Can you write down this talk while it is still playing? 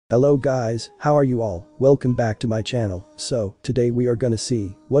Hello guys, how are you all? Welcome back to my channel. So, today we are gonna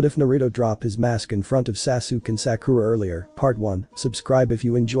see, what if Naruto dropped his mask in front of Sasuke and Sakura earlier, part 1. Subscribe if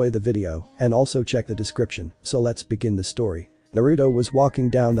you enjoy the video, and also check the description. So let's begin the story. Naruto was walking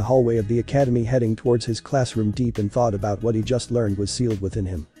down the hallway of the academy heading towards his classroom deep in thought about what he just learned was sealed within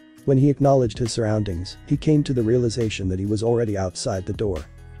him. When he acknowledged his surroundings, he came to the realization that he was already outside the door.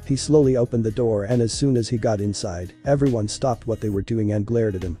 He slowly opened the door and as soon as he got inside, everyone stopped what they were doing and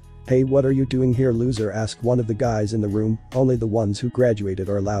glared at him. "Hey, what are you doing here, loser?" asked one of the guys in the room. "Only the ones who graduated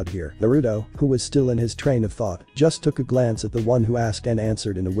are allowed here." Naruto, who was still in his train of thought, just took a glance at the one who asked and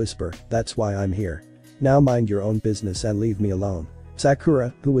answered in a whisper, "That's why I'm here. Now mind your own business and leave me alone."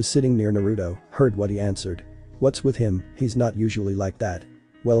 Sakura, who was sitting near Naruto, heard what he answered. "What's with him? He's not usually like that."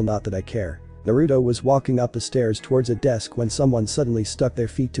 "Well, not that I care." Naruto was walking up the stairs towards a desk when someone suddenly stuck their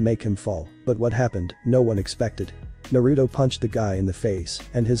feet to make him fall, but what happened, no one expected. Naruto punched the guy in the face,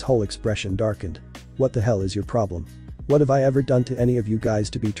 and his whole expression darkened. "What the hell is your problem? What have I ever done to any of you guys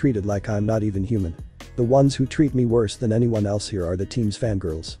to be treated like I'm not even human? The ones who treat me worse than anyone else here are the team's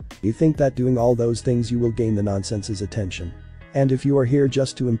fangirls. You think that doing all those things you will gain the nonsense's attention? And if you are here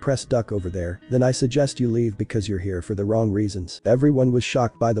just to impress Duck over there, then I suggest you leave because you're here for the wrong reasons." Everyone was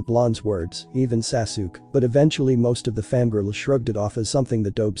shocked by the blonde's words, even Sasuke, but eventually most of the fangirls shrugged it off as something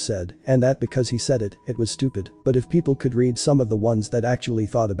the dope said, and that because he said it, it was stupid, but if people could read some of the ones that actually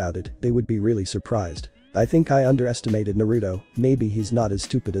thought about it, they would be really surprised. "I think I underestimated Naruto, maybe he's not as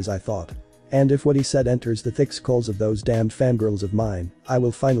stupid as I thought. And if what he said enters the thick skulls of those damned fangirls of mine, I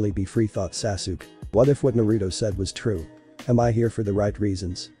will finally be free," thought Sasuke. What if what Naruto said was true? Am I here for the right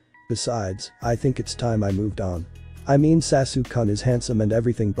reasons? Besides, I think it's time I moved on. I mean, Sasuke-kun is handsome and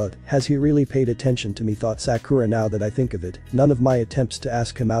everything, but has he really paid attention to me, thought Sakura. Now that I think of it, none of my attempts to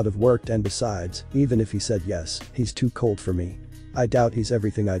ask him out have worked, and besides, even if he said yes, he's too cold for me. I doubt he's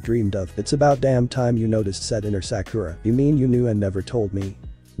everything I dreamed of. "It's about damn time you noticed," said inner Sakura. "You mean you knew and never told me?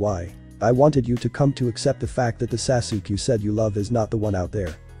 Why? I wanted you to come to accept the fact that the Sasuke you said you love is not the one out there.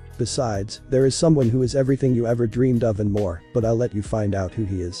 Besides, there is someone who is everything you ever dreamed of and more, but I'll let you find out who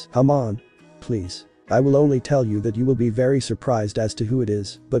he is. Come on. Please. I will only tell you that you will be very surprised as to who it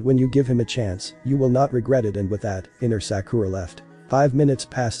is, but when you give him a chance, you will not regret it." And with that, inner Sakura left. 5 minutes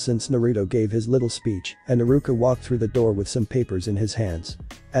passed since Naruto gave his little speech, and Naruto walked through the door with some papers in his hands.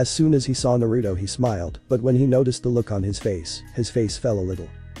 As soon as he saw Naruto he smiled, but when he noticed the look on his face fell a little.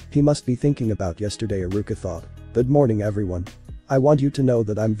 He must be thinking about yesterday, Haruka thought. "Good morning everyone. I want you to know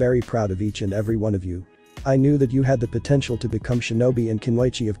that I'm very proud of each and every one of you. I knew that you had the potential to become shinobi and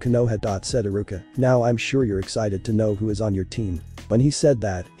Kinoichi of Konoha," said Haruka. "Now I'm sure you're excited to know who is on your team." When he said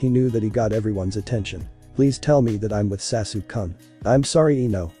that, he knew that he got everyone's attention. "Please tell me that I'm with Sasuke-kun." "I'm sorry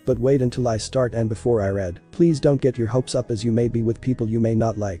Ino, but wait until I start, and before I read, please don't get your hopes up, as you may be with people you may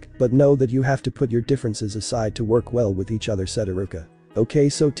not like, but know that you have to put your differences aside to work well with each other," said Haruka. "Okay,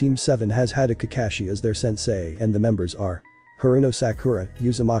 so Team 7 has had a Kakashi as their sensei, and the members are Haruno, Sakura,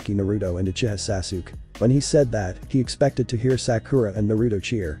 Uzumaki, Naruto, and Uchiha, Sasuke." When he said that, he expected to hear Sakura and Naruto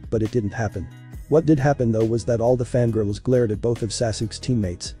cheer, but it didn't happen. What did happen though was that all the fangirls glared at both of Sasuke's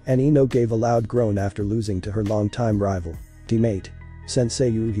teammates, and Ino gave a loud groan after losing to her longtime rival. "Teammate.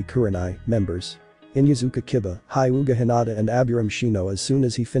 Sensei Yuhi Kurenai, members. Inyazuka Kiba, Hyuga Hinata, and Aburam Shino." As soon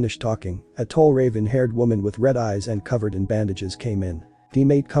as he finished talking, a tall raven-haired woman with red eyes and covered in bandages came in.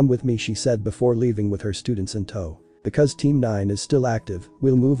 "Teammate, come with me," she said before leaving with her students in tow. "Because Team 9 is still active,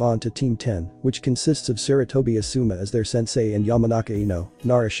 we'll move on to Team 10, which consists of Sarutobi Asuma as their sensei and Yamanaka Ino,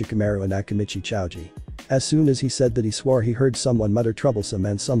 Nara Shikamaru, and Akamichi Chouji." As soon as he said that, he swore he heard someone mutter troublesome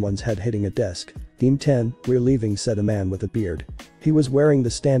and someone's head hitting a desk. "Team 10, we're leaving," said a man with a beard. He was wearing the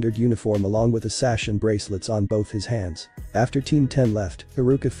standard uniform along with a sash and bracelets on both his hands. After Team 10 left,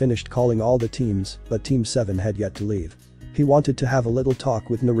 Haruka finished calling all the teams, but Team 7 had yet to leave. He wanted to have a little talk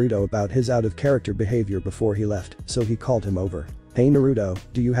with Naruto about his out-of-character behavior before he left, so he called him over. "Hey Naruto,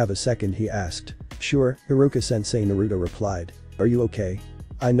 do you have a second?" he asked. "Sure, Haruka-sensei," Naruto replied. "Are you okay?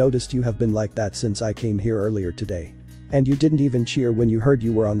 I noticed you have been like that since I came here earlier today. And you didn't even cheer when you heard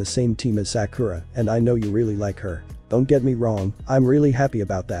you were on the same team as Sakura, and I know you really like her. Don't get me wrong, I'm really happy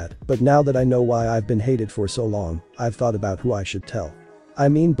about that, but now that I know why I've been hated for so long, I've thought about who I should tell. I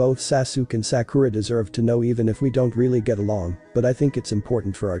mean, both Sasuke and Sakura deserve to know, even if we don't really get along, but I think it's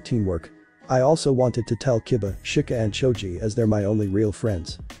important for our teamwork. I also wanted to tell Kiba, Shika, and Choji, as they're my only real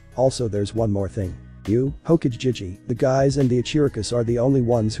friends. Also, there's one more thing. You, Hokage, the guys, and the Ichirikas are the only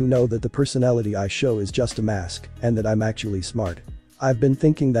ones who know that the personality I show is just a mask, and that I'm actually smart. I've been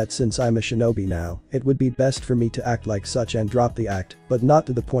thinking that since I'm a shinobi now, it would be best for me to act like such and drop the act, but not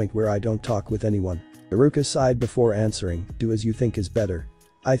to the point where I don't talk with anyone." Haruka sighed before answering, "Do as you think is better."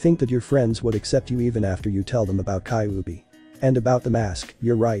 I think that your friends would accept you even after you tell them about Kyuubi. And about the mask,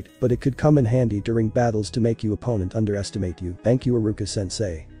 you're right, but it could come in handy during battles to make your opponent underestimate you. Thank you,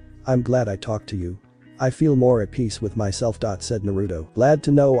 Iruka-sensei. I'm glad I talked to you. I feel more at peace with myself. Said Naruto. Glad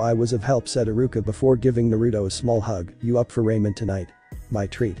to know I was of help, said Iruka before giving Naruto a small hug. You up for ramen tonight? My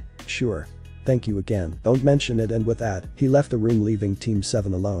treat. Sure. Thank you again. Don't mention it. And with that, he left the room, leaving Team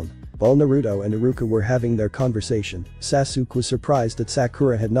 7 alone. While Naruto and Iruka were having their conversation, Sasuke was surprised that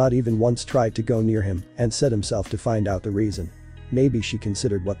Sakura had not even once tried to go near him and set himself to find out the reason. Maybe she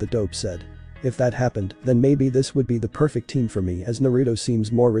considered what the dope said. If that happened, then maybe this would be the perfect team for me, as Naruto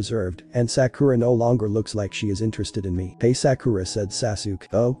seems more reserved and Sakura no longer looks like she is interested in me. Hey Sakura, said Sasuke.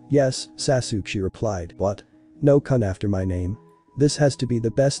 Oh, yes, Sasuke, she replied. What? No kun after my name. This has to be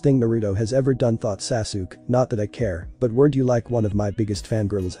the best thing Naruto has ever done, thought Sasuke. Not that I care, but weren't you like one of my biggest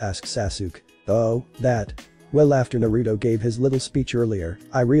fangirls, asked Sasuke. Oh, that. Well, after Naruto gave his little speech earlier,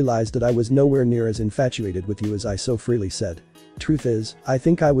 I realized that I was nowhere near as infatuated with you as I so freely said. Truth is, I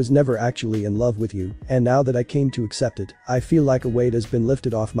think I was never actually in love with you, and now that I came to accept it, I feel like a weight has been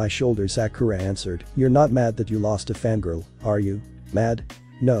lifted off my shoulders, Sakura answered. You're not mad that you lost a fangirl, are you? Mad?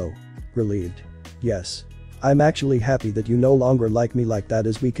 No. Relieved. Yes. I'm actually happy that you no longer like me like that,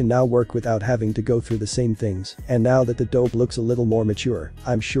 as we can now work without having to go through the same things, and now that the dope looks a little more mature,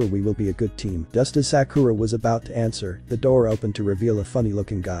 I'm sure we will be a good team. Just as Sakura was about to answer, the door opened to reveal a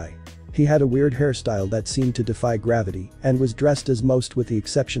funny-looking guy. He had a weird hairstyle that seemed to defy gravity and was dressed as most, with the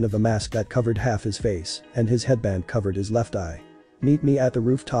exception of a mask that covered half his face, and his headband covered his left eye. Meet me at the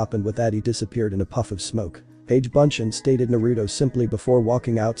rooftop, and with that he disappeared in a puff of smoke. Page Bunshin, stated Naruto simply before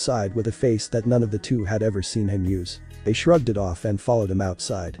walking outside with a face that none of the two had ever seen him use. They shrugged it off and followed him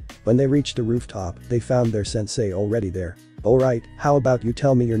outside. When they reached the rooftop, they found their sensei already there. Alright, how about you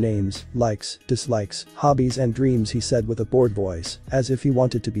tell me your names, likes, dislikes, hobbies and dreams, he said with a bored voice, as if he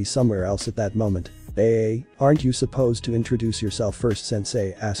wanted to be somewhere else at that moment. Hey, aren't you supposed to introduce yourself first,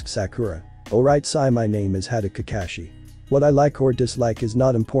 sensei, asked Sakura. Alright, Sai, my name is Hada Kakashi. What I like or dislike is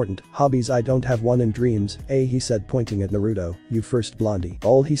not important, hobbies I don't have one, and dreams, he said pointing at Naruto, you first, Blondie.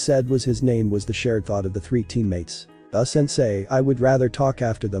 All he said was his name was the shared thought of the three teammates. Sensei, I would rather talk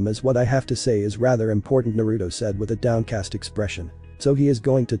after them, as what I have to say is rather important, Naruto said with a downcast expression. So he is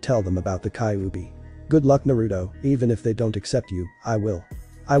going to tell them about the Kyuubi. Good luck, Naruto, even if they don't accept you, I will.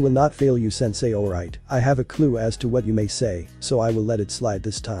 I will not fail you, sensei. Alright, I have a clue as to what you may say, so I will let it slide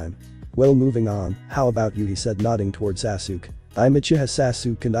this time. Well, moving on, how about you, he said, nodding towards Sasuke. I'm Uchiha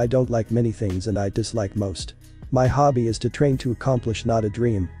Sasuke, and I don't like many things, and I dislike most. My hobby is to train to accomplish not a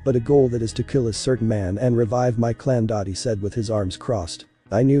dream, but a goal that is to kill a certain man and revive my clan. He said with his arms crossed.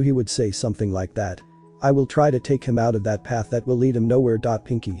 I knew he would say something like that. I will try to take him out of that path that will lead him nowhere.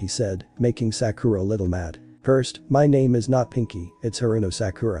 Pinky, he said, making Sakura a little mad. First, my name is not Pinky, it's Haruno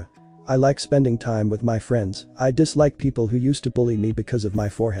Sakura. I like spending time with my friends. I dislike people who used to bully me because of my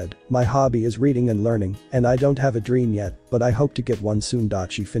forehead. My hobby is reading and learning, and I don't have a dream yet, but I hope to get one soon.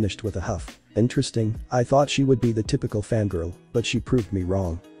 She finished with a huff. Interesting, I thought she would be the typical fangirl, but she proved me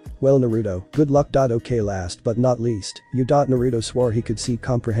wrong. Well, Naruto, good luck. Okay, last but not least, you. Naruto swore he could see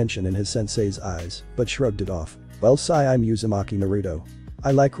comprehension in his sensei's eyes, but shrugged it off. Well, Sai, I'm Uzumaki Naruto. I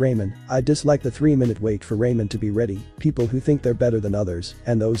like ramen. I dislike the 3-minute wait for ramen to be ready, people who think they're better than others,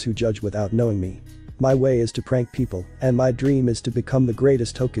 and those who judge without knowing me. My way is to prank people, and my dream is to become the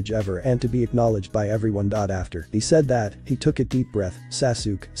greatest Hokage ever and to be acknowledged by everyone. After he said that, he took a deep breath.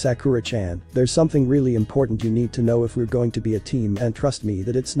 Sasuke, Sakura-chan, there's something really important you need to know if we're going to be a team, and trust me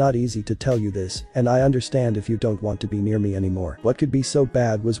that it's not easy to tell you this, and I understand if you don't want to be near me anymore. What could be so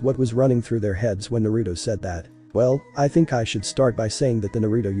bad was what was running through their heads when Naruto said that. Well, I think I should start by saying that the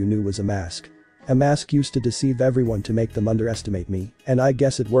Naruto you knew was a mask. A mask used to deceive everyone to make them underestimate me, and I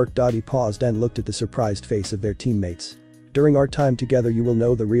guess it worked. He paused and looked at the surprised face of their teammates. During our time together you will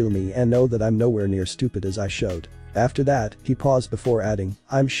know the real me and know that I'm nowhere near stupid as I showed. After that, he paused before adding,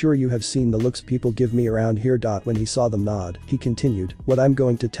 I'm sure you have seen the looks people give me around here. When he saw them nod, he continued, what I'm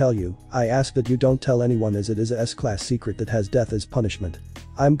going to tell you, I ask that you don't tell anyone, as it is a S-class secret that has death as punishment.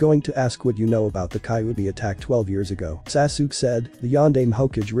 I'm going to ask what you know about the Kyuubi attack 12 years ago. Sasuke said, the Yondaime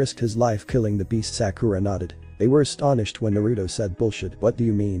Hokage risked his life killing the beast. Sakura nodded. They were astonished when Naruto said, bullshit. What do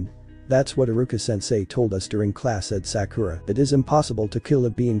you mean? That's what Iruka-sensei told us during class, said Sakura. It is impossible to kill a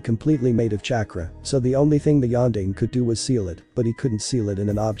being completely made of chakra, so the only thing the Yondaime could do was seal it, but he couldn't seal it in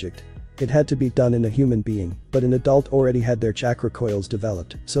an object. It had to be done in a human being, but an adult already had their chakra coils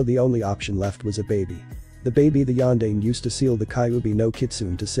developed, so the only option left was a baby. The baby the Yondaime used to seal the Kyuubi no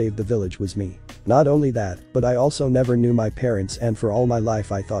Kitsune to save the village was me. Not only that, but I also never knew my parents, and for all my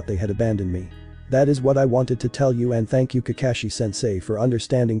life I thought they had abandoned me. That is what I wanted to tell you, and thank you Kakashi-sensei for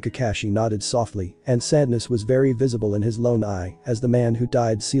understanding. Kakashi nodded softly, and sadness was very visible in his lone eye as the man who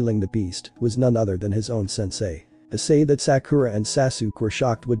died sealing the beast was none other than his own sensei. To say that Sakura and Sasuke were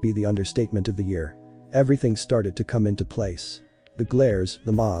shocked would be the understatement of the year. Everything started to come into place. The glares,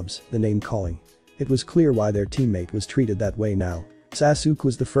 the mobs, the name-calling. It was clear why their teammate was treated that way now. Sasuke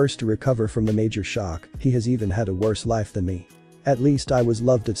was the first to recover from the major shock. He has even had a worse life than me. At least I was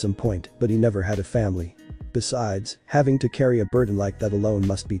loved at some point, but he never had a family. Besides, having to carry a burden like that alone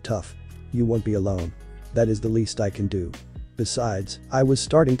must be tough. You won't be alone. That is the least I can do. Besides, I was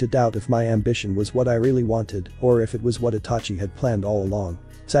starting to doubt if my ambition was what I really wanted or if it was what Itachi had planned all along.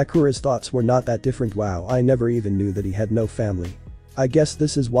 Sakura's thoughts were not that different. Wow, I never even knew that he had no family. I guess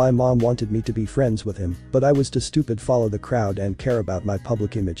this is why mom wanted me to be friends with him, but I was too stupid follow the crowd and care about my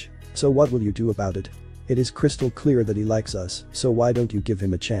public image. So what will you do about it? It is crystal clear that he likes us, so why don't you give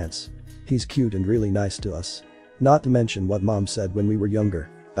him a chance? He's cute and really nice to us. Not to mention what mom said when we were younger.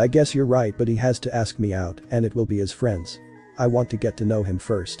 I guess you're right, but he has to ask me out and it will be as friends. I want to get to know him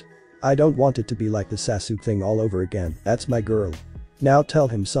first. I don't want it to be like the Sasuke thing all over again. That's my girl. Now tell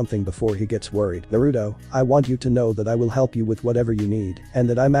him something before he gets worried. Naruto, I want you to know that I will help you with whatever you need and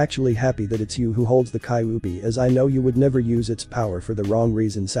that I'm actually happy that it's you who holds the Kyuubi, as I know you would never use its power for the wrong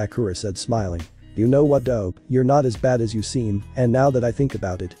reason, Sakura said smiling. You know what, dope, you're not as bad as you seem, and now that I think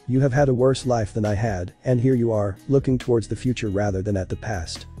about it, you have had a worse life than I had, and here you are, looking towards the future rather than at the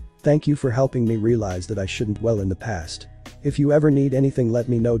past. Thank you for helping me realize that I shouldn't dwell in the past. If you ever need anything let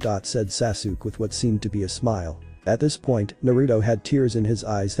me know. Said Sasuke with what seemed to be a smile. At this point, Naruto had tears in his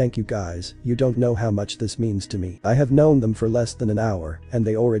eyes. Thank you guys, you don't know how much this means to me. I have known them for less than an hour, and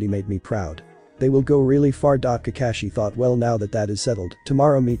they already made me proud. They will go really far. Kakashi thought, well, now that is settled,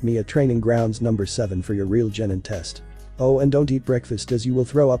 tomorrow meet me at training grounds number 7 for your real genin test. Oh, and don't eat breakfast as you will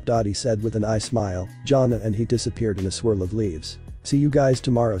throw up. He said with an eye smile. Jana, and he disappeared in a swirl of leaves. See you guys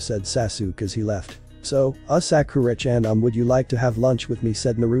tomorrow, said Sasuke as he left. So, Sakura-chan, would you like to have lunch with me,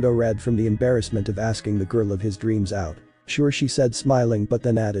 said Naruto, red from the embarrassment of asking the girl of his dreams out. Sure, she said smiling, but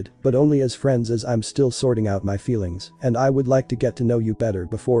then added, but only as friends as I'm still sorting out my feelings and I would like to get to know you better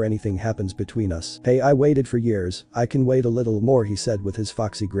before anything happens between us. Hey, I waited for years, I can wait a little more, he said with his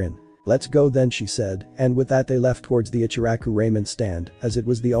foxy grin. Let's go then, she said, and with that they left towards the Ichiraku ramen stand as it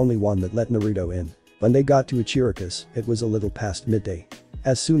was the only one that let Naruto in. When they got to Ichiraku's, it was a little past midday.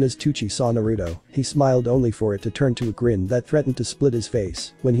 As soon as Tucci saw Naruto, he smiled only for it to turn to a grin that threatened to split his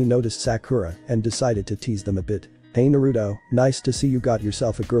face when he noticed Sakura and decided to tease them a bit. Hey Naruto, nice to see you got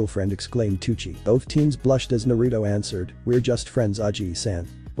yourself a girlfriend, exclaimed Tucci. Both teens blushed as Naruto answered, we're just friends, Aji-san.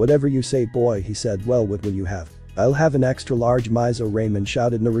 Whatever you say, boy, he said. Well, what will you have? I'll have an extra large miso ramen,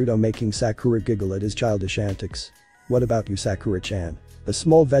 shouted Naruto, making Sakura giggle at his childish antics. What about you, Sakura-chan? A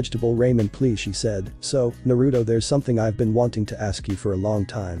small vegetable ramen please, she said. So, Naruto, there's something I've been wanting to ask you for a long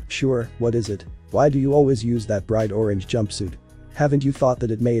time. Sure, what is it? Why do you always use that bright orange jumpsuit? Haven't you thought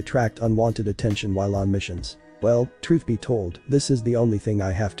that it may attract unwanted attention while on missions? Well, truth be told, this is the only thing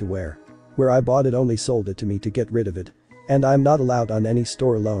I have to wear. Where I bought it only sold it to me to get rid of it. And I'm not allowed on any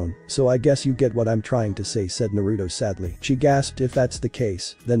store alone, so I guess you get what I'm trying to say, said Naruto sadly. She gasped, if that's the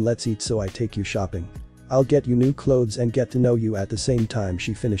case, then let's eat so I take you shopping. I'll get you new clothes and get to know you at the same time,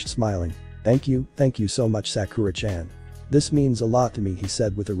 she finished smiling. Thank you so much, Sakura-chan. This means a lot to me, he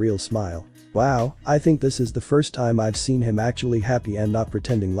said with a real smile. Wow, I think this is the first time I've seen him actually happy and not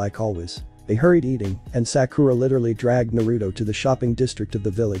pretending like always. They hurried eating, and Sakura literally dragged Naruto to the shopping district of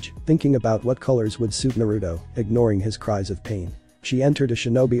the village, thinking about what colors would suit Naruto, ignoring his cries of pain. She entered a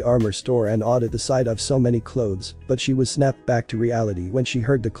shinobi armor store and awed at the sight of so many clothes, but she was snapped back to reality when she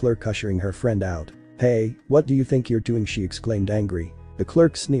heard the clerk ushering her friend out. Hey, what do you think you're doing, she exclaimed angry. The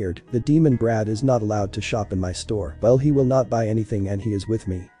clerk sneered, the demon brat is not allowed to shop in my store. Well, he will not buy anything and he is with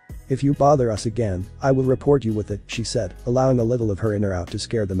me. If you bother us again, I will report you with it, she said, allowing a little of her inner out to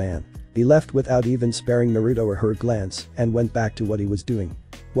scare the man. He left without even sparing Naruto or her glance and went back to what he was doing.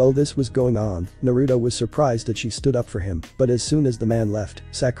 While this was going on, Naruto was surprised that she stood up for him, but as soon as the man left,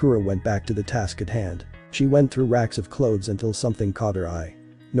 Sakura went back to the task at hand. She went through racks of clothes until something caught her eye.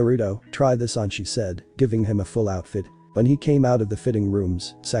 Naruto, try this on, she said, giving him a full outfit. When he came out of the fitting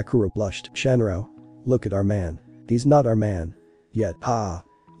rooms, Sakura blushed. Shanro. Look at our man. He's not our man. Yet. Ha.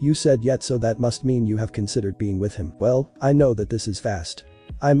 You said yet, so that must mean you have considered being with him. Well, I know that this is fast.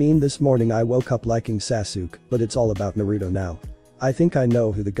 I mean, this morning I woke up liking Sasuke, but it's all about Naruto now. I think I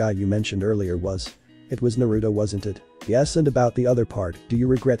know who the guy you mentioned earlier was. It was Naruto, wasn't it? Yes, and about the other part, do you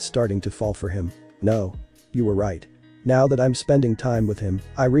regret starting to fall for him? No. You were right. Now that I'm spending time with him,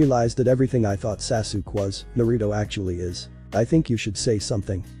 I realize that everything I thought Sasuke was, Naruto actually is. I think you should say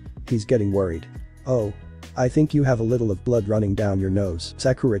something. He's getting worried. Oh. I think you have a little of blood running down your nose.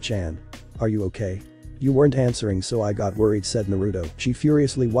 Sakura-chan. Are you okay? You weren't answering so I got worried, said Naruto. She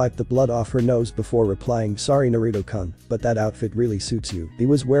furiously wiped the blood off her nose before replying, sorry Naruto-kun, but that outfit really suits you. He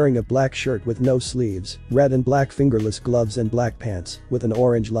was wearing a black shirt with no sleeves, red and black fingerless gloves and black pants, with an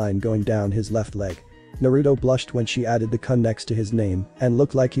orange line going down his left leg. Naruto blushed when she added the kun next to his name and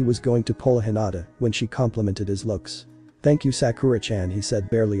looked like he was going to pull a Hinata when she complimented his looks. Thank you Sakura-chan, he said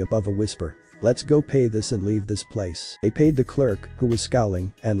barely above a whisper. Let's go pay this and leave this place. They paid the clerk, who was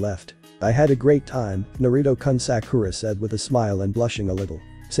scowling, and left. I had a great time, Naruto-kun, Sakura said with a smile and blushing a little.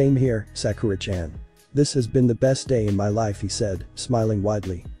 Same here, Sakura-chan. This has been the best day in my life, he said, smiling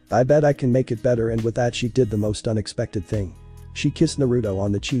widely. I bet I can make it better, and with that she did the most unexpected thing. She kissed Naruto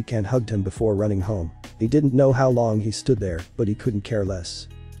on the cheek and hugged him before running home. He didn't know how long he stood there, but he couldn't care less.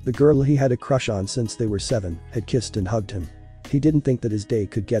 The girl he had a crush on since they were 7 had kissed and hugged him. He didn't think that his day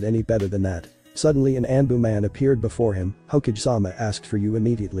could get any better than that. Suddenly an Anbu man appeared before him. Hokage-sama asked for you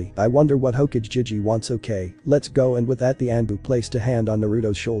immediately. I wonder what Hokage Jiji wants. Okay, let's go, and with that the Anbu placed a hand on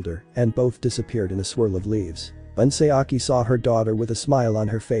Naruto's shoulder and both disappeared in a swirl of leaves. When Sayaki saw her daughter with a smile on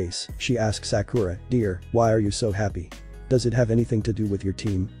her face, she asked Sakura, dear, why are you so happy? Does it have anything to do with your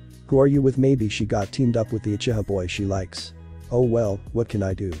team? Who are you with? Maybe she got teamed up with the Uchiha boy she likes. Oh well, what can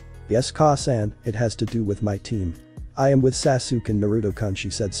I do? Yes Ka-san, it has to do with my team. I am with Sasuke and Naruto-kun, she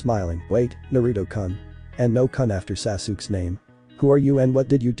said smiling. Wait, Naruto-kun? And no kun after Sasuke's name? Who are you and what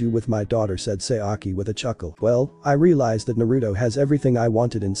did you do with my daughter, said Sayaki with a chuckle. Well, I realized that Naruto has everything I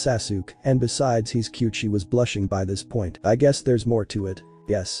wanted in Sasuke, and besides he's cute. She was blushing by this point. I guess there's more to it.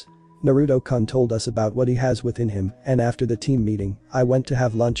 Yes. Naruto-kun told us about what he has within him, and after the team meeting, I went to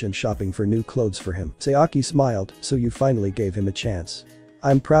have lunch and shopping for new clothes for him. Sayaki smiled, so you finally gave him a chance.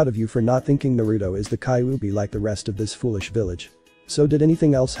 I'm proud of you for not thinking Naruto is the Kyuubi like the rest of this foolish village. So did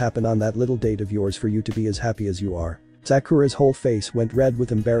anything else happen on that little date of yours for you to be as happy as you are? Sakura's whole face went red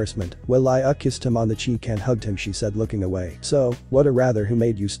with embarrassment. Well, I kissed him on the cheek and hugged him, she said looking away. So, what or rather who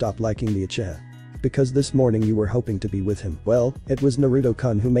made you stop liking the Uchiha? Because this morning you were hoping to be with him. Well, it was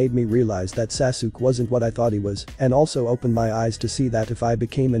Naruto-kun who made me realize that Sasuke wasn't what I thought he was, and also opened my eyes to see that if I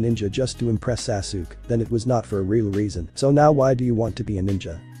became a ninja just to impress Sasuke, then it was not for a real reason. So now why do you want to be a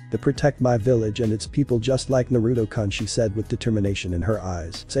ninja? To protect my village and its people just like Naruto-kun, she said with determination in her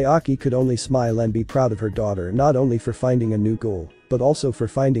eyes. Sayaki could only smile and be proud of her daughter, not only for finding a new goal, but also for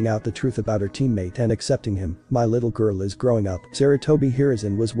finding out the truth about her teammate and accepting him. My little girl is growing up. Sarutobi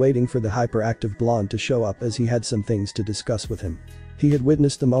Hiruzen was waiting for the hyperactive blonde to show up as he had some things to discuss with him. He had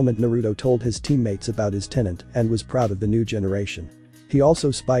witnessed the moment Naruto told his teammates about his tenant and was proud of the new generation. He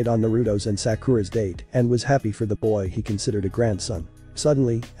also spied on Naruto's and Sakura's date and was happy for the boy he considered a grandson.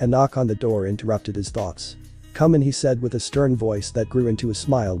 Suddenly, a knock on the door interrupted his thoughts. Come in, he said with a stern voice that grew into a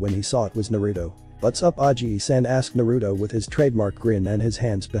smile when he saw it was Naruto. What's up, Aji-san, asked Naruto with his trademark grin and his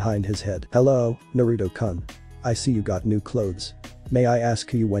hands behind his head. Hello, Naruto-kun. I see you got new clothes. May I ask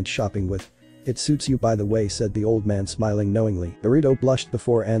who you went shopping with? It suits you by the way, said the old man smiling knowingly. Naruto blushed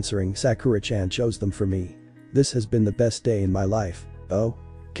before answering. Sakura-chan chose them for me. This has been the best day in my life. Oh?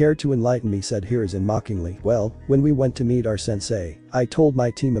 Care to enlighten me, said Hiruzen mockingly. Well, when we went to meet our sensei, I told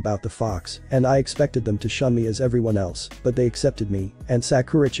my team about the fox, and I expected them to shun me as everyone else, but they accepted me, and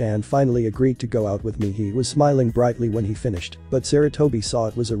Sakura-chan finally agreed to go out with me. He was smiling brightly when he finished, but Sarutobi saw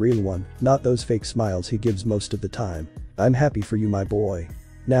it was a real one, not those fake smiles he gives most of the time. I'm happy for you, my boy.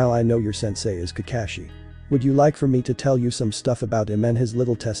 Now I know your sensei is Kakashi. Would you like for me to tell you some stuff about him and his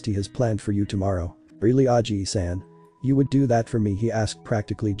little test he has planned for you tomorrow? Really, Aji-san? You would do that for me, he asked,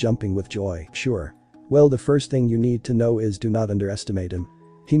 practically jumping with joy. Sure. Well, the first thing you need to know is do not underestimate him.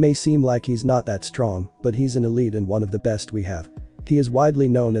 He may seem like he's not that strong, but he's an elite and one of the best we have. He is widely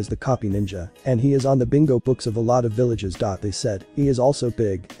known as the copy ninja, and he is on the bingo books of a lot of villages. They said, he is also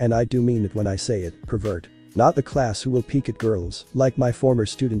big, and I do mean it when I say it, pervert. Not the class who will peek at girls, like my former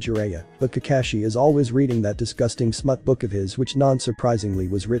student Jiraiya, but Kakashi is always reading that disgusting smut book of his, which non-surprisingly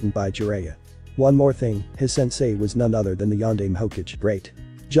was written by Jiraiya. One more thing, his sensei was none other than the Yondaime Hokage. Great.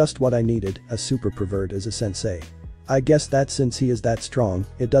 Just what I needed, a super pervert as a sensei. I guess that since he is that strong,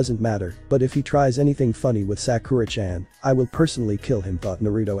 it doesn't matter, but if he tries anything funny with Sakura-chan, I will personally kill him, thought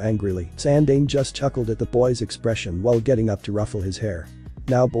Naruto angrily. Sandaime just chuckled at the boy's expression while getting up to ruffle his hair.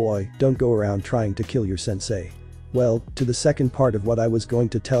 Now boy, don't go around trying to kill your sensei. Well, to the second part of what I was going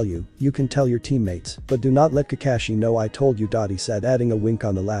to tell you, you can tell your teammates, but do not let Kakashi know I told you, he said, adding a wink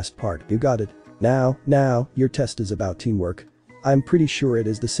on the last part. You got it. Now, your test is about teamwork. I'm pretty sure it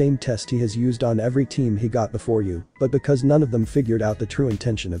is the same test he has used on every team he got before you, but because none of them figured out the true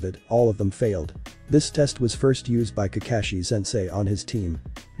intention of it, all of them failed. This test was first used by Kakashi-sensei on his team.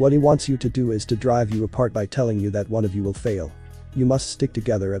 What he wants you to do is to drive you apart by telling you that one of you will fail. You must stick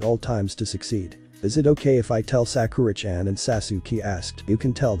together at all times to succeed. Is it okay if I tell Sakura-chan and Sasuke asked? You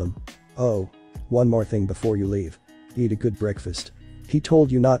can tell them. Oh. One more thing before you leave. Eat a good breakfast. He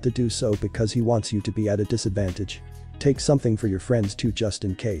told you not to do so because he wants you to be at a disadvantage. Take something for your friends too just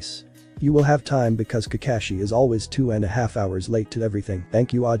in case. You will have time because Kakashi is always 2.5 hours late to everything.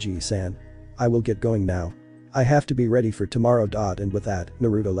 Thank you Aji-san. I will get going now. I have to be ready for tomorrow. And with that,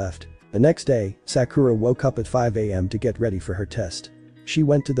 Naruto left. The next day, Sakura woke up at 5 AM to get ready for her test. She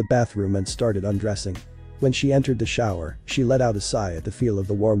went to the bathroom and started undressing. When she entered the shower, she let out a sigh at the feel of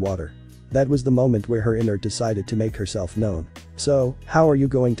the warm water. That was the moment where her inner decided to make herself known. So, how are you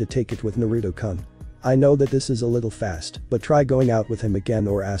going to take it with Naruto-kun? I know that this is a little fast, but try going out with him again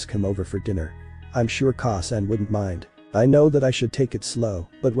or ask him over for dinner. I'm sure Ka-san wouldn't mind. I know that I should take it slow,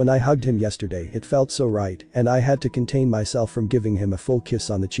 but when I hugged him yesterday it felt so right and I had to contain myself from giving him a full kiss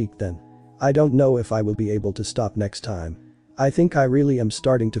on the cheek then. I don't know if I will be able to stop next time. I think I really am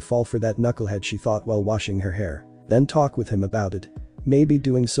starting to fall for that knucklehead, she thought while washing her hair. Then talk with him about it. Maybe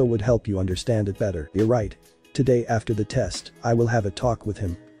doing so would help you understand it better. You're right. Today after the test, I will have a talk with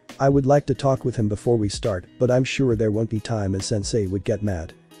him. I would like to talk with him before we start, but I'm sure there won't be time as sensei would get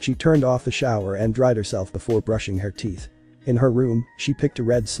mad. She turned off the shower and dried herself before brushing her teeth. In her room, she picked a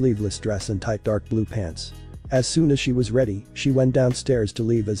red sleeveless dress and tight dark blue pants. As soon as she was ready, she went downstairs to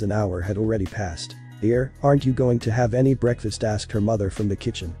leave as an hour had already passed. Dear, aren't you going to have any breakfast? Asked her mother from the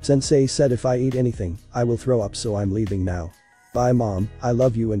kitchen. Sensei said if I eat anything, I will throw up, so I'm leaving now. Bye mom, I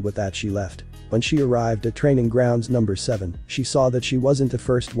love you. And with that she left. When she arrived at training grounds number 7, she saw that she wasn't the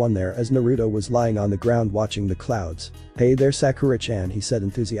first one there as Naruto was lying on the ground watching the clouds. Hey there Sakura-chan, he said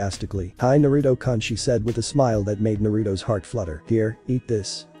enthusiastically. Hi Naruto-kun, she said with a smile that made Naruto's heart flutter. Here, eat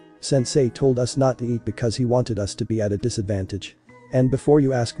this. Sensei told us not to eat because he wanted us to be at a disadvantage. And before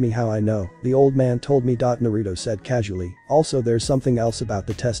you ask me how I know, the old man told me. Naruto said casually. Also there's something else about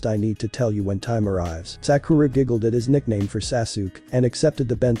the test I need to tell you when time arrives. Sakura giggled at his nickname for Sasuke and accepted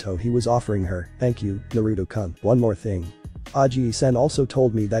the bento he was offering her. Thank you, Naruto-kun. One more thing. Aji-san also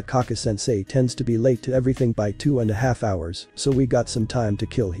told me that Kaka-sensei tends to be late to everything by 2.5 hours, so we got some time to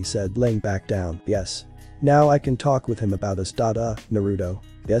kill, he said, laying back down. Yes. Now I can talk with him about us. Naruto.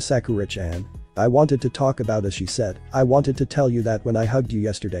 Yes Sakura-chan. I wanted to talk about us, she said. I wanted to tell you that when I hugged you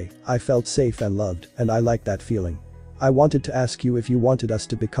yesterday, I felt safe and loved, and I liked that feeling. I wanted to ask you if you wanted us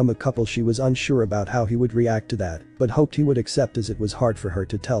to become a couple. She was unsure about how he would react to that, but hoped he would accept as it was hard for her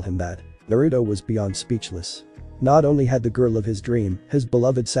to tell him that. Naruto was beyond speechless. Not only had the girl of his dream, his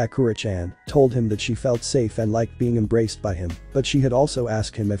beloved Sakura-chan, told him that she felt safe and liked being embraced by him, but she had also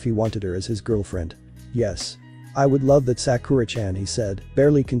asked him if he wanted her as his girlfriend. Yes. I would love that Sakura-chan, he said,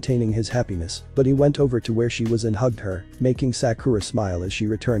 barely containing his happiness, but he went over to where she was and hugged her, making Sakura smile as she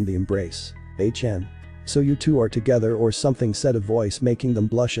returned the embrace. Hey-chan. So you two are together or something, said a voice making them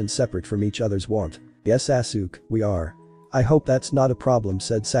blush and separate from each other's warmth. Yes Sasuke, we are. I hope that's not a problem,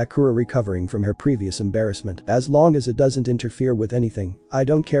 said Sakura, recovering from her previous embarrassment. As long as it doesn't interfere with anything, I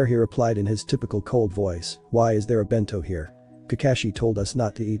don't care, he replied in his typical cold voice. Why is there a bento here? Kakashi told us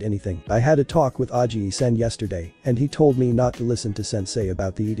not to eat anything. I had a talk with Aji-san yesterday, and he told me not to listen to sensei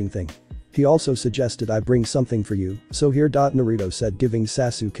about the eating thing. He also suggested I bring something for you, so here. Naruto said, giving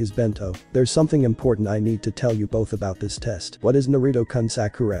Sasuke his bento. There's something important I need to tell you both about this test. What is Naruto-kun?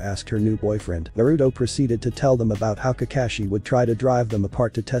 Sakura asked her new boyfriend. Naruto proceeded to tell them about how Kakashi would try to drive them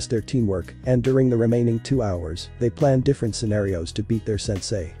apart to test their teamwork, and during the remaining 2 hours, they planned different scenarios to beat their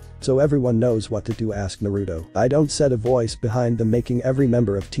sensei. So everyone knows what to do? Asked Naruto. I don't, said a voice behind them, making every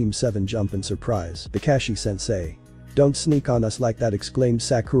member of Team 7 jump in surprise. Kakashi-sensei. Don't sneak on us like that, exclaimed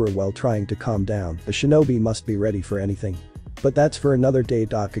Sakura while trying to calm down. The shinobi must be ready for anything. But that's for another day.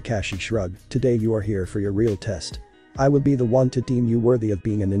 Kakashi shrugged. Today you are here for your real test. I will be the one to deem you worthy of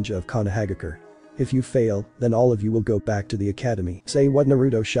being a ninja of Konohagakure. If you fail, then all of you will go back to the academy. Say what?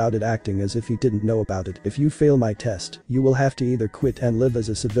 Naruto shouted, acting as if he didn't know about it. If you fail my test, you will have to either quit and live as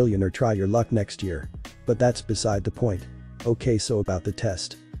a civilian or try your luck next year. But that's beside the point. Okay, so about the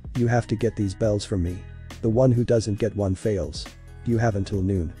test. You have to get these bells from me. The one who doesn't get one fails. You have until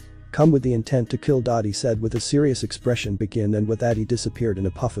noon. Come with the intent to kill. He said with a serious expression. Begin. And with that he disappeared in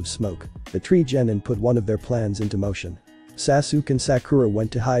a puff of smoke. The tree genin put one of their plans into motion. Sasuke and Sakura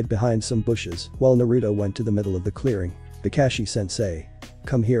went to hide behind some bushes, while Naruto went to the middle of the clearing. Kakashi-sensei.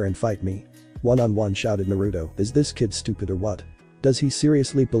 Come here and fight me. One-on-one, shouted Naruto. Is this kid stupid or what? Does he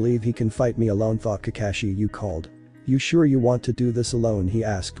seriously believe he can fight me alone? Thought Kakashi. You called. "You sure you want to do this alone?" he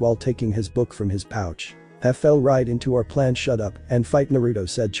asked while taking his book from his pouch. "Have fell right into our plan, shut up and fight," Naruto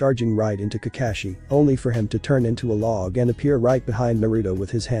said, charging right into Kakashi, only for him to turn into a log and appear right behind Naruto with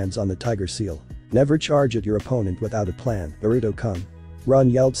his hands on the tiger seal. "Never charge at your opponent without a plan, Naruto-kun."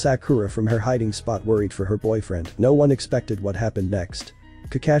 "Run," yelled Sakura from her hiding spot, worried for her boyfriend. No one expected what happened next.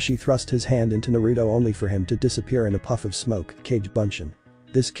 Kakashi thrust his hand into Naruto only for him to disappear in a puff of smoke. Cage Bunshin.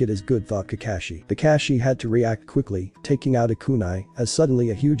 "This kid is good," thought Kakashi. Kakashi had to react quickly, taking out a kunai, as suddenly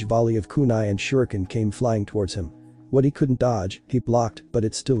a huge volley of kunai and shuriken came flying towards him. What he couldn't dodge, he blocked, but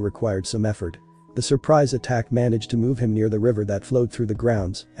it still required some effort. The surprise attack managed to move him near the river that flowed through the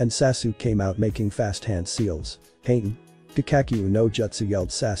grounds, and Sasuke came out making fast hand seals. "Pain. Kakakyu no jutsu," yelled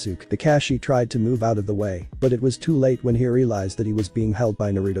Sasuke. Kakashi tried to move out of the way, but it was too late when he realized that he was being held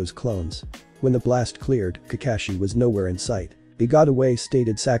by Naruto's clones. When the blast cleared, Kakashi was nowhere in sight. "He got away,"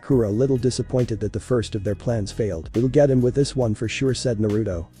 stated Sakura, a little disappointed that the first of their plans failed. "We'll get him with this one for sure," said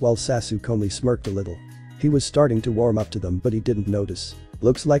Naruto, while Sasuke only smirked a little. He was starting to warm up to them, but he didn't notice.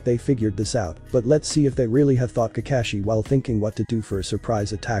 Looks like they figured this out, but let's see if they really have, thought Kakashi while thinking what to do for a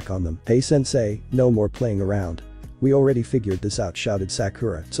surprise attack on them. "Hey sensei, no more playing around. We already figured this out," shouted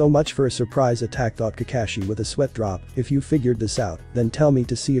Sakura. "So much for a surprise attack," thought Kakashi with a sweat drop. "If you figured this out, then tell me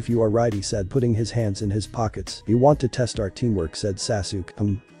to see if you are right," he said, putting his hands in his pockets. "You want to test our teamwork," said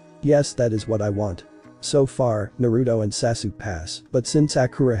Sasuke. Yes, that is what I want." So far, Naruto and Sasuke pass, but since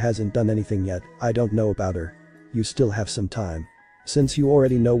Sakura hasn't done anything yet, I don't know about her. "You still have some time. Since you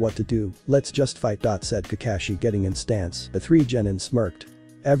already know what to do, let's just fight," said Kakashi, getting in stance. The three genin smirked.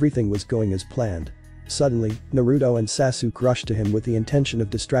 Everything was going as planned. Suddenly, Naruto and Sasuke rushed to him with the intention of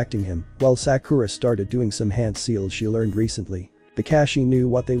distracting him, while Sakura started doing some hand seals she learned recently. Kakashi knew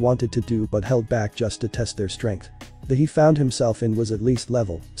what they wanted to do but held back just to test their strength. The he found himself in was at least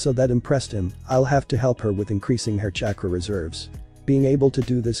level, so that impressed him. "I'll have to help her with increasing her chakra reserves." Being able to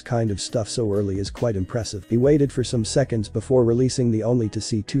do this kind of stuff so early is quite impressive. He waited for some seconds before releasing the only to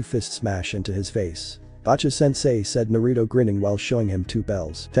see two fists smash into his face. "Gotcha-sensei," said Naruto, grinning while showing him two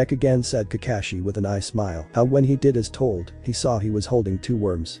bells. "Tech again," said Kakashi with an eye smile. How when he did as told, he saw he was holding two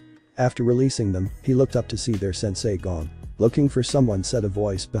worms. After releasing them, he looked up to see their sensei gone. "Looking for someone," said a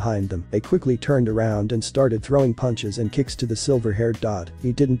voice behind them. They quickly turned around and started throwing punches and kicks to the silver-haired dot.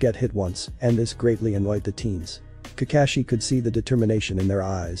 He didn't get hit once, and this greatly annoyed the teens. Kakashi could see the determination in their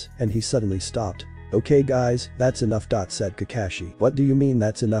eyes, and he suddenly stopped. "Okay guys, that's enough," said Kakashi. "What do you mean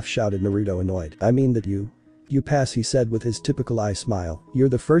that's enough?" shouted Naruto, annoyed. "I mean that you pass," he said with his typical eye smile. "You're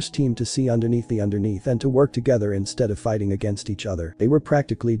the first team to see underneath the underneath and to work together instead of fighting against each other." They were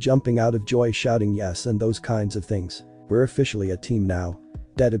practically jumping out of joy, shouting yes and those kinds of things. "We're officially a team now."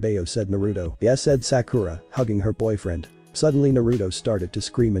 "Dadabeo," said Naruto. "Yes," said Sakura, hugging her boyfriend. Suddenly Naruto started to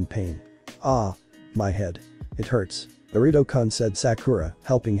scream in pain. "Ah. My head. It hurts." "Naruto-kun," said Sakura,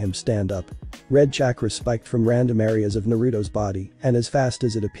 helping him stand up. Red chakra spiked from random areas of Naruto's body, and as fast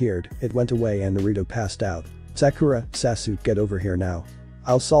as it appeared, it went away and Naruto passed out. "Sakura, Sasuke, get over here now.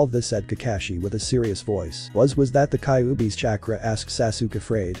 I'll solve this," said Kakashi with a serious voice. Was that the Kyuubi's chakra?" asked Sasuke,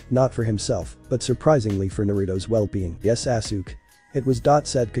 afraid, not for himself, but surprisingly for Naruto's well-being. "Yes, Sasuke. It was,"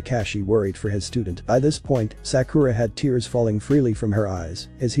 said Kakashi, worried for his student. By this point, Sakura had tears falling freely from her eyes.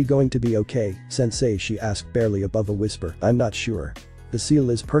 "Is he going to be okay, sensei?" she asked barely above a whisper. "I'm not sure. The seal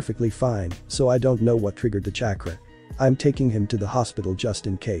is perfectly fine, so I don't know what triggered the chakra. I'm taking him to the hospital just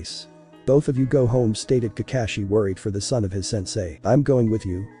in case." "Both of you go home," stated Kakashi, worried for the son of his sensei. "I'm going with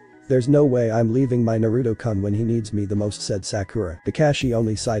you." "There's no way I'm leaving my Naruto-kun when he needs me the most," said Sakura. Kakashi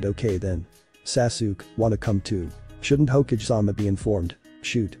only sighed. "Okay then. Sasuke, wanna come too?" "Shouldn't Hokage-sama be informed?"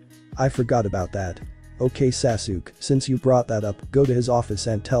 "Shoot. I forgot about that." "Okay Sasuke, since you brought that up, go to his office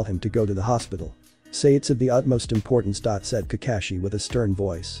and tell him to go to the hospital. Say it's of the utmost importance," said Kakashi with a stern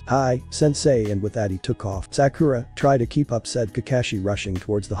voice. "Hi, sensei," and with that he took off. "Sakura, try to keep up," said Kakashi, rushing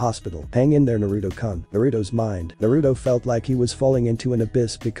towards the hospital. "Hang in there, Naruto-kun." Naruto's mind. Naruto felt like he was falling into an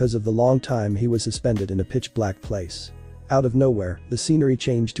abyss because of the long time he was suspended in a pitch-black place. Out of nowhere, the scenery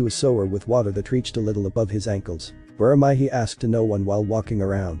changed to a sewer with water that reached a little above his ankles. "Where am I?" he asked to no one while walking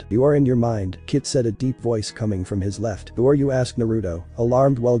around. "You are in your mind," Kit said, a deep voice coming from his left. "Who are you?" asked Naruto,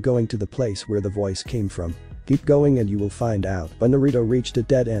 alarmed while going to the place where the voice came from. "Keep going and you will find out." When Naruto reached a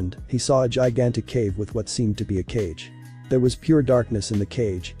dead end, he saw a gigantic cave with what seemed to be a cage. There was pure darkness in the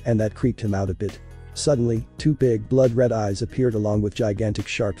cage, and that creeped him out a bit. Suddenly, two big blood-red eyes appeared along with gigantic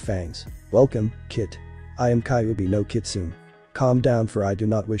sharp fangs. "Welcome, Kit. I am Kyuubi no Kitsune. Calm down, for I do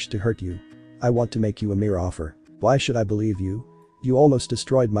not wish to hurt you. I want to make you a mere offer." "Why should I believe you?" You almost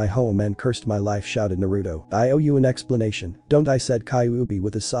destroyed my home and cursed my life, shouted Naruto. I owe you an explanation, don't I, said Kyuubi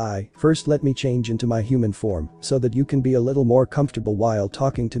with a sigh. First let me change into my human form so that you can be a little more comfortable while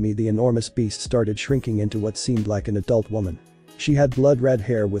talking to me. The enormous beast started shrinking into what seemed like an adult woman. She had blood-red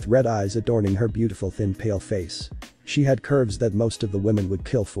hair with red eyes adorning her beautiful thin pale face. She had curves that most of the women would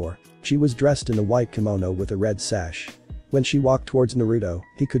kill for. She was dressed in a white kimono with a red sash. When she walked towards Naruto,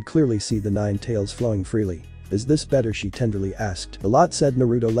 he could clearly see the 9 tails flowing freely. Is this better, she tenderly asked. A lot, said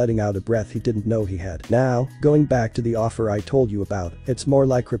Naruto, letting out a breath he didn't know he had. Now, going back to the offer I told you about, it's more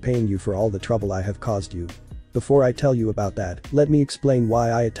like repaying you for all the trouble I have caused you. Before I tell you about that, let me explain why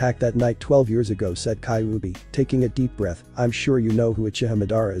I attacked that knight 12 years ago, said Kyuubi, taking a deep breath. I'm sure you know who Uchiha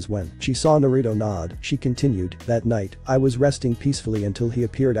Madara is. When she saw Naruto nod, she continued, that night, I was resting peacefully until he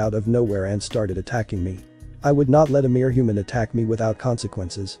appeared out of nowhere and started attacking me. I would not let a mere human attack me without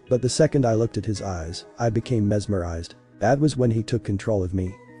consequences, but the second I looked at his eyes, I became mesmerized. That was when he took control of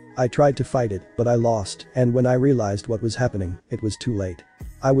me. I tried to fight it, but I lost, and when I realized what was happening, it was too late.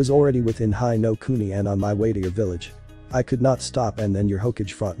 I was already within Hai no Kuni and on my way to your village. I could not stop, and then your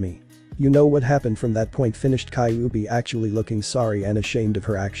Hokage fought me. You know what happened from that point, finished Kyuubi, actually looking sorry and ashamed of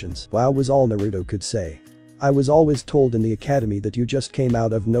her actions. Wow, was all Naruto could say. I was always told in the academy that you just came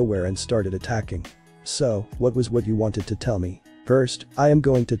out of nowhere and started attacking. So, what was what you wanted to tell me? First, I am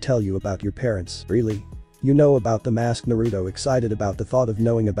going to tell you about your parents. Really? You know about the mask? Naruto, excited about the thought of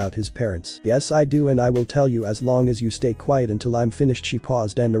knowing about his parents. Yes, I do, and I will tell you as long as you stay quiet until I'm finished. She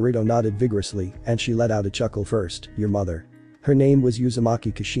paused and Naruto nodded vigorously, and she let out a chuckle. First, your mother. Her name was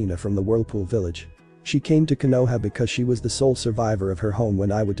Uzumaki Kushina from the Whirlpool village. She came to Konoha because she was the sole survivor of her home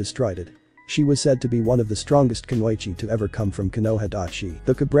when Iwa destroyed it. She was said to be one of the strongest kunoichi to ever come from Konoha. She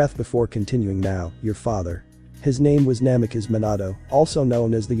took a breath before continuing. Now, your father. His name was Namikaze Minato, also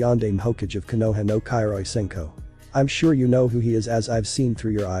known as the Yondaime Hokage of Konoha no Kairoi Senko. I'm sure you know who he is, as I've seen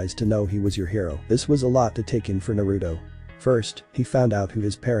through your eyes to know he was your hero. This was a lot to take in for Naruto. First, he found out who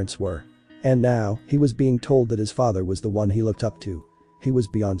his parents were. And now, he was being told that his father was the one he looked up to. He was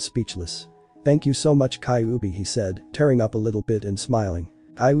beyond speechless. Thank you so much, Kyuubi, he said, tearing up a little bit and smiling.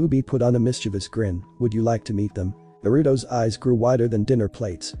 Kyuubi put on a mischievous grin. Would you like to meet them? Naruto's eyes grew wider than dinner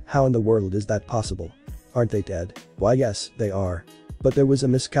plates. How in the world is that possible? Aren't they dead? Why, yes, they are. But there was a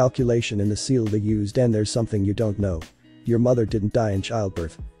miscalculation in the seal they used, and there's something you don't know. Your mother didn't die in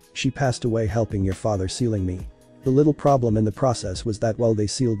childbirth. She passed away helping your father sealing me. The little problem in the process was that while they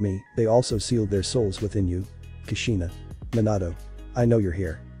sealed me, they also sealed their souls within you. Kushina. Minato. I know you're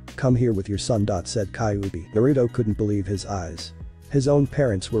here. Come here with your son. Said Kyuubi. Naruto couldn't believe his eyes. His own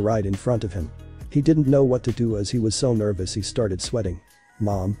parents were right in front of him. He didn't know what to do as he was so nervous he started sweating.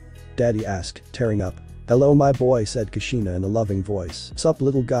 Mom? Daddy asked, tearing up. Hello my boy, said Kushina in a loving voice. Sup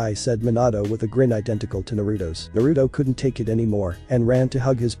little guy, said Minato with a grin identical to Naruto's. Naruto couldn't take it anymore and ran to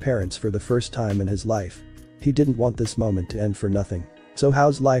hug his parents for the first time in his life. He didn't want this moment to end for nothing. So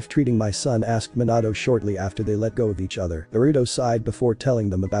how's life treating my son, asked Minato shortly after they let go of each other. Naruto sighed before telling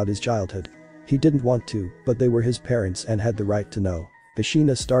them about his childhood. He didn't want to, but they were his parents and had the right to know.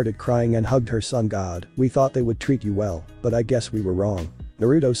 Kushina started crying and hugged her son. God, we thought they would treat you well, but I guess we were wrong.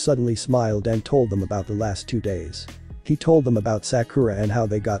 Naruto suddenly smiled and told them about the last 2 days. He told them about Sakura and how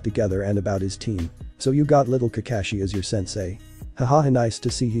they got together and about his team. So you got little Kakashi as your sensei? Haha, nice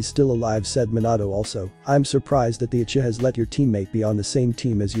to see he's still alive, said Minato. Also, I'm surprised that the Uchihas let your teammate be on the same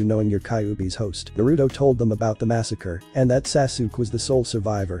team as you, knowing you're Kyuubi's host. Naruto told them about the massacre and that Sasuke was the sole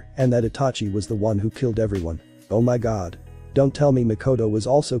survivor and that Itachi was the one who killed everyone. Oh my god. Don't tell me Mikoto was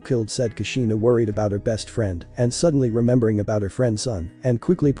also killed, said Kushina, worried about her best friend and suddenly remembering about her friend's son, and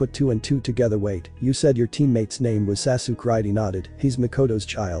quickly put 2 and 2 together. Wait, you said your teammate's name was Sasuke, right? He nodded. He's Mikoto's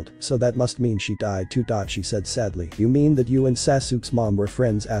child, so that must mean she died too. She said sadly. You mean that you and Sasuke's mom were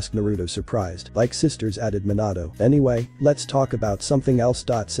friends? Asked Naruto, surprised. Like sisters, added Minato. Anyway, let's talk about something else.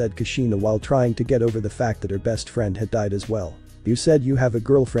 Said Kushina while trying to get over the fact that her best friend had died as well. You said you have a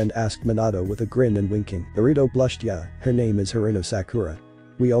girlfriend? Asked Minato with a grin and winking. Naruto blushed. Yeah, her name is Haruno Sakura.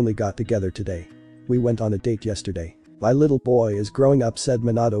 We only got together today. We went on a date yesterday. My little boy is growing up, said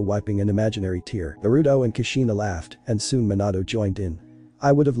Minato, wiping an imaginary tear. Naruto and Kushina laughed, and soon Minato joined in.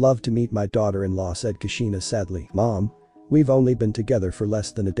 I would have loved to meet my daughter-in-law, said Kushina sadly. Mom? We've only been together for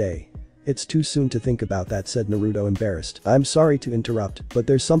less than a day. It's too soon to think about that, said Naruto, embarrassed. I'm sorry to interrupt, but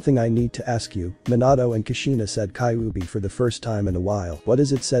there's something I need to ask you, Minato and Kushina, said Kyuubi for the first time in a while. What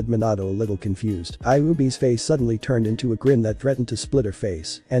is it? Said Minato, a little confused. Kyuubi's face suddenly turned into a grin that threatened to split her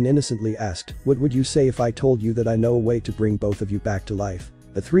face and innocently asked, what would you say if I told you that I know a way to bring both of you back to life?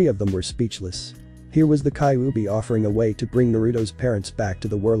 The 3 of them were speechless. Here was the Kyuubi offering a way to bring Naruto's parents back to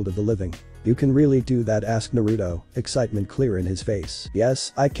the world of the living. You can really do that, asked Naruto, excitement clear in his face.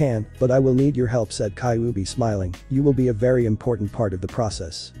 Yes, I can, but I will need your help, said Kyuubi smiling. You will be a very important part of the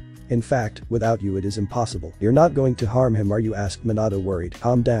process. In fact, without you it is impossible. You're not going to harm him, are you, asked Minato worried.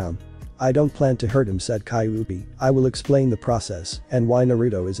 Calm down. I don't plan to hurt him, said Kyuubi. I will explain the process and why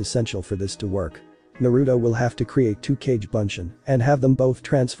Naruto is essential for this to work. Naruto will have to create 2 Kage Bunshin and have them both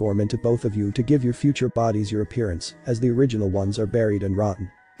transform into both of you to give your future bodies your appearance, as the original ones are buried and rotten.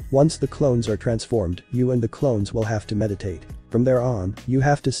 Once the clones are transformed, you and the clones will have to meditate. From there on, you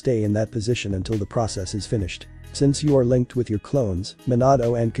have to stay in that position until the process is finished. Since you are linked with your clones,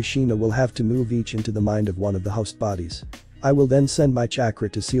 Minato and Kushina will have to move each into the mind of one of the host bodies. I will then send my chakra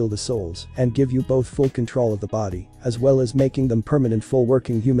to seal the souls and give you both full control of the body, as well as making them permanent full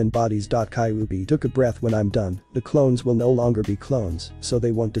working human bodies. Kyuubi took a breath. When I'm done, the clones will no longer be clones, so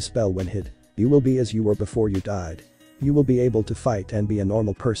they won't dispel when hit. You will be as you were before you died. You will be able to fight and be a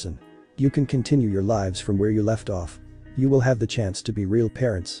normal person. You can continue your lives from where you left off. You will have the chance to be real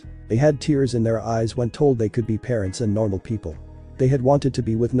parents. They had tears in their eyes when told they could be parents and normal people. They had wanted to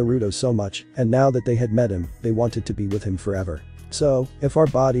be with Naruto so much, and now that they had met him, they wanted to be with him forever. So, if our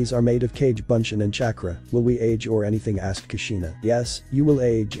bodies are made of Kage Bunshin and chakra, will we age or anything, asked Kushina. Yes, you will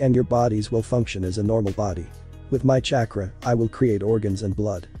age and your bodies will function as a normal body. With my chakra, I will create organs and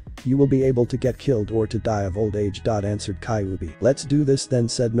blood. You will be able to get killed or to die of old age. Answered Kyuubi. Let's do this then,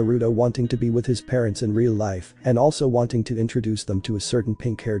 said Naruto, wanting to be with his parents in real life and also wanting to introduce them to a certain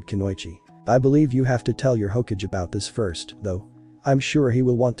pink-haired Kunoichi. I believe you have to tell your Hokage about this first, though. I'm sure he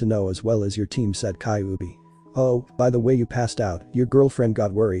will want to know as well as your team, said Kyuubi. Oh, by the way, you passed out, your girlfriend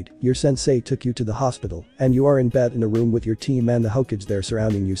got worried, your sensei took you to the hospital, and you are in bed in a room with your team and the Hokage there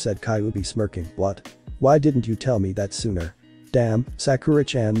surrounding you, said Kyuubi smirking. What? Why didn't you tell me that sooner? Damn,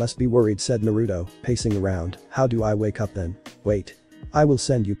 Sakura-chan must be worried, said Naruto, pacing around. How do I wake up then? Wait. I will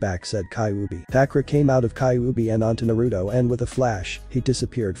send you back, said Kyuubi. Sakura came out of Kyuubi and onto Naruto, and with a flash, he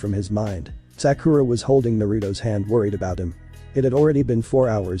disappeared from his mind. Sakura was holding Naruto's hand, worried about him. It had already been 4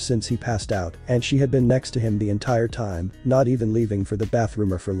 hours since he passed out, and she had been next to him the entire time, not even leaving for the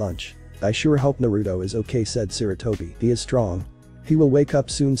bathroom or for lunch. I sure hope Naruto is okay, said Sarutobi. He is strong. He will wake up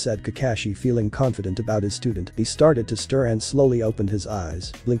soon, said Kakashi, feeling confident about his student. He started to stir and slowly opened his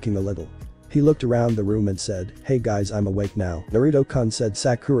eyes, blinking a little. He looked around the room and said, "Hey guys, I'm awake now." Naruto-kun, said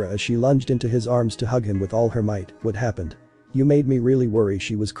Sakura as she lunged into his arms to hug him with all her might. What happened? You made me really worry.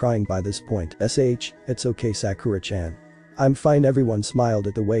 She was crying by this point. It's okay, Sakura-chan. I'm fine. Everyone smiled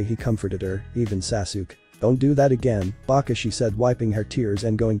at the way he comforted her, even Sasuke. Don't do that again, Baka, she said, wiping her tears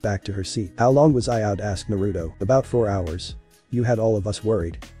and going back to her seat. How long was I out, asked Naruto. About 4 hours. You had all of us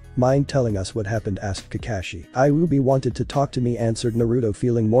worried. Mind telling us what happened, asked Kakashi. Kyuubi wanted to talk to me, answered Naruto,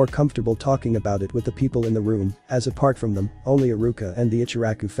 feeling more comfortable talking about it with the people in the room, as apart from them, only Iruka and the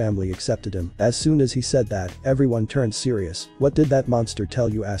Ichiraku family accepted him. As soon as he said that, everyone turned serious. What did that monster tell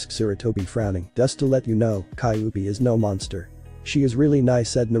you, asked Sarutobi, frowning. Just to let you know, Kyuubi is no monster. She is really nice,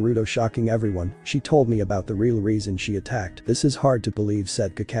 said Naruto, shocking everyone. She told me about the real reason she attacked. This is hard to believe,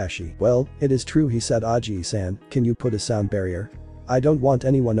 said Kakashi. Well, it is true, he said. Aji-san, can you put a sound barrier? I don't want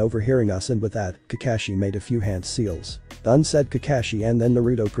anyone overhearing us, and with that, Kakashi made a few hand seals. Done, said Kakashi, and then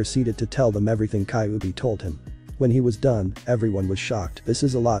Naruto proceeded to tell them everything Kyuubi told him. When he was done, everyone was shocked. This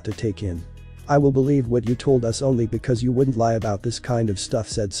is a lot to take in. I will believe what you told us only because you wouldn't lie about this kind of stuff,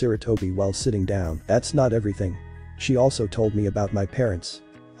 said Sarutobi while sitting down. That's not everything. She also told me about my parents.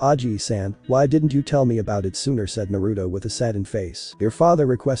 Aji-san, why didn't you tell me about it sooner, said Naruto with a saddened face. Your father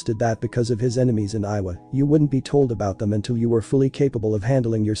requested that because of his enemies in Iwa. You wouldn't be told about them until you were fully capable of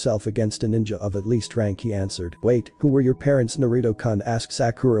handling yourself against a ninja of at least rank, he answered. Wait, who were your parents, Naruto-kun, asked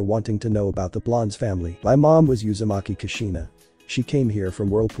Sakura, wanting to know about the blonde's family. My mom was Uzumaki Kushina. She came here from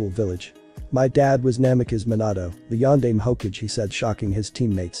Whirlpool Village. My dad was Namikaze Minato, the Yondaime Hokage, he said, shocking his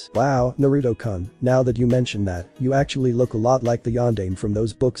teammates. Wow, Naruto-kun, now that you mention that, you actually look a lot like the Yondaime from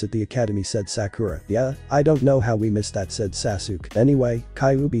those books at the academy, said Sakura. Yeah, I don't know how we missed that, said Sasuke. Anyway,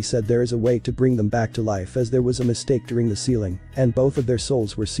 Kyuubi said there is a way to bring them back to life, as there was a mistake during the sealing, and both of their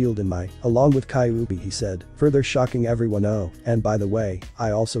souls were sealed in along with Kyuubi, he said, further shocking everyone. Oh, and by the way,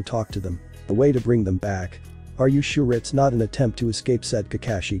 I also talked to them. A way to bring them back. Are you sure it's not an attempt to escape, said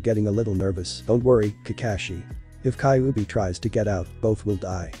Kakashi, getting a little nervous. Don't worry, Kakashi. If Kyuubi tries to get out, both will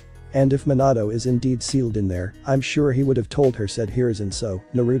die. And if Minato is indeed sealed in there, I'm sure he would have told her, said Hiruzen. So,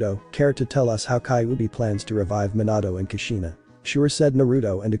 Naruto, care to tell us how Kyuubi plans to revive Minato and Kushina? Sure, said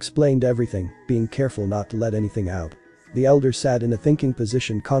Naruto, and explained everything, being careful not to let anything out. The elder sat in a thinking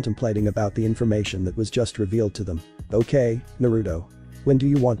position, contemplating about the information that was just revealed to them. Okay, Naruto. When do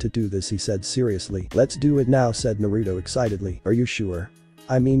you want to do this, he said seriously. Let's do it now, said Naruto excitedly. Are you sure?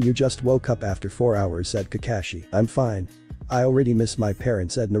 I mean you just woke up after 4 hours, said Kakashi. I'm fine. I already miss my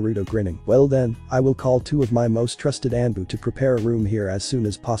parents, said Naruto, grinning. Well then, I will call 2 of my most trusted Anbu to prepare a room here as soon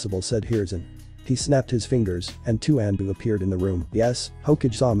as possible, said Hiruzen. He snapped his fingers, and 2 Anbu appeared in the room. Yes,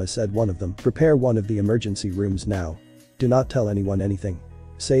 Hokage-sama, said one of them. Prepare one of the emergency rooms now. Do not tell anyone anything.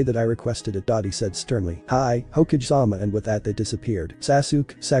 Say that I requested it, Dottie said sternly. Hi, Hokage-sama, and with that they disappeared.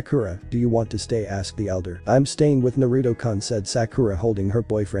 Sasuke, Sakura, do you want to stay, asked the elder. I'm staying with Naruto-kun, said Sakura, holding her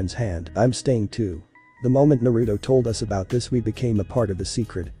boyfriend's hand. I'm staying too. The moment Naruto told us about this, we became a part of the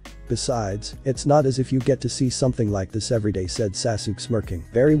secret. Besides, it's not as if you get to see something like this every day, said Sasuke, smirking.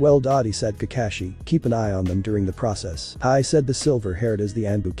 Very well, Dottie, said Kakashi. Keep an eye on them during the process. Hi, said the silver-haired as the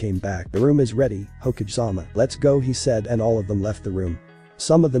Anbu came back. The room is ready, Hokage-sama. Let's go, he said, and all of them left the room.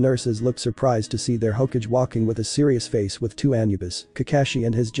 Some of the nurses looked surprised to see their Hokage walking with a serious face with 2 Anubis, Kakashi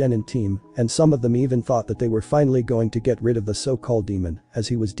and his genin team, and some of them even thought that they were finally going to get rid of the so-called demon, as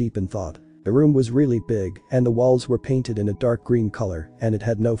he was deep in thought. The room was really big, and the walls were painted in a dark green color, and it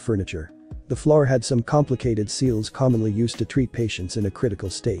had no furniture. The floor had some complicated seals commonly used to treat patients in a critical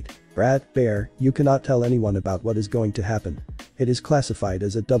state. Brat, Bear, you cannot tell anyone about what is going to happen. It is classified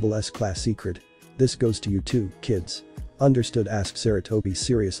as a double S-class secret. This goes to you too, kids. Understood, asked Sarutobi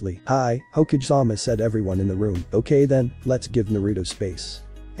seriously. Hi, Hokage-sama, said everyone in the room. Okay then, let's give Naruto space.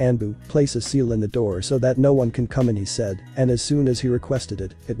 Anbu, place a seal in the door so that no one can come in, he said, and as soon as he requested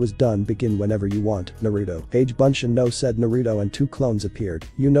it, it was done. Begin whenever you want, Naruto. Page Bunshin no, said Naruto, and 2 clones appeared.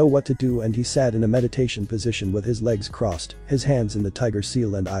 You know what to do, and he sat in a meditation position with his legs crossed, his hands in the tiger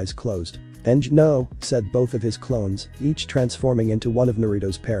seal and eyes closed. And no, said both of his clones, each transforming into one of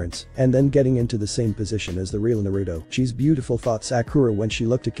Naruto's parents, and then getting into the same position as the real Naruto. She's beautiful, thought Sakura when she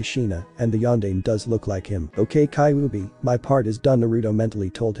looked at Kushina, and the yondaime does look like him. Okay, Kyuubi, my part is done, Naruto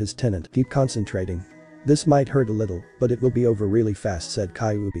mentally told his tenant. Keep concentrating. This might hurt a little, but it will be over really fast, said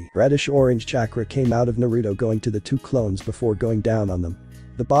Kyuubi. Reddish-orange chakra came out of Naruto, going to the 2 clones before going down on them.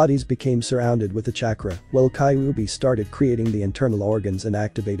 The bodies became surrounded with the chakra, while Kyuubi started creating the internal organs and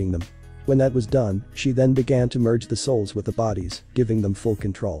activating them. When that was done, she then began to merge the souls with the bodies, giving them full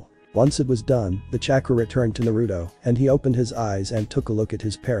control. Once it was done, the chakra returned to Naruto, and he opened his eyes and took a look at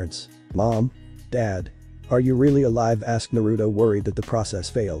his parents. Mom? Dad? Are you really alive? Asked Naruto, worried that the process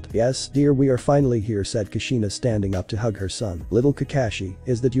failed. Yes, dear, we are finally here, said Kushina, standing up to hug her son. Little Kakashi,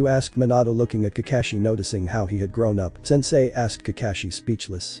 is that you? Asked Minato, looking at Kakashi, noticing how he had grown up. Sensei, asked Kakashi,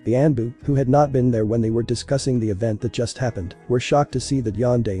 speechless. The Anbu, who had not been there when they were discussing the event that just happened, were shocked to see that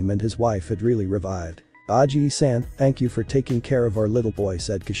yondaime and his wife had really revived. Aji-san, thank you for taking care of our little boy,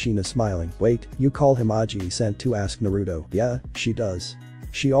 said Kushina, smiling. Wait, you call him Aji-san too? Asked Naruto. Yeah, she does.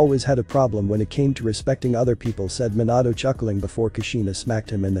 She always had a problem when it came to respecting other people, said Minato, chuckling before Kushina smacked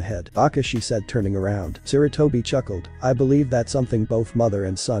him in the head. Baka, she said, turning around. Sarutobi chuckled. I believe that's something both mother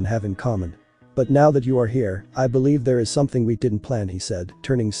and son have in common. But now that you are here, I believe there is something we didn't plan, he said,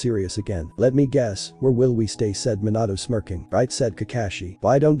 turning serious again. Let me guess, where will we stay? Said Minato, smirking. Right, said Kakashi.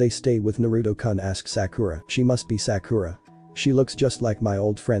 Why don't they stay with Naruto-kun? Asked Sakura. She must be Sakura. She looks just like my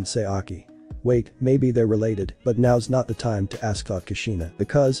old friend Sayaki. Wait, maybe they're related, but now's not the time to ask, thought Kushina.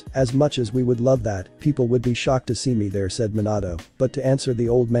 Because, as much as we would love that, people would be shocked to see me there, said Minato. But to answer the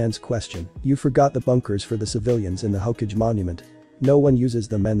old man's question, you forgot the bunkers for the civilians in the Hokage monument. No one uses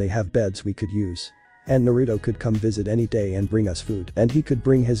them, and they have beds we could use. And Naruto could come visit any day and bring us food. And he could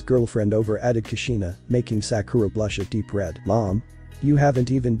bring his girlfriend over, added Kushina, making Sakura blush a deep red. Mom? You haven't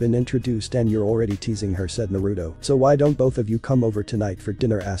even been introduced and you're already teasing her, said Naruto. So why don't both of you come over tonight for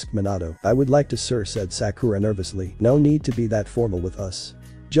dinner? Asked Minato. I would like to, sir, said Sakura nervously. No need to be that formal with us.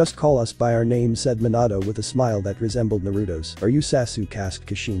 Just call us by our names, said Minato with a smile that resembled Naruto's. Are you Sasuke? Asked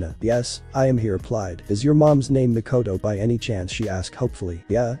Kushina. Yes, I am, he replied. Is your mom's name Mikoto by any chance? She asked hopefully.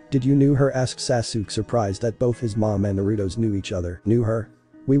 Yeah, did you knew her? Asked Sasuke, surprised that both his mom and Naruto's knew each other. Knew her?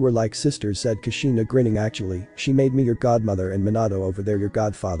 We were like sisters, said Kushina, grinning. Actually, she made me your godmother and Minato over there your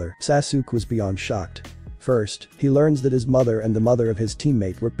godfather. Sasuke was beyond shocked. First, he learns that his mother and the mother of his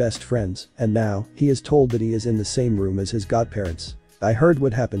teammate were best friends, and now, he is told that he is in the same room as his godparents. I heard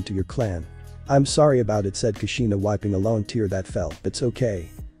what happened to your clan. I'm sorry about it, said Kushina, wiping a lone tear that fell. It's okay.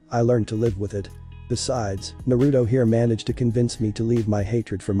 I learned to live with it. Besides, Naruto here managed to convince me to leave my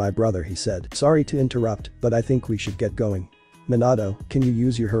hatred for my brother, he said. Sorry to interrupt, but I think we should get going. Minato, can you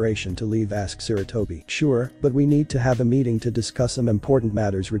use your Hiraishin to leave? Asked Sarutobi. Sure, but we need to have a meeting to discuss some important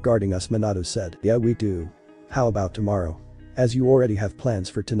matters regarding us, Minato said. Yeah, we do. How about tomorrow? As you already have plans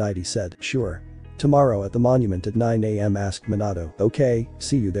for tonight, he said. Sure. Tomorrow at the monument at 9 AM, asked Minato. Okay,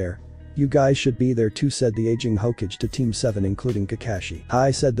 see you there. You guys should be there too, said the aging Hokage to Team 7 including Kakashi.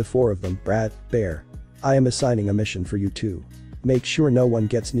 Hi, said the 4 of them. Brat, Bear. I am assigning a mission for you too. make sure no one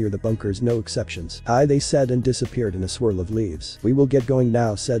gets near the bunkers, no exceptions. Aye, they said and disappeared in a swirl of leaves. We will get going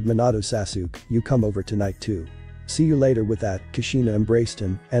now, said Minato. Sasuke, you come over tonight too. See you later. With that, Kushina embraced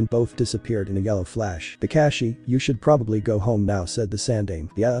him, and both disappeared in a yellow flash. Kakashi, you should probably go home now, said the Sandaime.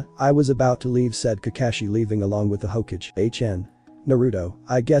 Yeah, I was about to leave, said Kakashi, leaving along with the Hokage. Naruto,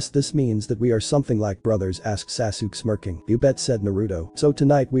 I guess this means that we are something like brothers, asked Sasuke, smirking. You bet, said Naruto. So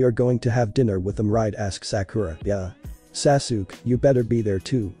tonight we are going to have dinner with them, right, asked Sakura. Yeah. Sasuke, you better be there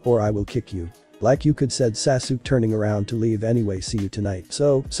too, or I will kick you. Like you could, said Sasuke, turning around to leave. Anyway, see you tonight.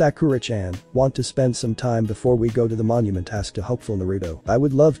 So, Sakura-chan, want to spend some time before we go to the monument, asked a hopeful Naruto. I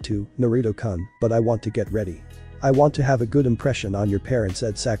would love to, Naruto-kun, but I want to get ready. I want to have a good impression on your parents,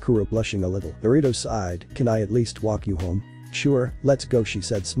 said Sakura, blushing a little. Naruto sighed. Can I at least walk you home? Sure, let's go, she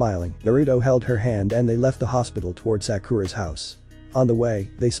said, smiling. Naruto held her hand and they left the hospital toward Sakura's house. On the way,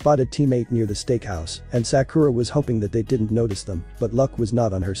 they spotted teammate near the steakhouse, and Sakura was hoping that they didn't notice them, but luck was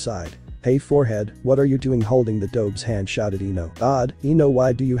not on her side. Hey forehead, what are you doing holding the dobe's hand, shouted Ino. Odd, Ino,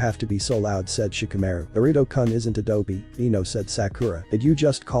 why do you have to be so loud, said Shikamaru. Naruto-kun isn't a dobe, Ino, said Sakura. Did you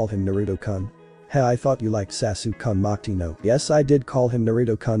just call him Naruto-kun? Hey, I thought you liked Sasuke-kun, mocked Ino. Yes, I did call him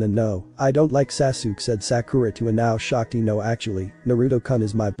Naruto-kun, and no, I don't like Sasuke, said Sakura to a now shocked Ino. Actually, Naruto-kun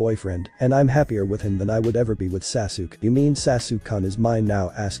is my boyfriend, and I'm happier with him than I would ever be with Sasuke. You mean Sasuke-kun is mine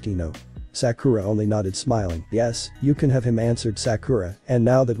now, asked Ino. Sakura only nodded, smiling. Yes, you can have him, answered Sakura, and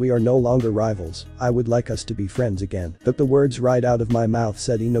now that we are no longer rivals, I would like us to be friends again. Took the words right out of my mouth,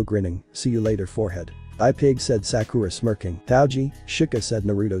 said Ino, grinning. See you later, forehead. I pig, said Sakura, smirking. Taoji, Shika, said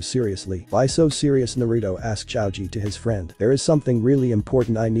Naruto seriously. Why so serious, Naruto, asked Taoji to his friend. There is something really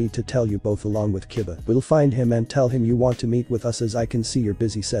important I need to tell you both along with Kiba. We'll find him and tell him you want to meet with us, as I can see you're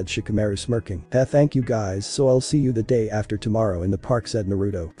busy, said Shikamaru, smirking. Thank you guys, so I'll see you the day after tomorrow in the park, said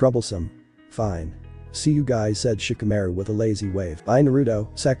Naruto. Troublesome. Fine. See you guys, said Shikamaru with a lazy wave. Bye, Naruto,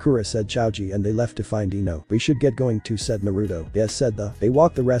 Sakura, said Taoji, and they left to find Ino. We should get going too, said Naruto. Yes, said they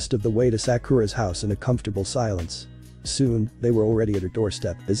walked the rest of the way to Sakura's house in a comfortable silence. Soon, they were already at her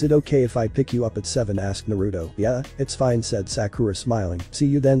doorstep. Is it okay if I pick you up at 7, asked Naruto. Yeah, it's fine, said Sakura, smiling. See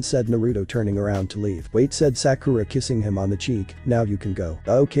you then, said Naruto, turning around to leave. Wait, said Sakura, kissing him on the cheek. Now you can go.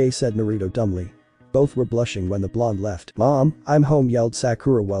 Okay, said Naruto dumbly. Both were blushing when the blonde left. Mom, I'm home, yelled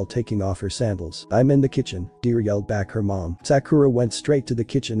Sakura while taking off her sandals. I'm in the kitchen, dear, yelled back her mom. Sakura went straight to the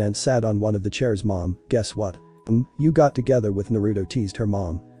kitchen and sat on one of the chairs. Mom, guess what? You got together with Naruto, teased her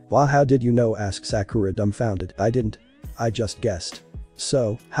mom. Why, how did you know, asked Sakura, dumbfounded. I didn't. I just guessed.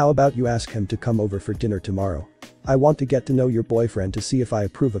 So, how about you ask him to come over for dinner tomorrow? I want to get to know your boyfriend to see if I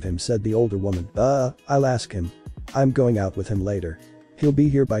approve of him, said the older woman. I'll ask him. I'm going out with him later. He'll be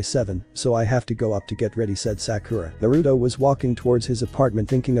here by 7, so I have to go up to get ready, said Sakura. Naruto was walking towards his apartment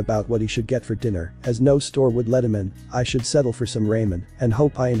thinking about what he should get for dinner, as no store would let him in. I should settle for some ramen, and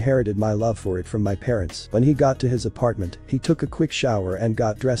hope I inherited my love for it from my parents. When he got to his apartment, he took a quick shower and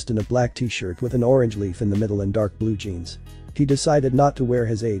got dressed in a black t-shirt with an orange leaf in the middle and dark blue jeans. He decided not to wear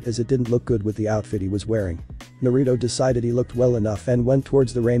his 8 as it didn't look good with the outfit he was wearing. Naruto decided he looked well enough and went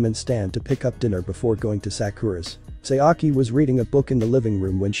towards the ramen stand to pick up dinner before going to Sakura's. Sayaki was reading a book in the living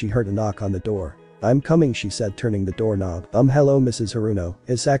room when she heard a knock on the door. I'm coming, she said, turning the doorknob. Hello, Mrs. Haruno.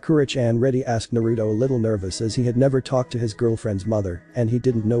 Is Sakura-chan ready, asked Naruto, a little nervous as he had never talked to his girlfriend's mother and he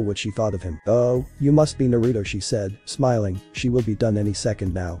didn't know what she thought of him. Oh, you must be Naruto, she said, smiling. She will be done any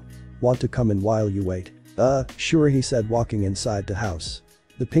second now. Want to come in while you wait? Sure, he said, walking inside the house.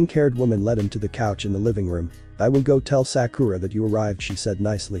 The pink-haired woman led him to the couch in the living room. I will go tell Sakura that you arrived, she said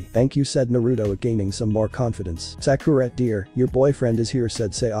nicely. Thank you, said Naruto, gaining some more confidence. Sakura, dear, your boyfriend is here,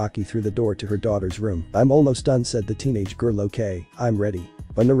 said Sayaki through the door to her daughter's room. I'm almost done, said the teenage girl. Okay, I'm ready.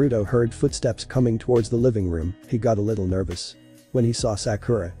 When Naruto heard footsteps coming towards the living room, he got a little nervous. When he saw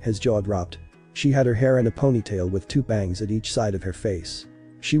Sakura, his jaw dropped. She had her hair in a ponytail with 2 bangs at each side of her face.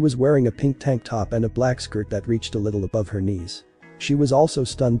 She was wearing a pink tank top and a black skirt that reached a little above her knees. She was also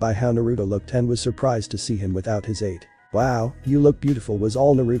stunned by how Naruto looked and was surprised to see him without his 8. Wow, you look beautiful, was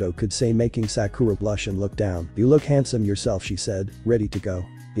all Naruto could say, making Sakura blush and look down. You look handsome yourself, she said, ready to go.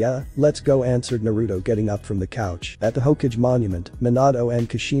 Yeah, let's go, answered Naruto, getting up from the couch. At the Hokage monument, Minato and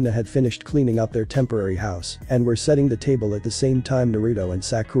Kushina had finished cleaning up their temporary house and were setting the table at the same time Naruto and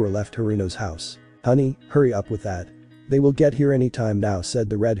Sakura left Haruno's house. Honey, hurry up with that. They will get here any time now, said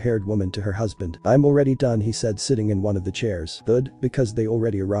the red-haired woman to her husband. I'm already done, he said, sitting in one of the chairs. Good, because they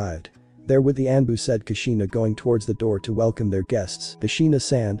already arrived. There with the Anbu, said Kushina, going towards the door to welcome their guests.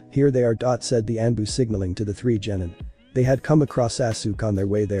 Kushina-san, here they are. Said the Anbu, signaling to the 3 genin. They had come across Sasuke on their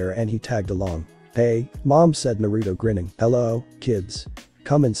way there and he tagged along. Hey, mom, said Naruto, grinning. Hello, kids.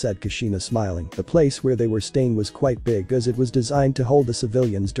 Come in, said Kushina smiling. The place where they were staying was quite big as it was designed to hold the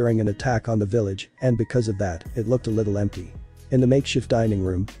civilians during an attack on the village, and because of that, it looked a little empty. In the makeshift dining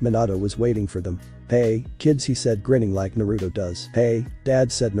room, Minato was waiting for them. Hey, kids, he said, grinning like Naruto does. Hey,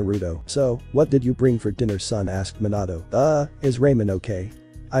 Dad, said Naruto. So, what did you bring for dinner, son, asked Minato. Is ramen okay?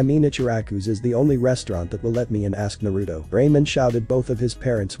 I mean, Ichiraku's is the only restaurant that will let me in, asked Naruto. Ramen shouted. Both of his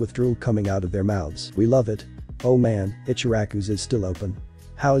parents with drool coming out of their mouths. We love it. Oh man, Ichiraku's is still open.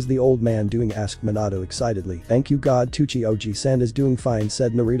 How is the old man doing, asked Minato excitedly. Thank you God, Tuchi-Oji-san is doing fine,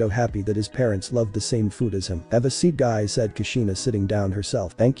 said Naruto, happy that his parents loved the same food as him. Have a seat, guys, said Kushina, sitting down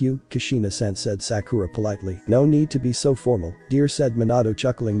herself. Thank you, Kushina-san, said Sakura politely. No need to be so formal, dear, said Minato,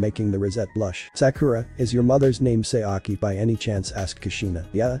 chuckling, making the rosette blush. Sakura, is your mother's name Sayaki by any chance, asked Kushina.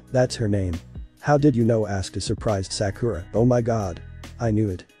 Yeah, that's her name. How did you know, asked a surprised Sakura. Oh my god. I knew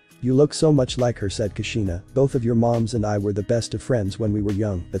it. You look so much like her, said Kushina. Both of your moms and I were the best of friends when we were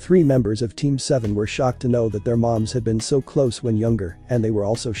young. The three members of Team 7 were shocked to know that their moms had been so close when younger, and they were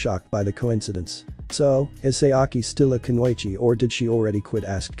also shocked by the coincidence. So, is Sayaki still a kunoichi or did she already quit,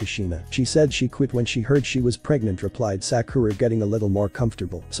 asked Kushina. She said she quit when she heard she was pregnant, replied Sakura, getting a little more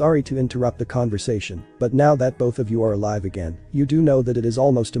comfortable. Sorry to interrupt the conversation, but now that both of you are alive again, you do know that it is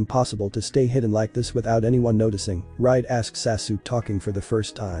almost impossible to stay hidden like this without anyone noticing, right, asked Sasuke, talking for the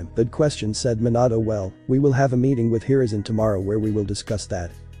first time. Good question, said Minato. Well, we will have a meeting with Hiruzen tomorrow where we will discuss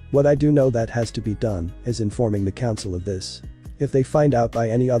that. What I do know that has to be done is informing the council of this. If they find out by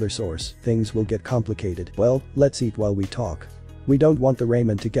any other source, things will get complicated. Well, let's eat while we talk. We don't want the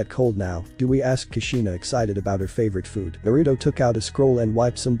ramen to get cold now, do we, asked Kushina, excited about her favorite food. Naruto took out a scroll and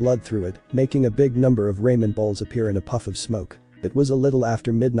wiped some blood through it, making a big number of ramen balls appear in a puff of smoke. It was a little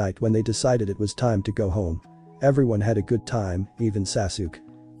after midnight when they decided it was time to go home. Everyone had a good time, even Sasuke.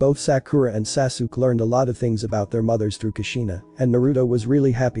 Both Sakura and Sasuke learned a lot of things about their mothers through Kushina, and Naruto was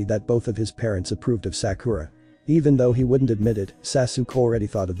really happy that both of his parents approved of Sakura. Even though he wouldn't admit it, Sasuke already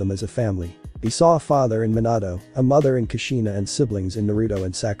thought of them as a family. He saw a father in Minato, a mother in Kushina, and siblings in Naruto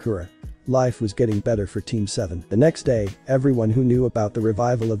and Sakura. Life was getting better for Team 7. The next day, everyone who knew about the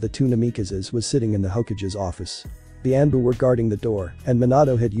revival of the two Namikazes was sitting in the Hokage's office. The Anbu were guarding the door, and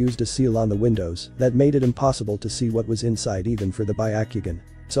Minato had used a seal on the windows that made it impossible to see what was inside even for the Byakugan.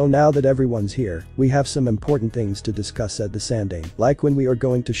 So now that everyone's here, we have some important things to discuss, said the Sandaime. Like when we are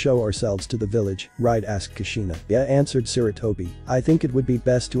going to show ourselves to the village, right, asked Kushina. Yeah, answered Sarutobi. I think it would be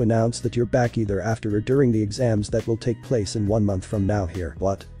best to announce that you're back either after or during the exams that will take place in 1 month from now here.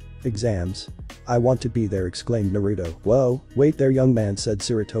 What? Exams? I want to be there, exclaimed Naruto. Whoa, wait there, young man, said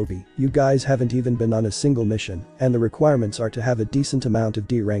Sarutobi. You guys haven't even been on a single mission, and the requirements are to have a decent amount of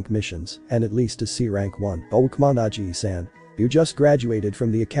D-rank missions, and at least a C-rank one. Oh, come on, Aji-san. You just graduated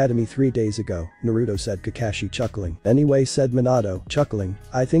from the academy 3 days ago, Naruto said, Kakashi chuckling. Anyway, said Minato, chuckling,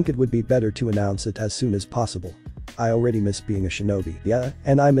 I think it would be better to announce it as soon as possible. I already miss being a shinobi. Yeah,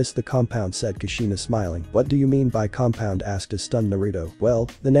 and I miss the compound, said Kushina, smiling. What do you mean by compound, asked a stunned Naruto. Well,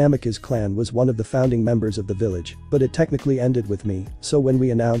 the Namikaze clan was one of the founding members of the village, but it technically ended with me, so when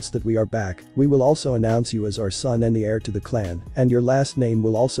we announce that we are back, we will also announce you as our son and the heir to the clan, and your last name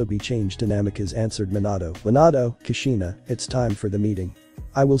will also be changed to Namikaze, answered Minato. Minato, Kushina, it's time for the meeting.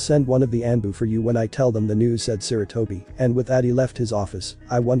 I will send one of the Anbu for you when I tell them the news, said Sarutobi, and with that he left his office.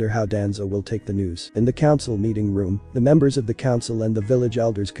 I wonder how Danzo will take the news. In the council meeting room, the members of the council and the village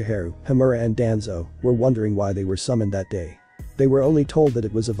elders Kaharu, Hamura and Danzo were wondering why they were summoned that day. They were only told that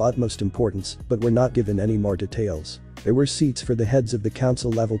it was of utmost importance, but were not given any more details. There were seats for the heads of the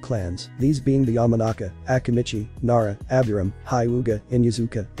council-level clans, these being the Yamanaka, Akamichi, Nara, Aburam, Hyuga,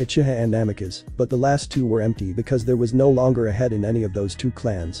 Inyazuka, Uchiha and Namikaze, but the last two were empty because there was no longer a head in any of those two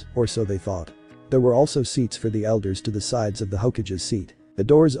clans, or so they thought. There were also seats for the elders to the sides of the Hokage's seat. The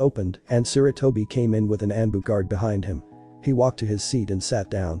doors opened, and Sarutobi came in with an Anbu guard behind him. He walked to his seat and sat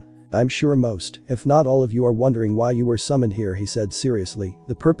down. I'm sure most, if not all of you are wondering why you were summoned here, he said seriously.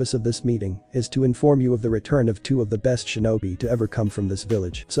 The purpose of this meeting is to inform you of the return of two of the best shinobi to ever come from this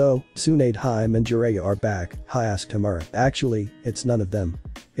village. So, Tsunade Haim and Jiraiya are back, asked Hamura. Actually, it's none of them.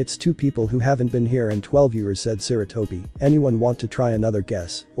 It's two people who haven't been here in 12 years, said Sarutobi. Anyone want to try another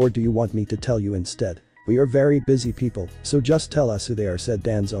guess, or do you want me to tell you instead? We are very busy people, so just tell us who they are, said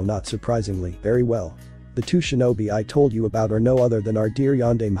Danzo, not surprisingly. Very well. The two shinobi I told you about are no other than our dear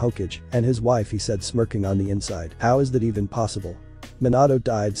Yondaime Hokage and his wife, he said, smirking on the inside. How is that even possible? Minato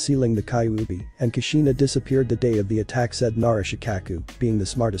died sealing the Kyuubi, and Kushina disappeared the day of the attack, said Nara Shikaku, being the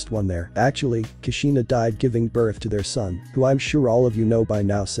smartest one there. Actually, Kushina died giving birth to their son, who I'm sure all of you know by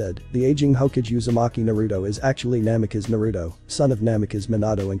now, said. The aging Hokage Uzumaki Naruto is actually Namikaze Naruto, son of Namikaze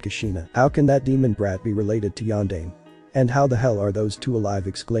Minato and Kushina. How can that demon brat be related to Yondaime? "And how the hell are those two alive?"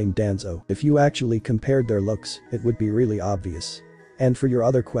 exclaimed Danzo. "If you actually compared their looks, it would be really obvious. And for your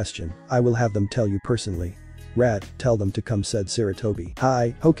other question, I will have them tell you personally." "Rat, tell them to come," said Sarutobi.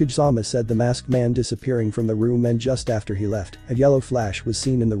 "Hi, Hokage-sama," said the masked man, disappearing from the room, and just after he left, a yellow flash was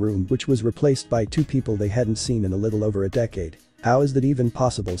seen in the room, which was replaced by two people they hadn't seen in a little over a decade. "How is that even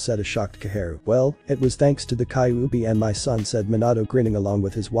possible?" said a shocked Kaharu. "Well, it was thanks to the Kyuubi and my son," said Minato, grinning along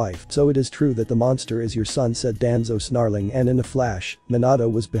with his wife. "So it is true that the monster is your son," said Danzo, snarling, and in a flash,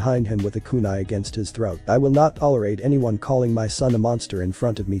 Minato was behind him with a kunai against his throat. "I will not tolerate anyone calling my son a monster in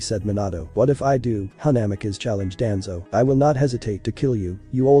front of me," said Minato. "What if I do?" Hanamika's challenged Danzo. "I will not hesitate to kill you,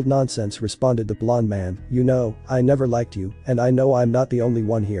 you old nonsense," responded the blonde man. "You know, I never liked you, and I know I'm not the only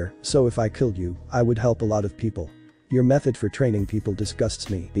one here, so if I killed you, I would help a lot of people. Your method for training people disgusts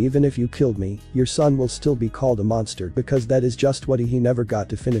me. Even if you killed me, your son will still be called a monster because that is just what he never got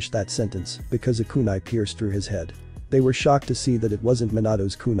to finish that sentence because a kunai pierced through his head." They were shocked to see that it wasn't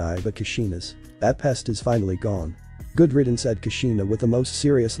Minato's kunai but Kushina's. "That pest is finally gone." "Good riddance," said Kushina with the most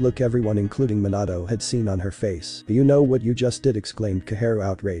serious look everyone including Minato had seen on her face. "Do you know what you just did?" exclaimed Kaharu,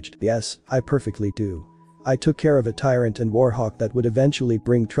 outraged. "Yes, I perfectly do. I took care of a tyrant and warhawk that would eventually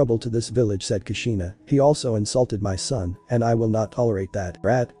bring trouble to this village," said Kushina. "He also insulted my son, and I will not tolerate that."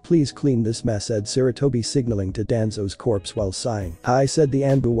 "Rat, please clean this mess," said Sarutobi, signaling to Danzo's corpse while sighing. "Hi," said the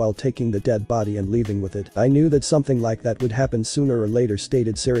Anbu while taking the dead body and leaving with it. "I knew that something like that would happen sooner or later,"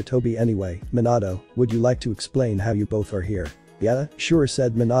 stated Sarutobi. "Anyway, Minato, would you like to explain how you both are here?" "Yeah, sure,"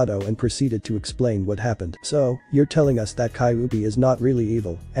 said Minato and proceeded to explain what happened. "So, you're telling us that Kyuubi is not really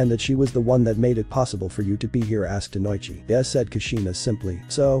evil, and that she was the one that made it possible for you to be here?" asked Inoichi. "Yes," said Kushina simply.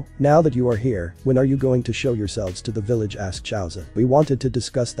 "So, now that you are here, when are you going to show yourselves to the village?" asked Chaoza. "We wanted to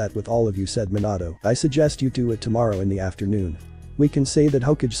discuss that with all of you," said Minato. "I suggest you do it tomorrow in the afternoon. We can say that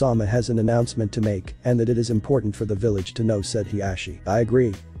Hokage-sama has an announcement to make and that it is important for the village to know," said Hiashi. "I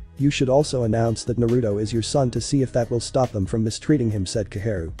agree. You should also announce that Naruto is your son to see if that will stop them from mistreating him," said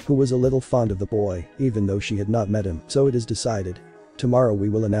Kaharu, who was a little fond of the boy, even though she had not met him. "So it is decided. Tomorrow we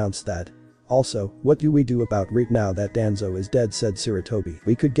will announce that. Also, what do we do about Reap now that Danzo is dead?" said Sarutobi.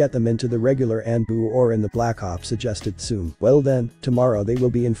 "We could get them into the regular Anbu or in the Black Ops," suggested Tsume. "Well then, tomorrow they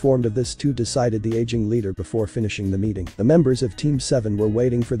will be informed of this too," decided the aging leader before finishing the meeting. The members of Team 7 were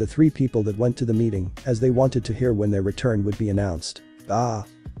waiting for the three people that went to the meeting, as they wanted to hear when their return would be announced. "Ah.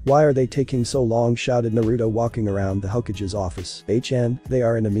 Why are they taking so long?" shouted Naruto, walking around the Hokage's office. "They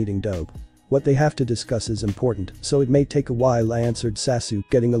are in a meeting, dope. What they have to discuss is important, so it may take a while," answered Sasuke,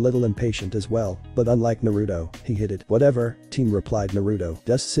 getting a little impatient as well, but unlike Naruto, he hid it. "Whatever, team," replied Naruto.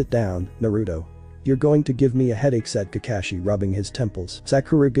 "Just sit down, Naruto. You're going to give me a headache," said Kakashi, rubbing his temples.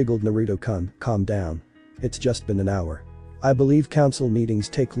 Sakura giggled. "Naruto-kun, calm down. It's just been an hour. I believe council meetings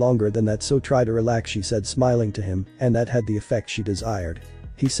take longer than that, so try to relax," she said, smiling to him, and that had the effect she desired.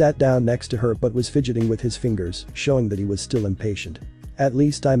 He sat down next to her but was fidgeting with his fingers, showing that he was still impatient. "At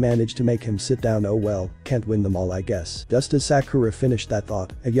least I managed to make him sit down. Oh well, can't win them all, I guess." Just as Sakura finished that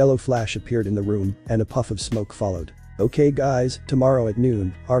thought, a yellow flash appeared in the room, and a puff of smoke followed. "Okay guys, tomorrow at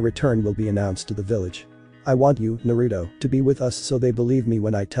noon, our return will be announced to the village. I want you, Naruto, to be with us so they believe me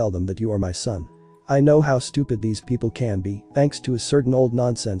when I tell them that you are my son. I know how stupid these people can be, thanks to a certain old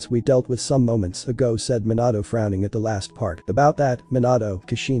nonsense we dealt with some moments ago," said Minato, frowning at the last part. "About that, Minato,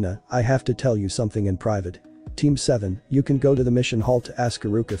 Kushina, I have to tell you something in private. Team 7, you can go to the mission hall to ask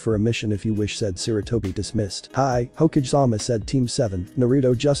Iruka for a mission if you wish," said Sarutobi, dismissed. "Hi, Hokage-sama," said Team 7,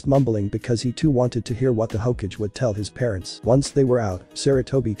 Naruto just mumbling because he too wanted to hear what the Hokage would tell his parents. Once they were out,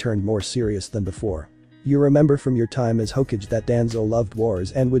 Sarutobi turned more serious than before. "You remember from your time as Hokage that Danzo loved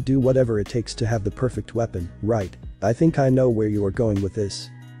wars and would do whatever it takes to have the perfect weapon, right? I think I know where you are going with this.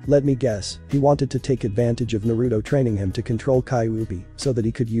 Let me guess, he wanted to take advantage of Naruto training him to control Kyuubi so that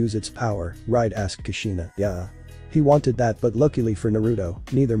he could use its power, right?" asked Kushina. "Yeah. He wanted that, but luckily for Naruto,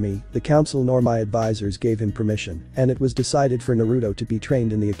 neither me, the council nor my advisors gave him permission, and it was decided for Naruto to be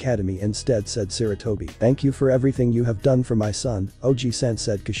trained in the academy instead," said Sarutobi. "Thank you for everything you have done for my son, Oji-san,"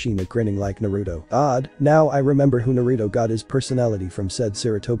 said Kushina, grinning like Naruto. "Odd, now I remember who Naruto got his personality from," said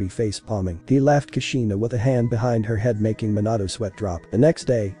Sarutobi, face palming. He laughed. Kushina with a hand behind her head, making Minato sweat drop. The next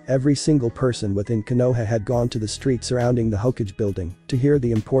day, every single person within Konoha had gone to the street surrounding the Hokage building to hear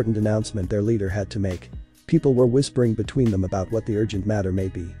the important announcement their leader had to make. People were whispering between them about what the urgent matter may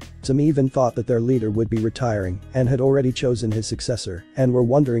be. Some even thought that their leader would be retiring and had already chosen his successor and were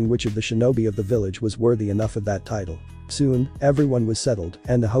wondering which of the shinobi of the village was worthy enough of that title. Soon, everyone was settled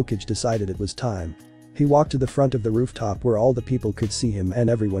and the Hokage decided it was time. He walked to the front of the rooftop where all the people could see him and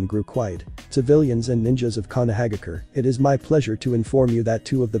everyone grew quiet. "Civilians and ninjas of Konohagakure, it is my pleasure to inform you that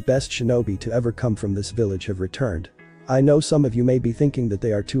two of the best shinobi to ever come from this village have returned. I know some of you may be thinking that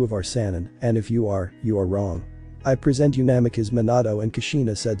they are two of our Sannin, and if you are wrong. I present you Namikaze Minato and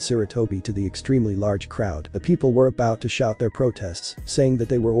Kushina, said Sarutobi to the extremely large crowd. The people were about to shout their protests, saying that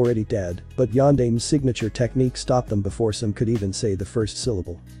they were already dead, but Yandame's signature technique stopped them before some could even say the first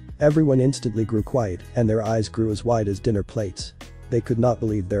syllable. Everyone instantly grew quiet, and their eyes grew as wide as dinner plates. They could not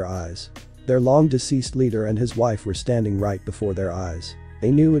believe their eyes. Their long-deceased leader and his wife were standing right before their eyes. They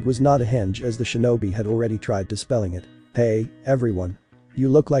knew it was not a henge, as the shinobi had already tried dispelling it. Hey, everyone. You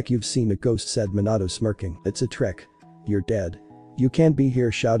look like you've seen a ghost, said Minato, smirking. It's a trick. You're dead. You can't be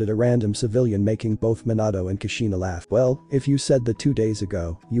here, shouted a random civilian, making both Minato and Kushina laugh. Well, if you said that 2 days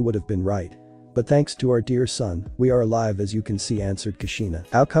ago, you would have been right. But thanks to our dear son, we are alive, as you can see, answered Kushina.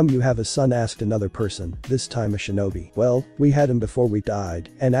 How come you have a son, asked another person, this time a shinobi. Well, we had him before we died,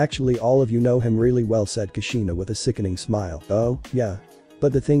 and actually all of you know him really well, said Kushina with a sickening smile. Oh, yeah.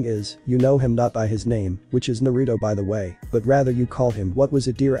 But the thing is, you know him not by his name, which is Naruto by the way, but rather you call him, what was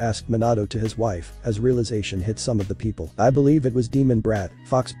it dear, asked Minato to his wife, as realization hit some of the people. I believe it was demon brat,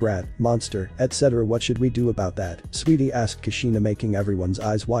 fox brat, monster, etc. What should we do about that, sweetie, asked Kushina, making everyone's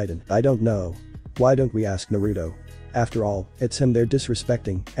eyes widen. I don't know. Why don't we ask Naruto? After all, it's him they're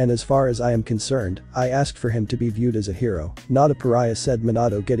disrespecting, and as far as I am concerned, I asked for him to be viewed as a hero, not a pariah, said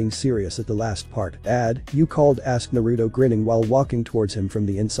Minato, getting serious at the last part. You called, asked Naruto, grinning while walking towards him from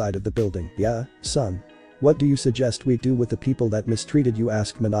the inside of the building. Yeah, son. What do you suggest we do with the people that mistreated you,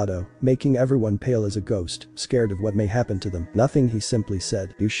 asked Minato, making everyone pale as a ghost, scared of what may happen to them. Nothing, he simply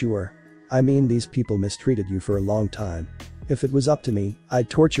said. You sure? I mean, these people mistreated you for a long time. If it was up to me, I'd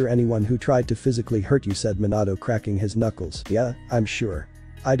torture anyone who tried to physically hurt you, said Minato, cracking his knuckles. Yeah, I'm sure.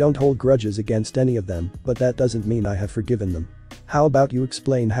 I don't hold grudges against any of them, but that doesn't mean I have forgiven them. How about you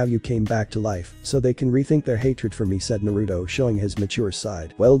explain how you came back to life, so they can rethink their hatred for me, said Naruto, showing his mature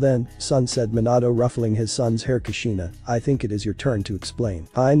side. Well then, son, said Minato, ruffling his son's hair. Kushina, I think it is your turn to explain.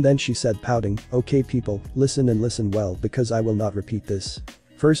 Fine then, she said, pouting. Okay people, listen and listen well, because I will not repeat this.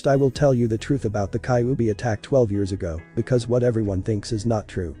 First I will tell you the truth about the Kyuubi attack 12 years ago, because what everyone thinks is not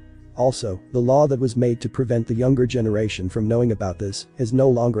true. Also, the law that was made to prevent the younger generation from knowing about this is no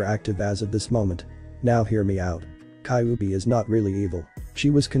longer active as of this moment. Now hear me out. Kyuubi is not really evil. She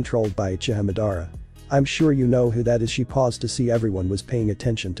was controlled by Uchiha Madara. I'm sure you know who that is. She paused to see everyone was paying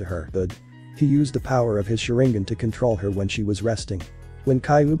attention to her. Good. He used the power of his Sharingan to control her when she was resting. When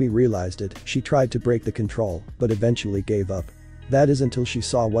Kyuubi realized it, she tried to break the control, but eventually gave up. That is until she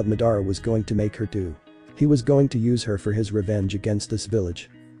saw what Madara was going to make her do. He was going to use her for his revenge against this village.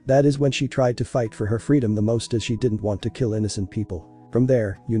 That is when she tried to fight for her freedom the most, as she didn't want to kill innocent people. From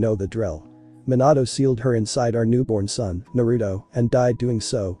there, you know the drill. Minato sealed her inside our newborn son, Naruto, and died doing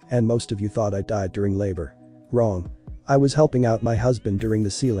so, and most of you thought I died during labor. Wrong. I was helping out my husband during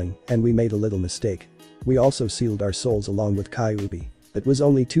the sealing, and we made a little mistake. We also sealed our souls along with Kyuubi. It was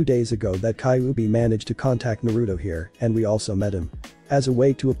only 2 days ago that Kyuubi managed to contact Naruto here, and we also met him. As a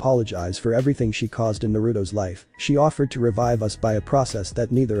way to apologize for everything she caused in Naruto's life, she offered to revive us by a process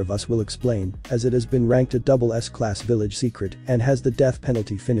that neither of us will explain, as it has been ranked a double S-class village secret and has the death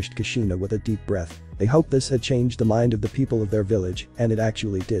penalty, finished Kushina with a deep breath. They hoped this had changed the mind of the people of their village, and it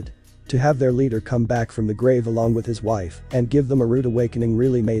actually did. To have their leader come back from the grave along with his wife and give them a rude awakening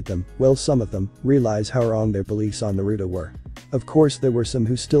really made them, well, some of them, realize how wrong their beliefs on Naruto were. Of course there were some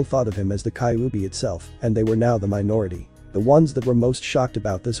who still thought of him as the Kyuubi itself, and they were now the minority. The ones that were most shocked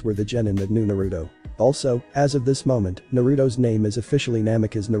about this were the genin that knew Naruto. Also, as of this moment, Naruto's name is officially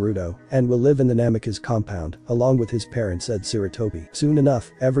Namikaze Naruto and will live in the Namikaze compound, along with his parents, said Sarutobi. Soon enough,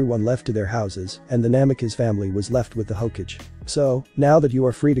 everyone left to their houses, and the Namikaze family was left with the Hokage. So, now that you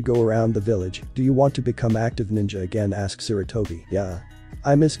are free to go around the village, do you want to become active ninja again, asked Sarutobi. Yeah.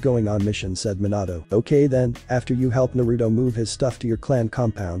 I miss going on missions, said Minato. Okay then, after you help Naruto move his stuff to your clan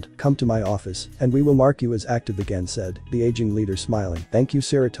compound, come to my office, and we will mark you as active again, said the aging leader, smiling. Thank you,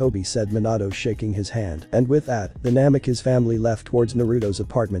 Sarutobi, said Minato, shaking his hand. And with that, the Namikaze family left towards Naruto's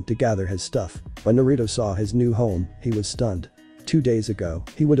apartment to gather his stuff. When Naruto saw his new home, he was stunned. 2 days ago,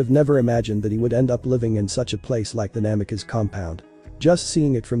 he would have never imagined that he would end up living in such a place like the Namikaze compound. Just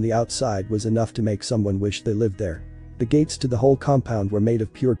seeing it from the outside was enough to make someone wish they lived there. The gates to the whole compound were made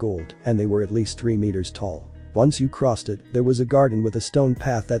of pure gold, and they were at least 3 meters tall. Once you crossed it, there was a garden with a stone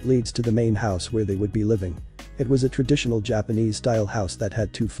path that leads to the main house where they would be living. It was a traditional Japanese-style house that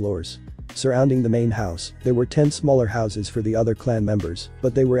had 2 floors. Surrounding the main house, there were 10 smaller houses for the other clan members,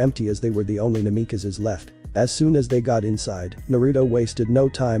 but they were empty as they were the only Namikazes left. As soon as they got inside, Naruto wasted no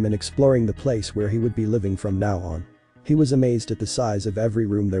time in exploring the place where he would be living from now on. He was amazed at the size of every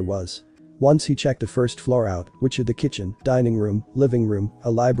room there was. Once he checked the first floor out, which had the kitchen, dining room, living room,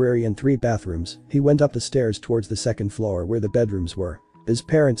 a library and 3 bathrooms, he went up the stairs towards the second floor where the bedrooms were. His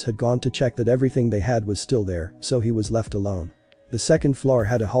parents had gone to check that everything they had was still there, so he was left alone. The second floor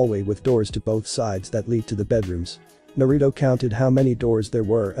had a hallway with doors to both sides that lead to the bedrooms. Naruto counted how many doors there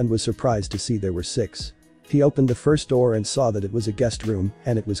were and was surprised to see there were 6. He opened the first door and saw that it was a guest room,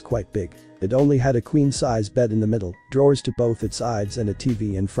 and it was quite big. It only had a queen-size bed in the middle, drawers to both its sides and a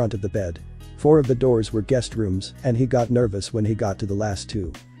TV in front of the bed. 4 of the doors were guest rooms, and he got nervous when he got to the last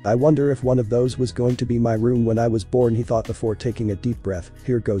 2. I wonder if one of those was going to be my room when I was born, he thought before taking a deep breath.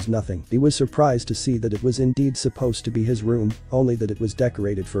 Here goes nothing. He was surprised to see that it was indeed supposed to be his room, only that it was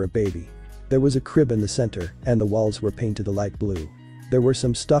decorated for a baby. There was a crib in the center, and the walls were painted a light blue. There were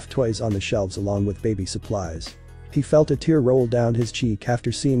some stuffed toys on the shelves along with baby supplies. He felt a tear roll down his cheek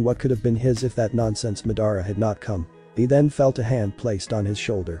after seeing what could have been his if that nonsense Madara had not come. He then felt a hand placed on his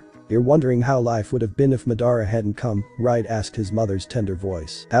shoulder. You're wondering how life would have been if Madara hadn't come, right? Asked his mother's tender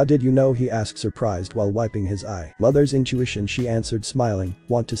voice. How did you know? He asked surprised while wiping his eye. Mother's intuition, she answered smiling.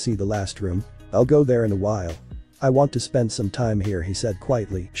 Want to see the last room? I'll go there in a while. I want to spend some time here, he said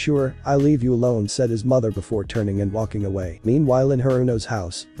quietly. Sure, I'll leave you alone, said his mother before turning and walking away. Meanwhile in Haruno's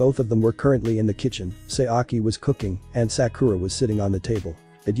house, both of them were currently in the kitchen. Sayaki was cooking, and Sakura was sitting on the table.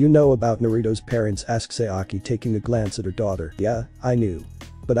 Did you know about Naruto's parents? Asked Sayaki, taking a glance at her daughter. Yeah, I knew.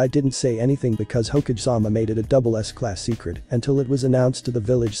 But I didn't say anything because Hokage-sama made it a double S-class secret until it was announced to the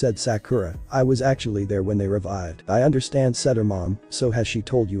village, said Sakura. I was actually there when they revived. I understand, said her mom. So has she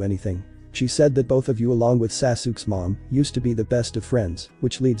told you anything? She said that both of you along with Sasuke's mom used to be the best of friends,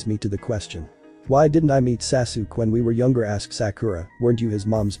 which leads me to the question. Why didn't I meet Sasuke when we were younger? Asked Sakura. Weren't you his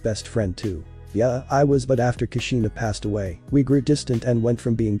mom's best friend too? Yeah, I was, but after Kushina passed away, we grew distant and went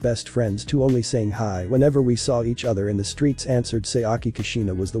from being best friends to only saying hi whenever we saw each other in the streets, answered Sayaki.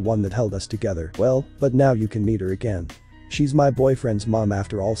 Kushina was the one that held us together. Well, but now you can meet her again. She's my boyfriend's mom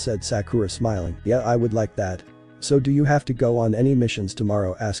after all, said Sakura smiling. Yeah, I would like that. So do you have to go on any missions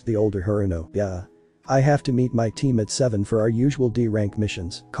tomorrow? Asked the older Haruno. Yeah. I have to meet my team at 7 for our usual D-rank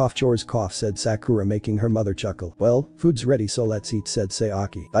missions. Cough chores cough, said Sakura, making her mother chuckle. Well, food's ready, so let's eat, said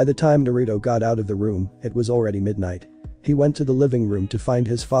Sayaki. By the time Naruto got out of the room, it was already midnight. He went to the living room to find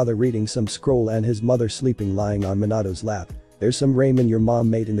his father reading some scroll and his mother sleeping lying on Minato's lap. There's some ramen your mom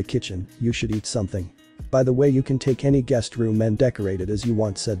made in the kitchen, you should eat something. By the way, you can take any guest room and decorate it as you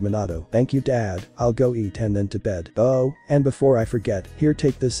want, said Minato. Thank you, Dad, I'll go eat and then to bed. Oh, and before I forget, here,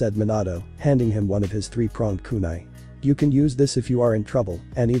 take this, said Minato, handing him one of his 3-pronged kunai. You can use this if you are in trouble,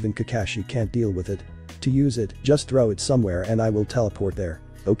 and even Kakashi can't deal with it. To use it, just throw it somewhere and I will teleport there.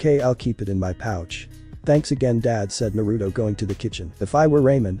 Okay, I'll keep it in my pouch. Thanks again, Dad, said Naruto, going to the kitchen. If I were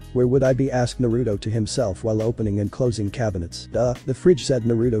Ramen, where would I be? Asked Naruto to himself while opening and closing cabinets. The fridge, said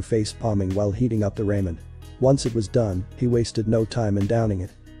Naruto, face palming while heating up the ramen. Once it was done, he wasted no time in downing it.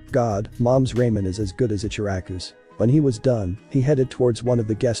 God, Mom's ramen is as good as Ichiraku's. When he was done, he headed towards one of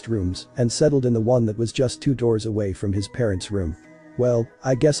the guest rooms and settled in the one that was just 2 doors away from his parents' room. Well,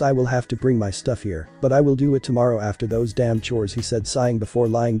 I guess I will have to bring my stuff here, but I will do it tomorrow after those damn chores, he said, sighing before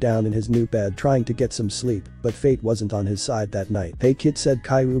lying down in his new bed trying to get some sleep, but fate wasn't on his side that night. Hey kid, said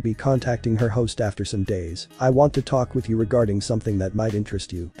Kyuubi, contacting her host after some days. I want to talk with you regarding something that might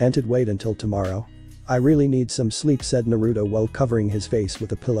interest you. Can't it wait until tomorrow? I really need some sleep, said Naruto while covering his face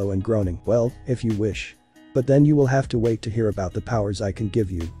with a pillow and groaning. Well, if you wish. But then you will have to wait to hear about the powers I can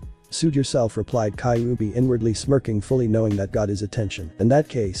give you. Suit yourself, replied Kyuubi, inwardly smirking, fully knowing that got his attention. In that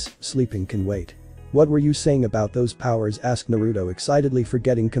case, sleeping can wait. What were you saying about those powers? Asked Naruto, excitedly,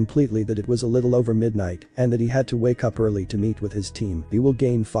 forgetting completely that it was a little over midnight and that he had to wake up early to meet with his team. You will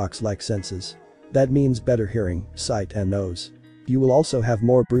gain fox-like senses. That means better hearing, sight and nose. You will also have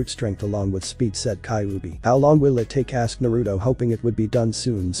more brute strength along with speed, said Kyuubi. How long will it take? Asked Naruto, hoping it would be done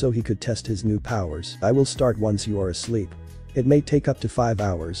soon so he could test his new powers. I will start once you are asleep. It may take up to 5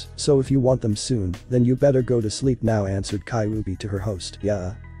 hours, so if you want them soon, then you better go to sleep now, answered Kyuubi to her host.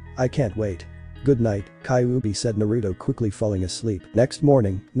 Yeah. I can't wait. Good night, Kyuubi, said Naruto, quickly falling asleep. Next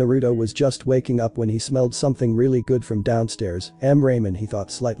morning, Naruto was just waking up when he smelled something really good from downstairs. Ramen, he thought,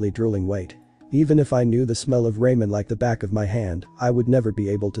 slightly drooling. Wait. Even if I knew the smell of ramen like the back of my hand, I would never be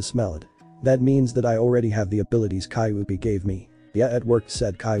able to smell it. That means that I already have the abilities Kyuubi gave me. Yeah, it worked,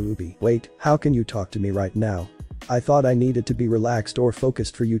 said Kyuubi. Wait, how can you talk to me right now? I thought I needed to be relaxed or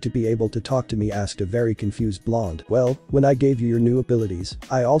focused for you to be able to talk to me, asked a very confused blonde. Well, when I gave you your new abilities,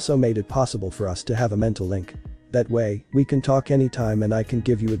 I also made it possible for us to have a mental link. That way, we can talk anytime and I can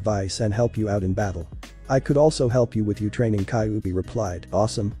give you advice and help you out in battle. I could also help you with your training, Kyuubi replied.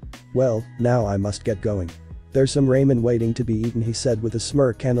 Awesome. Well, now I must get going. "There's some ramen waiting to be eaten," he said with a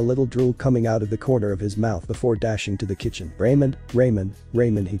smirk and a little drool coming out of the corner of his mouth before dashing to the kitchen. "Ramen, ramen,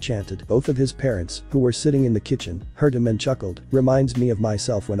 ramen," he chanted. Both of his parents, who were sitting in the kitchen, heard him and chuckled. "Reminds me of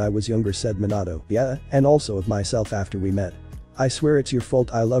myself when I was younger," said Minato. "Yeah, and also of myself after we met. I swear it's your fault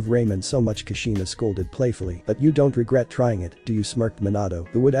I love ramen so much," Kushina scolded playfully. "But you don't regret trying it, do you?" smirked Minato,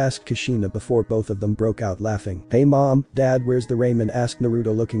 who would ask Kushina before both of them broke out laughing. "Hey mom, dad, where's the ramen?" asked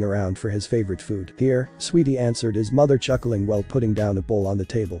Naruto looking around for his favorite food. "Here, sweetie," answered his mother chuckling while putting down a bowl on the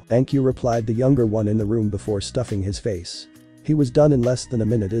table. "Thank you," replied the younger one in the room before stuffing his face. He was done in less than a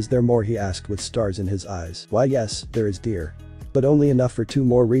minute. "Is there more?" he asked with stars in his eyes. "Why yes, there is, dear. But only enough for 2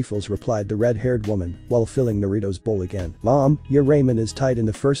 more refills," replied the red-haired woman while filling Naruto's bowl again. "Mom, your ramen is tight in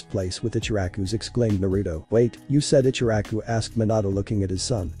the first place with Ichiraku's," exclaimed Naruto. "Wait, you said Ichiraku?" asked Minato looking at his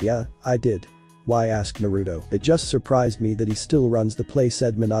son. "Yeah, I did." "Why?" asked Naruto. "It just surprised me that he still runs the place,"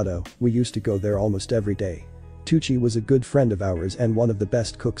 said Minato. "We used to go there almost every day. Tucci was a good friend of ours and one of the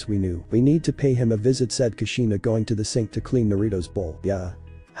best cooks we knew. We need to pay him a visit," said Kushina going to the sink to clean Naruto's bowl. "Yeah.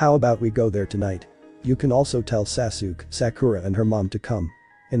 How about we go there tonight? You can also tell Sasuke, Sakura and her mom to come.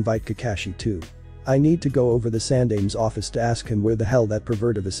 Invite Kakashi too. I need to go over the Sandame's office to ask him where the hell that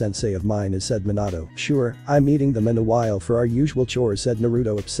pervert of a sensei of mine is," said Minato. "Sure, I'm meeting them in a while for our usual chores," said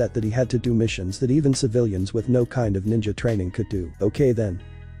Naruto, upset that he had to do missions that even civilians with no kind of ninja training could do. "Okay then.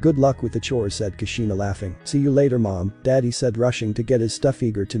 Good luck with the chores," said Kushina laughing. "See you later mom," daddy said rushing to get his stuff,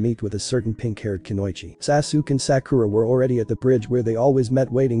 eager to meet with a certain pink-haired Kunoichi. Sasuke and Sakura were already at the bridge where they always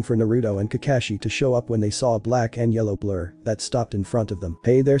met, waiting for Naruto and Kakashi to show up when they saw a black and yellow blur that stopped in front of them.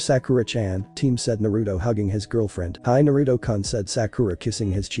 "Hey there Sakura-chan, team," said Naruto hugging his girlfriend. "Hi Naruto-kun," said Sakura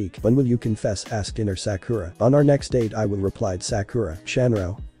kissing his cheek. "When will you confess?" asked inner Sakura. "On our next date I will," replied Sakura.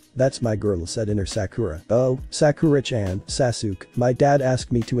 "Shanro. That's my girl," said inner Sakura. "Oh, Sakura-chan, Sasuke, my dad asked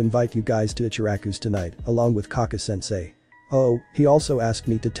me to invite you guys to Ichiraku's tonight, along with Kaka-sensei. Oh, he also asked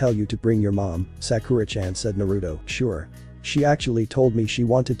me to tell you to bring your mom," Sakura-chan said Naruto. "Sure. She actually told me she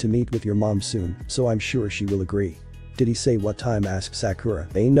wanted to meet with your mom soon, so I'm sure she will agree." "Did he say what time?" asked Sakura.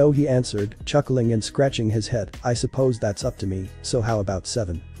 "No," he answered, chuckling and scratching his head. "I suppose that's up to me, so how about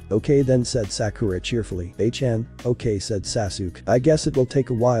 7? "Okay then," said Sakura cheerfully. "Chan, okay," said Sasuke. "I guess it will take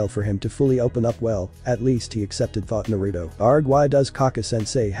a while for him to fully open up. Well, at least he accepted," thought Naruto. "Arg, why does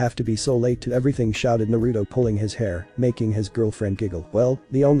Kaka-sensei have to be so late to everything?" shouted Naruto, pulling his hair, making his girlfriend giggle. "Well,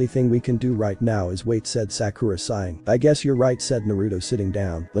 the only thing we can do right now is wait," said Sakura sighing. "I guess you're right," said Naruto sitting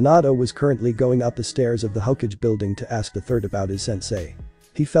down. Minato was currently going up the stairs of the Hokage building to ask the third about his sensei.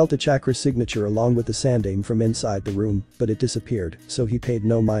 He felt a chakra signature along with the sandame from inside the room, but it disappeared, so he paid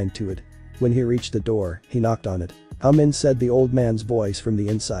no mind to it. When he reached the door, he knocked on it. "Come in," said the old man's voice from the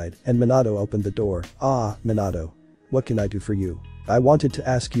inside, and Minato opened the door. "Ah, Minato. What can I do for you?" "I wanted to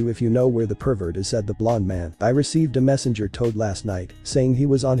ask you if you know where the pervert is," said the blonde man. "I received a messenger told last night, saying he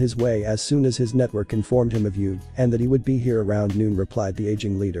was on his way as soon as his network informed him of you, and that he would be here around noon," replied the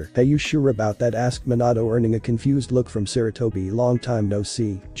aging leader. "Are you sure about that?" asked Minato, earning a confused look from Sarutobi. "Long time no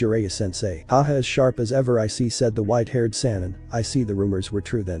see, Jiraiya-sensei." "Haha, as sharp as ever I see," said the white-haired Sannin. "I see the rumors were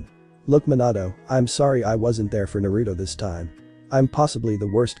true then." "Look Minato, I'm sorry I wasn't there for Naruto this time. I'm possibly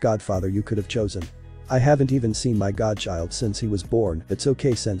the worst godfather you could have chosen. I haven't even seen my godchild since he was born." "It's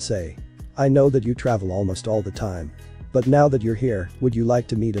okay sensei. I know that you travel almost all the time. But now that you're here, would you like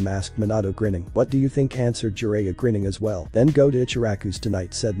to meet him?" asked Minato grinning. "What do you think?" answered Jiraiya grinning as well. "Then go to Ichiraku's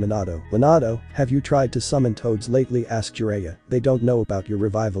tonight," said Minato. "Minato, have you tried to summon toads lately?" asked Jiraiya. "They don't know about your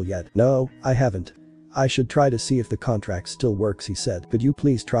revival yet." "No, I haven't. I should try to see if the contract still works," he said. "Could you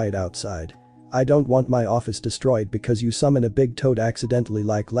please try it outside? I don't want my office destroyed because you summon a big toad accidentally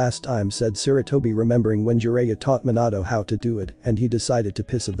like last time," said Sarutobi, remembering when Jiraiya taught Minato how to do it and he decided to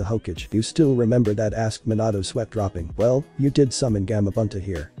piss of the Hokage. "You still remember that?" asked Minato, sweat dropping. "Well, you did summon Gamabunta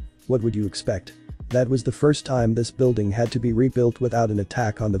here. What would you expect? That was the first time this building had to be rebuilt without an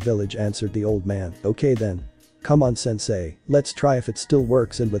attack on the village," answered the old man. "Okay then. Come on sensei, let's try if it still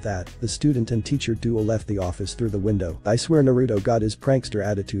works," and with that, the student and teacher duo left the office through the window. I swear Naruto got his prankster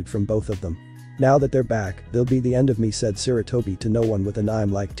attitude from both of them. "Now that they're back, they'll be the end of me," said Sarutobi to no one with an eye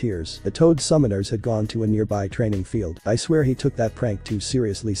like tears. The toad summoners had gone to a nearby training field. "I swear he took that prank too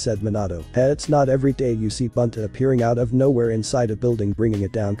seriously," said Minato. "It's not every day you see Bunta appearing out of nowhere inside a building, bringing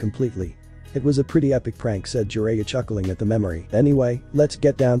it down completely." "It was a pretty epic prank," said Jiraiya, chuckling at the memory. "Anyway, let's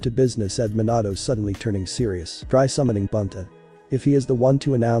get down to business," said Minato, suddenly turning serious. "Try summoning Bunta. If he is the one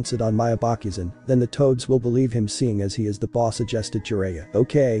to announce it on my Abakuzen, then the toads will believe him, seeing as he is the boss," suggested Jiraiya.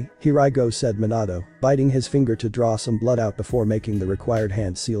 "Okay, here I go," said Minato, biting his finger to draw some blood out before making the required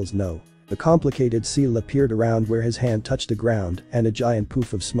hand seals. No. The complicated seal appeared around where his hand touched the ground and a giant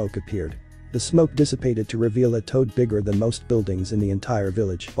poof of smoke appeared. The smoke dissipated to reveal a toad bigger than most buildings in the entire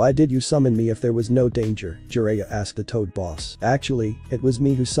village. "Why did you summon me if there was no danger?" Jiraiya asked the toad boss. "Actually, it was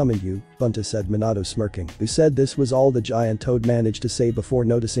me who summoned you," Bunta said, Minato smirking. "Who said this was all the giant toad managed to say before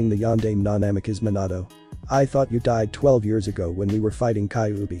noticing the yondaime non-amicus Minato. "I thought you died 12 years ago when we were fighting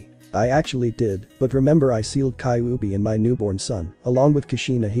Kyuubi." "I actually did, but remember I sealed Kyuubi and my newborn son, along with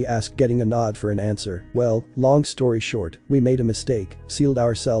Kushina," he asked, getting a nod for an answer. "Well, long story short, we made a mistake, sealed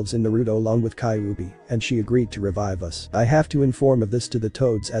ourselves in Naruto along with Kyuubi, and she agreed to revive us. I have to inform of this to the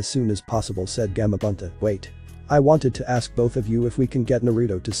toads as soon as possible," said Gamabunta. "Wait. I wanted to ask both of you if we can get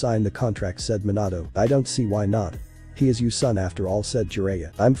Naruto to sign the contract," said Minato. "I don't see why not. He is your son after all," said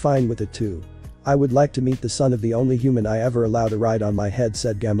Jiraiya. "I'm fine with it too. I would like to meet the son of the only human I ever allowed to ride on my head,"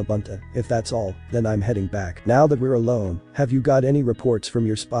 said Gamabunta. "If that's all, then I'm heading back." "Now that we're alone, have you got any reports from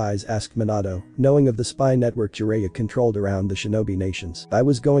your spies?" asked Minato, knowing of the spy network Jiraiya controlled around the shinobi nations. "I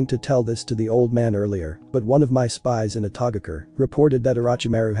was going to tell this to the old man earlier, but one of my spies in Atagakur reported that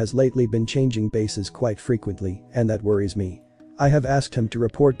Orochimaru has lately been changing bases quite frequently, and that worries me. I have asked him to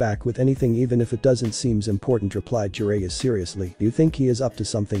report back with anything even if it doesn't seem important," replied Jiraiya seriously. "Do you think he is up to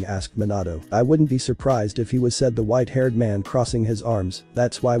something?" asked Minato. "I wouldn't be surprised if he was," said the white-haired man, crossing his arms.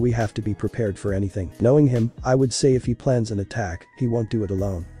 "That's why we have to be prepared for anything. Knowing him, I would say if he plans an attack, he won't do it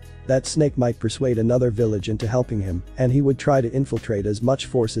alone. That snake might persuade another village into helping him, and he would try to infiltrate as much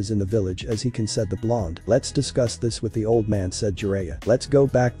forces in the village as he can," said the blonde. "Let's discuss this with the old man," said Jiraiya. "Let's go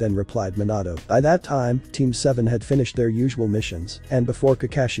back then," replied Minato. By that time, Team 7 had finished their usual missions, and before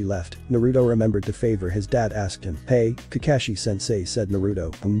Kakashi left, Naruto remembered the favor his dad asked him. "Hey, Kakashi-sensei," said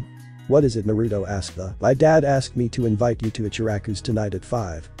Naruto. "What is it?" Naruto asked. "My dad asked me to invite you to Ichiraku's tonight at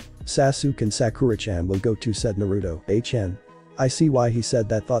 5. Sasuke and Sakura-chan will go too," said Naruto. "HN. I see why he said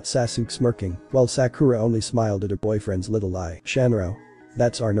that," thought Sasuke, smirking, while Sakura only smiled at her boyfriend's little lie. "Shanro.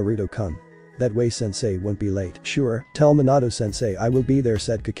 That's our Naruto-kun. That way sensei won't be late." "Sure, tell Minato-sensei I will be there,"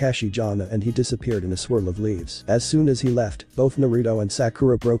 said Kakashi-jana, and he disappeared in a swirl of leaves. As soon as he left, both Naruto and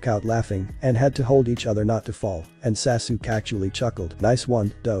Sakura broke out laughing and had to hold each other not to fall, and Sasuke actually chuckled. "Nice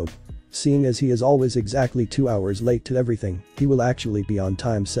one, dope. Seeing as he is always exactly 2 hours late to everything, he will actually be on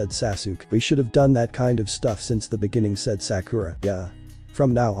time," said Sasuke. "We should have done that kind of stuff since the beginning," said Sakura. "Yeah.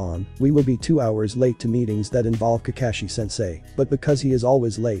 From now on, we will be 2 hours late to meetings that involve Kakashi-sensei, but because he is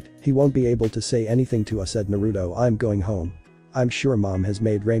always late, he won't be able to say anything to us," said Naruto. "I'm going home. I'm sure mom has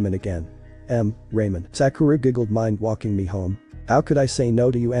made ramen again." Ramen. Sakura giggled. "Mind walking me home?" "How could I say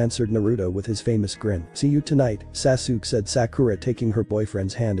no to you?" answered Naruto with his famous grin. "See you tonight," Sasuke said, Sakura taking her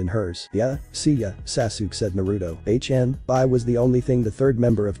boyfriend's hand in hers. "Yeah, see ya," Sasuke said. Naruto. "HN, bye," was the only thing the third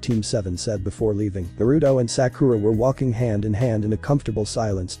member of Team 7 said before leaving. Naruto and Sakura were walking hand in hand in a comfortable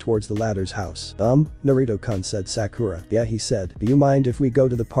silence towards the latter's house. Naruto-kun," said Sakura. "Yeah," he said. "Do you mind if we go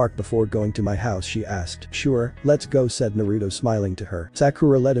to the park before going to my house?" she asked. "Sure, let's go," said Naruto, smiling to her.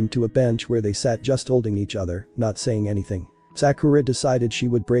 Sakura led him to a bench where they sat just holding each other, not saying anything. Sakura decided she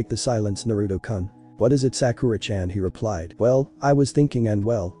would break the silence. "Naruto-kun." "What is it, Sakura-chan?" he replied. "Well, I was thinking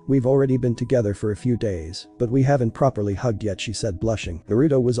we've already been together for a few days, but we haven't properly hugged yet," she said, blushing.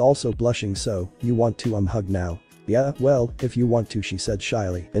 Naruto was also blushing. "So, you want to hug now?" "Yeah, well, if you want to," she said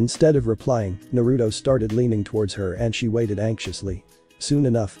shyly. Instead of replying, Naruto started leaning towards her and she waited anxiously. Soon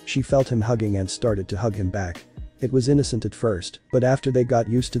enough, she felt him hugging and started to hug him back. It was innocent at first, but after they got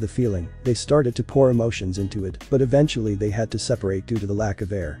used to the feeling, they started to pour emotions into it, but eventually they had to separate due to the lack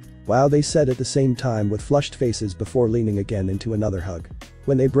of air. "Wow," they said at the same time with flushed faces before leaning again into another hug.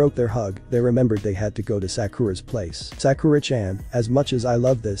 When they broke their hug, they remembered they had to go to Sakura's place. "Sakura-chan, as much as I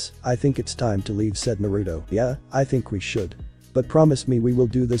love this, I think it's time to leave," said Naruto. "Yeah, I think we should. But promise me we will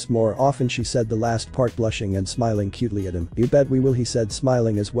do this more often," she said, the last part blushing and smiling cutely at him. "You bet we will," he said,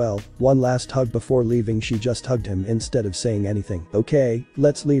 smiling as well. One last hug before leaving. She just hugged him instead of saying anything. "Okay,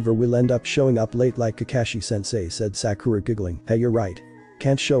 let's leave or we'll end up showing up late like Kakashi-sensei," said Sakura, giggling. "Hey, you're right.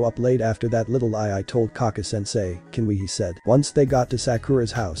 Can't show up late after that little lie I told Kaka-sensei, can we?" he said. Once they got to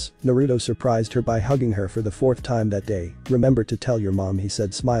Sakura's house, Naruto surprised her by hugging her for the 4th time that day. "Remember to tell your mom," he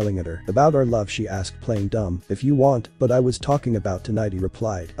said, smiling at her. "About our love?" she asked, playing dumb. "If you want, but I was talking about tonight," he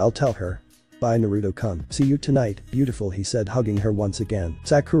replied. "I'll tell her. Bye, Naruto-kun. See you tonight, beautiful," he said, hugging her once again.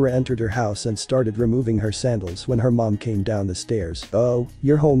 Sakura entered her house and started removing her sandals when her mom came down the stairs. "Oh,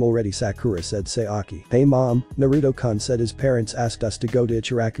 you're home already," Sakura said, Sayaki. "Hey mom, Naruto-kun said his parents asked us to go to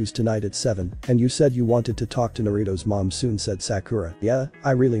Ichiraku's tonight at 7, and you said you wanted to talk to Naruto's mom soon," said Sakura. "Yeah,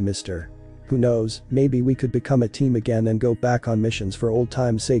 I really missed her. Who knows, maybe we could become a team again and go back on missions for old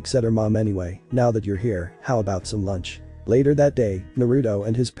time's sake," said her mom. "Anyway, now that you're here, how about some lunch?" Later that day, Naruto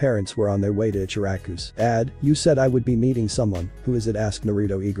and his parents were on their way to Ichiraku's. "Dad, you said I would be meeting someone. Who is it?" asked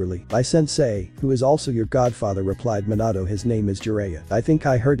Naruto eagerly. "My sensei, who is also your godfather," replied Minato. "His name is Jiraiya. I think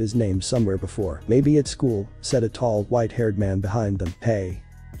I heard his name somewhere before." "Maybe at school," said a tall, white-haired man behind them. "Hey.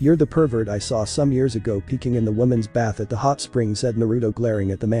 You're the pervert I saw some years ago peeking in the women's bath at the hot spring," said Naruto,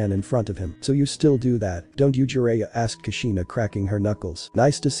 glaring at the man in front of him. "So you still do that, don't you, Jiraiya?" asked Kushina, cracking her knuckles.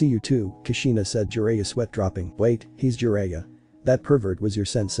 "Nice to see you too," Kushina said, Jiraiya sweat dropping. "Wait, he's Jiraiya. That pervert was your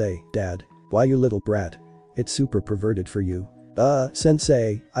sensei, Dad. Why, you little brat. It's super perverted for you."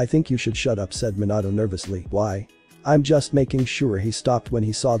 Sensei, I think you should shut up," said Minato nervously. "Why? I'm just making sure." He stopped when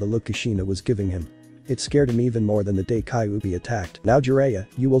he saw the look Kushina was giving him. It scared him even more than the day Kyuubi attacked. "Now Jiraiya,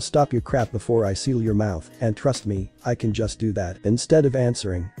 you will stop your crap before I seal your mouth, and trust me, I can just do that." Instead of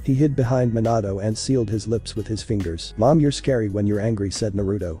answering, he hid behind Minato and sealed his lips with his fingers. "Mom, you're scary when you're angry," said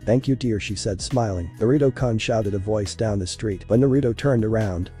Naruto. "Thank you, dear," she said, smiling. "Naruto-kun," shouted a voice down the street. When Naruto turned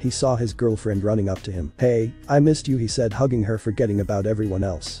around, he saw his girlfriend running up to him. "Hey, I missed you," he said, hugging her, forgetting about everyone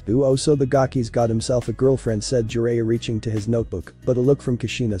else. "Oh, so the Gaki's got himself a girlfriend," said Jiraiya, reaching to his notebook, but a look from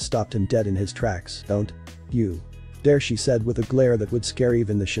Kushina stopped him dead in his tracks. "Don't you dare," she said with a glare that would scare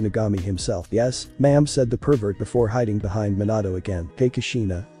even the Shinigami himself. "Yes, ma'am," said the pervert before hiding behind Minato again. "Hey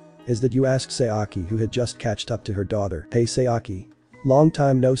Kushina. Is that you?" asked Sayaki, who had just catched up to her daughter. "Hey Sayaki. Long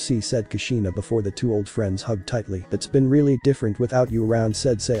time no see," said Kushina before the two old friends hugged tightly. "It's been really different without you around,"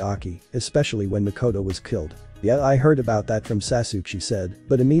 said Sayaki, "especially when Makoto was killed." "Yeah, I heard about that from Sasuke," she said,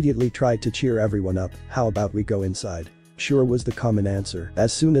 but immediately tried to cheer everyone up. "How about we go inside?" "Sure," was the common answer.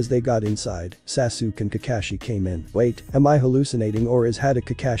 As soon as they got inside, Sasuke and Kakashi came in. "Wait, am I hallucinating, or is Hada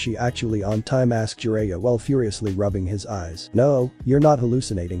Kakashi actually on time?" asked Jiraiya while furiously rubbing his eyes. "No, you're not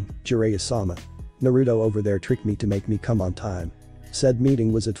hallucinating, Jiraiya-sama. Naruto over there tricked me to make me come on time. Said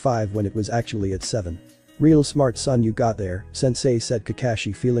meeting was at 5 when it was actually at 7. Real smart son you got there, sensei," said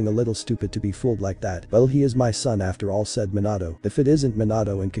Kakashi, feeling a little stupid to be fooled like that. "Well, he is my son after all," said Minato. "If it isn't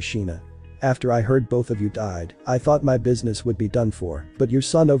Minato and Kushina. After I heard both of you died, I thought my business would be done for, but your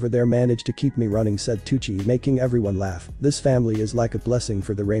son over there managed to keep me running," said Tucci, making everyone laugh. "This family is like a blessing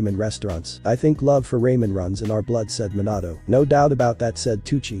for the ramen restaurants. I think love for ramen runs in our blood," said Minato. "No doubt about that," said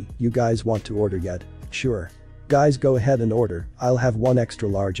Tucci. "You guys want to order yet?" "Sure. Guys, go ahead and order. I'll have one extra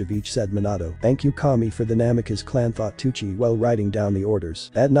large of each," said Minato. "Thank you, Kami, for the Namikaze clan," thought Tucci while writing down the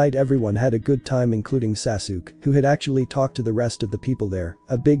orders. That night everyone had a good time, including Sasuke, who had actually talked to the rest of the people there,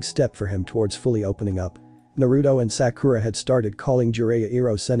 a big step for him towards fully opening up. Naruto and Sakura had started calling Jiraiya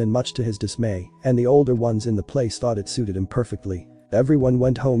Iro-sen, much to his dismay, and the older ones in the place thought it suited him perfectly. Everyone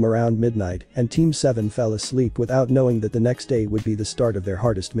went home around midnight, and Team 7 fell asleep without knowing that the next day would be the start of their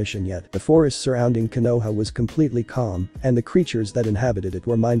hardest mission yet. The forest surrounding Konoha was completely calm, and the creatures that inhabited it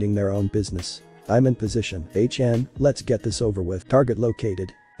were minding their own business. "I'm in position. HN, let's get this over with. Target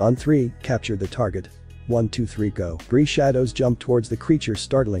located. On 3, capture the target. 1, 2, 3, go." 3 shadows jumped towards the creature,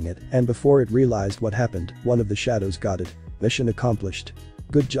 startling it, and before it realized what happened, one of the shadows got it. Mission accomplished.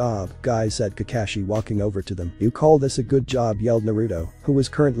 "Good job, guys," said Kakashi, walking over to them. "You call this a good job?" yelled Naruto, who was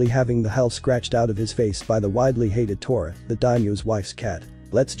currently having the hell scratched out of his face by the widely hated Tora, the daimyo's wife's cat.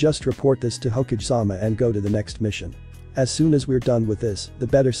 "Let's just report this to Hokage-sama and go to the next mission. As soon as we're done with this, the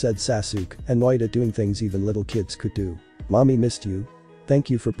better," said Sasuke, annoyed at doing things even little kids could do. "Mommy missed you. Thank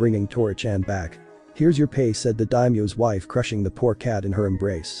you for bringing Tora-chan back. Here's your pay," said the daimyo's wife, crushing the poor cat in her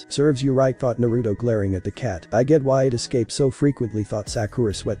embrace. "Serves you right," thought Naruto, glaring at the cat. "I get why it escapes so frequently," thought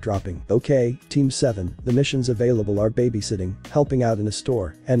Sakura, sweat dropping. "Okay, Team 7, the missions available are babysitting, helping out in a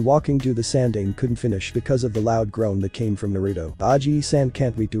store, and walking." The Sandaime couldn't finish because of the loud groan that came from Naruto. "Aji-san,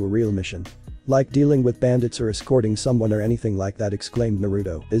 can't we do a real mission? Like dealing with bandits or escorting someone or anything like that?" exclaimed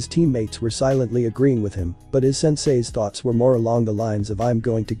Naruto. His teammates were silently agreeing with him, but his sensei's thoughts were more along the lines of, "I'm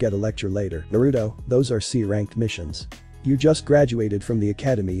going to get a lecture later. Naruto, those are C-ranked missions. You just graduated from the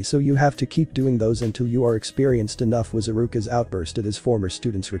academy, so you have to keep doing those until you are experienced enough," was Iruka's outburst at his former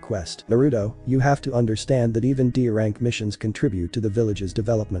student's request. "Naruto, you have to understand that even D-rank missions contribute to the village's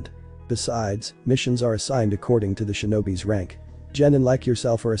development. Besides, missions are assigned according to the shinobi's rank. Genin like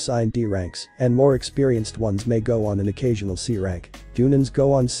yourself are assigned D ranks, and more experienced ones may go on an occasional C rank. Junins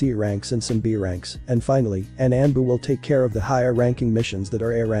go on C ranks and some B ranks, and finally, an Anbu will take care of the higher ranking missions that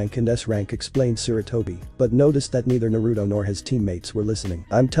are A rank and S rank," explained Sarutobi, but noticed that neither Naruto nor his teammates were listening.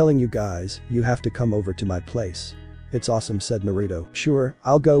 "I'm telling you guys, you have to come over to my place. It's awesome," said Naruto. "Sure,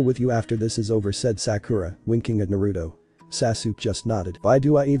 I'll go with you after this is over," said Sakura, winking at Naruto. Sasuke just nodded. "Why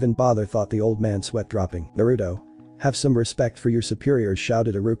do I even bother?" thought the old man, sweat dropping. "Naruto. Have some respect for your superiors,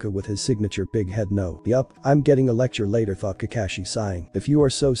 shouted Iruka with his signature big head no. Yup, I'm getting a lecture later, thought Kakashi, sighing. If you are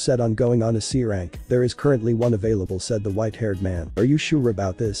so set on going on a C rank, there is currently one available, said the white-haired man. Are you sure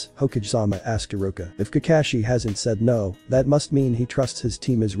about this? Hokage-sama asked Iruka. If Kakashi hasn't said no, that must mean he trusts his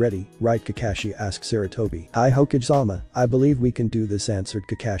team is ready, right? Kakashi asked Sarutobi. Hi Hokage-sama, I believe we can do this, answered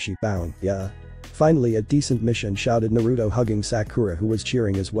Kakashi, bowing. Yeah. Finally a decent mission, shouted Naruto, hugging Sakura, who was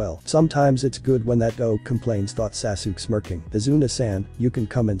cheering as well. Sometimes it's good when that dog complains, thought Sasuke, smirking. Izuna-san, you can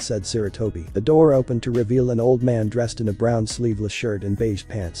come in, said Sarutobi. The door opened to reveal an old man dressed in a brown sleeveless shirt and beige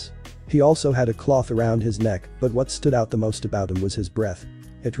pants. He also had a cloth around his neck, but what stood out the most about him was his breath.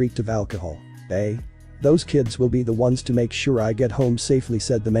 It reeked of alcohol. Those kids will be the ones to make sure I get home safely,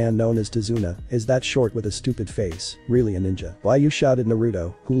 said the man known as Tazuna. Is that short with a stupid face really a ninja? Why you, shouted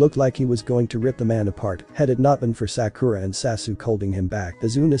Naruto, who looked like he was going to rip the man apart had it not been for Sakura and Sasuke holding him back.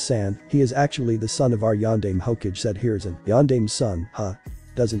 Tazuna-san, he is actually the son of our Yondaime Hokage, said Hiruzen. Yondaime's son, huh?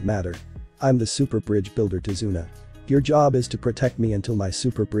 Doesn't matter. I'm the super bridge builder, Tazuna. Your job is to protect me until my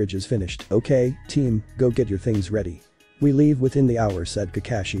super bridge is finished. Okay, team, go get your things ready. We leave within the hour, said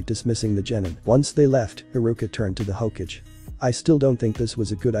Kakashi, dismissing the genin. Once they left, Iruka turned to the Hokage. I still don't think this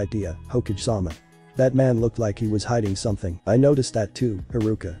was a good idea, Hokage-sama. That man looked like he was hiding something. I noticed that too,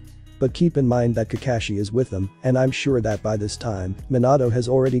 Iruka. But keep in mind that Kakashi is with them, and I'm sure that by this time, Minato has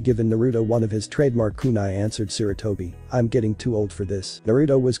already given Naruto one of his trademark kunai, answered Sarutobi. I'm getting too old for this.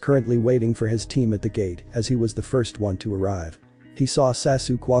 Naruto was currently waiting for his team at the gate, as he was the first one to arrive. He saw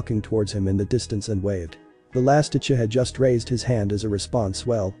Sasuke walking towards him in the distance and waved. The last Uchiha had just raised his hand as a response.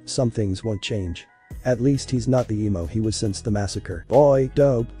 Well, some things won't change. At least he's not the emo he was since the massacre. Boy,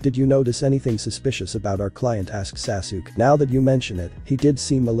 dope, did you notice anything suspicious about our client, asked Sasuke. Now that you mention it, he did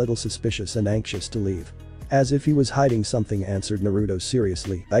seem a little suspicious and anxious to leave. As if he was hiding something, answered Naruto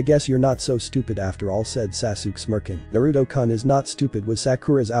seriously. I guess you're not so stupid after all, said Sasuke, smirking. Naruto-kun is not stupid, was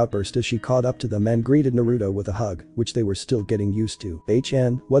Sakura's outburst as she caught up to them and greeted Naruto with a hug, which they were still getting used to.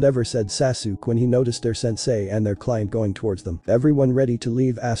 Whatever, said Sasuke when he noticed their sensei and their client going towards them. Everyone ready to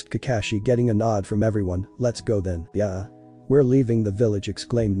leave, asked Kakashi, getting a nod from everyone. Let's go then. Yeah. We're leaving the village,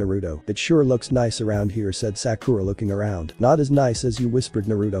 exclaimed Naruto. It sure looks nice around here, said Sakura, looking around. Not as nice as you, whispered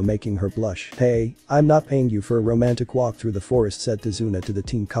Naruto, making her blush. Hey, I'm not paying you for a romantic walk through the forest, said Tazuna to the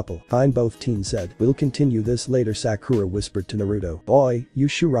teen couple. Fine, both teens said. We'll continue this later, Sakura whispered to Naruto. Boy, you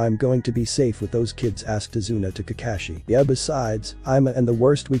sure I'm going to be safe with those kids, asked Tazuna to Kakashi. Yeah, besides, and the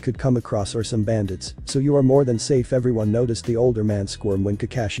worst we could come across are some bandits, so you are more than safe. Everyone noticed the older man squirm when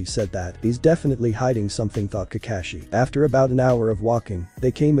Kakashi said that. He's definitely hiding something, thought Kakashi. After about an hour of walking,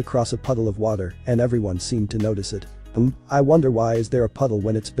 they came across a puddle of water, and everyone seemed to notice it. I wonder why is there a puddle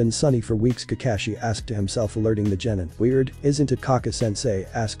when it's been sunny for weeks, Kakashi asked to himself, alerting the genin. Weird, isn't it, Kaka-sensei,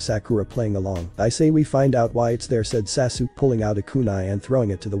 asked Sakura, playing along. I say we find out why it's there, said Sasuke, pulling out a kunai and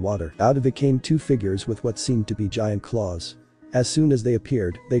throwing it to the water. Out of it came two figures with what seemed to be giant claws. As soon as they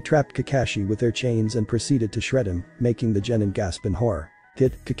appeared, they trapped Kakashi with their chains and proceeded to shred him, making the genin gasp in horror.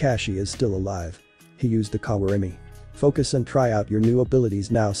 Kakashi is still alive. He used the Kawarimi. Focus and try out your new abilities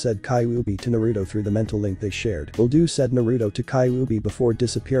now, said Kyuubi to Naruto through the mental link they shared. Will do, said Naruto to Kyuubi before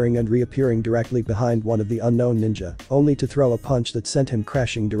disappearing and reappearing directly behind one of the unknown ninja, only to throw a punch that sent him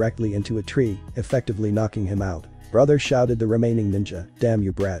crashing directly into a tree, effectively knocking him out. Brother, shouted the remaining ninja, damn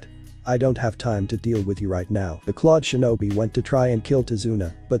you brat. I don't have time to deal with you right now. The clawed shinobi went to try and kill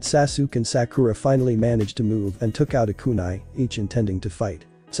Tazuna, but Sasuke and Sakura finally managed to move and took out a kunai, each intending to fight.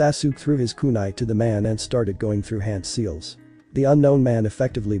 Sasuke threw his kunai to the man and started going through hand seals. The unknown man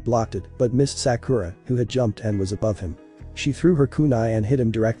effectively blocked it, but missed Sakura, who had jumped and was above him. She threw her kunai and hit him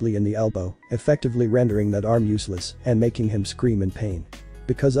directly in the elbow, effectively rendering that arm useless and making him scream in pain.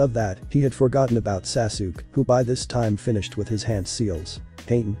 Because of that, he had forgotten about Sasuke, who by this time finished with his hand seals.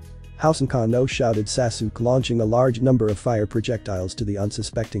 Pain. Housenkan no, shouted Sasuke, launching a large number of fire projectiles to the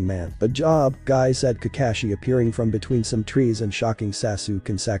unsuspecting man. Good job, guys, said Kakashi, appearing from between some trees and shocking Sasuke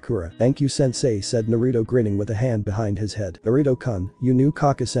and Sakura. Thank you, sensei, said Naruto, grinning with a hand behind his head. Naruto-kun, you knew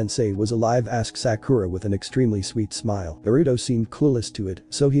Kaka-sensei was alive, asked Sakura with an extremely sweet smile. Naruto seemed clueless to it,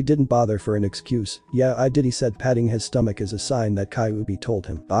 so he didn't bother for an excuse. Yeah, I did, he said, patting his stomach as a sign that Kyuubi told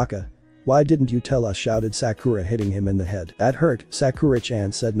him. Baka. Why didn't you tell us, shouted Sakura, hitting him in the head. That hurt,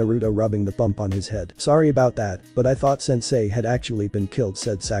 Sakura-chan, said Naruto, rubbing the bump on his head. Sorry about that, but I thought sensei had actually been killed,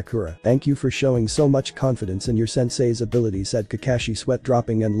 said Sakura. Thank you for showing so much confidence in your sensei's ability, said Kakashi, sweat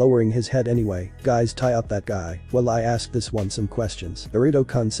dropping and lowering his head. Anyway, guys, tie up that guy while I ask this one some questions.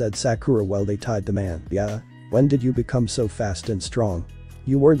 Naruto-kun, said Sakura while they tied the man. Yeah? When did you become so fast and strong?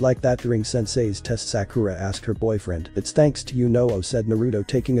 You weren't like that during Sensei's test, Sakura asked her boyfriend. It's thanks to you, Noo, said Naruto,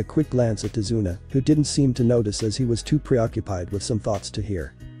 taking a quick glance at Tazuna, who didn't seem to notice as he was too preoccupied with some thoughts to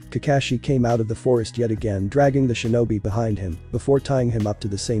hear. Kakashi came out of the forest yet again, dragging the shinobi behind him, before tying him up to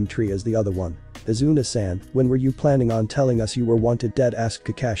the same tree as the other one. Tazuna-san, when were you planning on telling us you were wanted dead, asked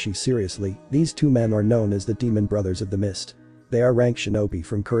Kakashi seriously. These two men are known as the Demon Brothers of the Mist. They are rank shinobi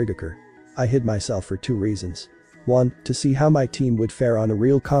from Kurigakure. I hid myself for 2 reasons. 1. To see how my team would fare on a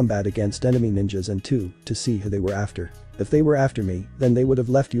real combat against enemy ninjas, and 2. To see who they were after. If they were after me, then they would have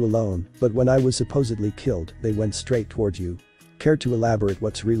left you alone, but when I was supposedly killed, they went straight towards you. Care to elaborate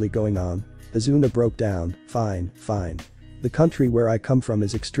what's really going on? Tazuna broke down. Fine. The country where I come from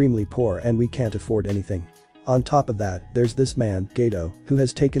is extremely poor and we can't afford anything. On top of that, there's this man, Gato, who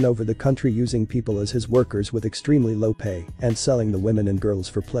has taken over the country using people as his workers with extremely low pay and selling the women and girls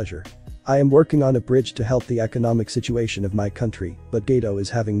for pleasure. I am working on a bridge to help the economic situation of my country, but Gato is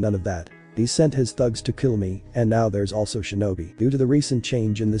having none of that. He sent his thugs to kill me, and now there's also shinobi. Due to the recent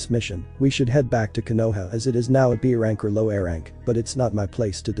change in this mission, we should head back to Konoha as it is now a B rank or low A rank, but it's not my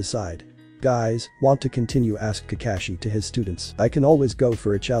place to decide. Guys, want to continue, asked Kakashi to his students. I can always go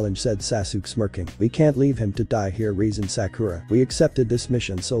for a challenge, said Sasuke, smirking. We can't leave him to die here, reasoned Sakura. We accepted this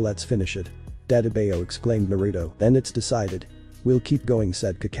mission, so let's finish it. Dadabayo, exclaimed Naruto. Then it's decided. We'll keep going,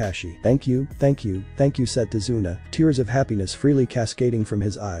 said Kakashi. Thank you, said Tazuna, tears of happiness freely cascading from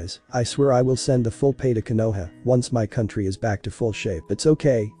his eyes. I swear I will send the full pay to Konoha once my country is back to full shape. It's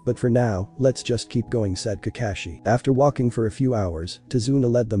okay, but for now, let's just keep going, said Kakashi. After walking for a few hours, Tazuna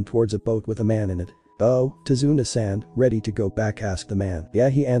led them towards a boat with a man in it. Oh, Tazuna-san, ready to go back, asked the man. Yeah,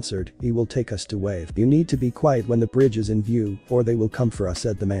 he answered, he will take us to Wave. You need to be quiet when the bridge is in view, or they will come for us,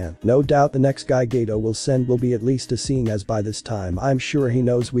 said the man. No doubt the next guy Gato will send will be at least as seeing, as by this time I'm sure he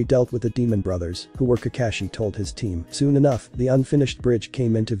knows we dealt with the Demon Brothers, who were, Kakashi told his team. Soon enough, the unfinished bridge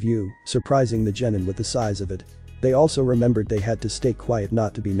came into view, surprising the genin with the size of it. They also remembered they had to stay quiet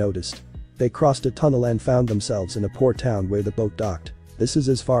not to be noticed. They crossed a tunnel and found themselves in a poor town where the boat docked. This is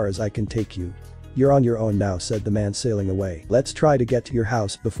as far as I can take you. You're on your own now, said the man, sailing away. Let's try to get to your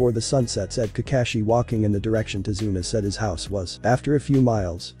house before the sunset, said Kakashi, walking in the direction Tazuna said his house was. After a few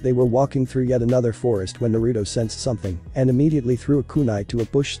miles, they were walking through yet another forest when Naruto sensed something and immediately threw a kunai to a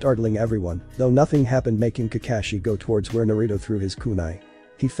bush, startling everyone, though nothing happened, making Kakashi go towards where Naruto threw his kunai.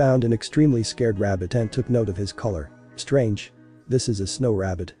 He found an extremely scared rabbit and took note of his color. Strange. This is a snow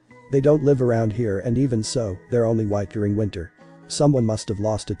rabbit. They don't live around here, and even so, they're only white during winter. Someone must have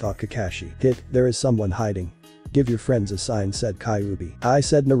lost it, thought Kakashi. There is someone hiding. Give your friends a sign, said Kyuubi. I,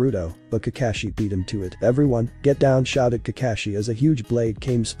 said Naruto, but Kakashi beat him to it. Everyone, get down, shouted Kakashi as a huge blade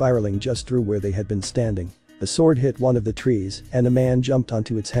came spiraling just through where they had been standing. The sword hit one of the trees, and a man jumped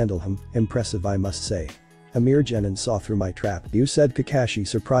onto its handle. Impressive, I must say. A mere genin saw through my trap. You, said Kakashi,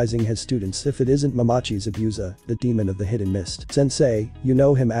 surprising his students. If it isn't Mamachi Zabuza, the demon of the hidden mist. Sensei, you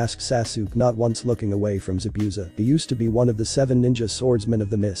know him, asked Sasuke, not once looking away from Zabuza. He used to be one of the 7 ninja swordsmen of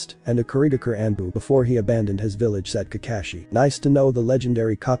the mist and a Kurigakure Anbu before he abandoned his village, said Kakashi. Nice to know the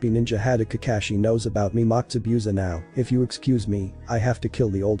legendary copy ninja had a. Kakashi knows about me, mocked Zabuza. Now, if you excuse me, I have to kill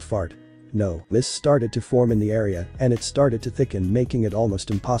the old fart. No. Mist started to form in the area and it started to thicken, making it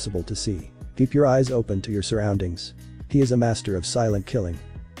almost impossible to see. Keep your eyes open to your surroundings. He is a master of silent killing.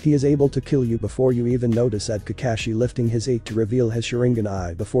 He is able to kill you before you even notice, said Kakashi, lifting his 8 to reveal his Sharingan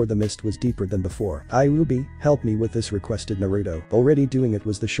eye before the mist was deeper than before. Kyuubi, help me with this, requested Naruto. Already doing it,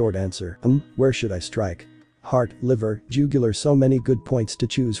 was the short answer. Where should I strike? Heart, liver, jugular, so many good points to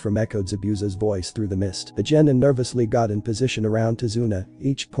choose from, echoed Zabuza's voice through the mist. The genin nervously got in position around Tazuna,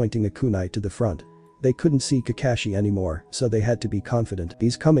 each pointing a kunai to the front. They couldn't see Kakashi anymore, so they had to be confident.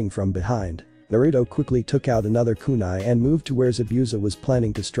 He's coming from behind. Naruto quickly took out another kunai and moved to where Zabuza was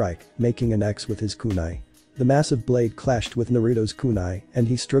planning to strike, making an X with his kunai. The massive blade clashed with Naruto's kunai, and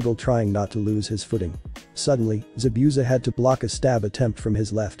he struggled, trying not to lose his footing. Suddenly, Zabuza had to block a stab attempt from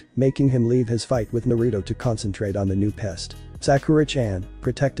his left, making him leave his fight with Naruto to concentrate on the new pest. Sakura-chan,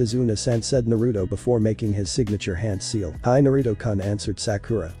 protect Azuna-san, said Naruto before making his signature hand seal. Hi, Naruto-kun, answered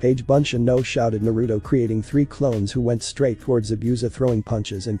Sakura. Page Bunshin no, shouted Naruto, creating 3 clones who went straight towards Zabuza, throwing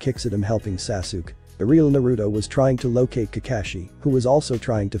punches and kicks at him, helping Sasuke. The real Naruto was trying to locate Kakashi, who was also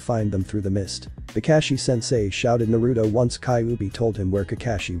trying to find them through the mist. Kakashi-sensei, shouted Naruto once Kyuubi told him where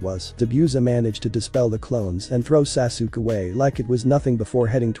Kakashi was. Zabuza managed to dispel the clones and throw Sasuke away like it was nothing before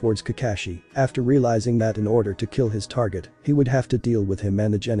heading towards Kakashi, after realizing that in order to kill his target, he would have to deal with him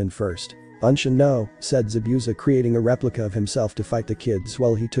and the genin first. Bunshin no, said Zabuza, creating a replica of himself to fight the kids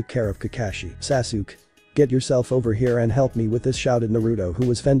while he took care of Kakashi. Sasuke, get yourself over here and help me with this, shouted Naruto, who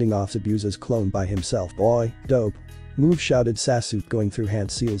was fending off Zabuza's clone by himself. Boy, dope. Move, shouted Sasuke, going through hand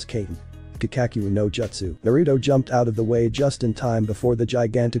seals Kaiten. Kakaku no Jutsu. Naruto jumped out of the way just in time before the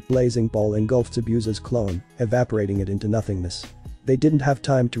gigantic blazing ball engulfed Zabuza's clone, evaporating it into nothingness. They didn't have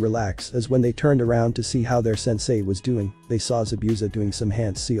time to relax, as when they turned around to see how their sensei was doing, they saw Zabuza doing some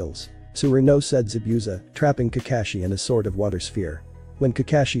hand seals. "Haruno," said Zabuza, trapping Kakashi in a sort of water sphere. When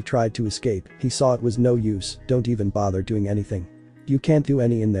Kakashi tried to escape, he saw it was no use. "Don't even bother doing anything. You can't do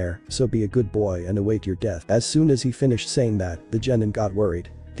any in there, so be a good boy and await your death." As soon as he finished saying that, the genin got worried.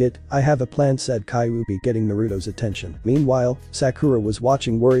 "I have a plan," said Kyuubi, getting Naruto's attention. Meanwhile, Sakura was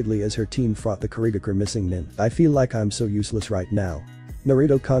watching worriedly as her team fought the Kurigakure missing nin. "I feel like I'm so useless right now.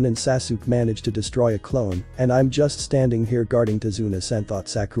 Naruto-kun and Sasuke managed to destroy a clone, and I'm just standing here guarding Tazuna-san," thought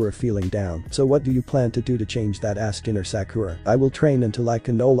Sakura, feeling down. "So what do you plan to do to change that?" asked inner Sakura. "I will train until I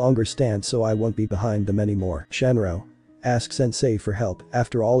can no longer stand, so I won't be behind them anymore." "Shanro, ask sensei for help,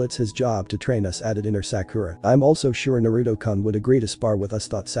 after all it's his job to train us," added inner Sakura. "I'm also sure Naruto-kun would agree to spar with us,"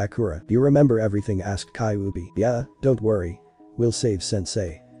 thought Sakura. "Do you remember everything?" asked Kyuubi. "Yeah, don't worry. We'll save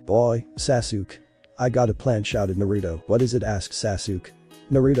sensei." "Boy, Sasuke. I got a plan," shouted Naruto. "What is it?" asked Sasuke.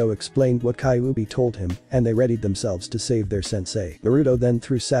 Naruto explained what Kyuubi told him, and they readied themselves to save their sensei. Naruto then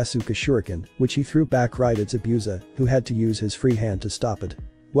threw Sasuke a shuriken, which he threw back right at Zabuza, who had to use his free hand to stop it.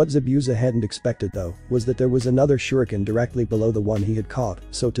 What Zabuza hadn't expected though, was that there was another shuriken directly below the one he had caught,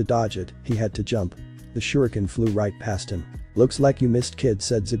 so to dodge it, he had to jump. The shuriken flew right past him. "Looks like you missed, kid,"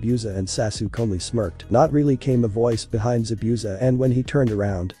 said Zabuza, and Sasuke only smirked. "Not really," came a voice behind Zabuza, and when he turned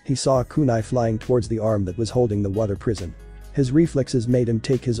around, he saw a kunai flying towards the arm that was holding the water prison. His reflexes made him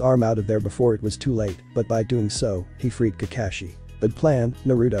take his arm out of there before it was too late, but by doing so, he freed Kakashi. "Good plan,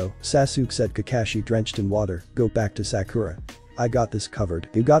 Naruto," Sasuke said. Kakashi, drenched in water, "Go back to Sakura. I got this covered."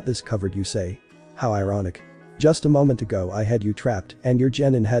 "You got this covered, you say? How ironic. Just a moment ago I had you trapped and your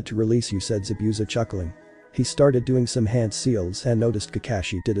genin had to release you," said Zabuza, chuckling. He started doing some hand seals and noticed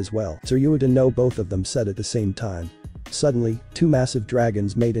Kakashi did as well. "So you would know," both of them said at the same time. Suddenly, two massive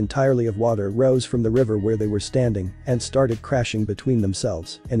dragons made entirely of water rose from the river where they were standing and started crashing between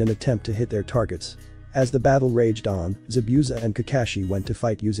themselves in an attempt to hit their targets. As the battle raged on, Zabuza and Kakashi went to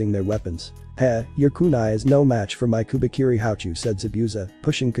fight using their weapons. Your kunai is no match for my Kubikiri Hauchu," said Zabuza,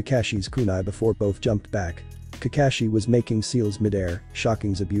 pushing Kakashi's kunai before both jumped back. Kakashi was making seals midair,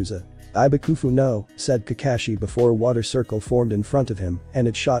 shocking Zabuza. "Ibakufu no," said Kakashi before a water circle formed in front of him and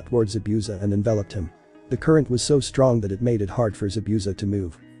it shot towards Zabuza and enveloped him. The current was so strong that it made it hard for Zabuza to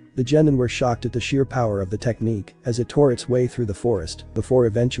move. The genin were shocked at the sheer power of the technique as it tore its way through the forest before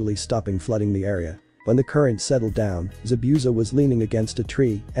eventually stopping flooding the area. When the current settled down, Zabuza was leaning against a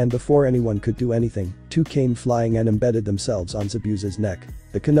tree, and before anyone could do anything, two came flying and embedded themselves on Zabuza's neck.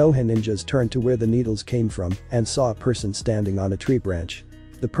 The Konoha ninjas turned to where the needles came from and saw a person standing on a tree branch.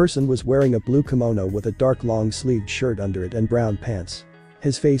 The person was wearing a blue kimono with a dark long-sleeved shirt under it and brown pants.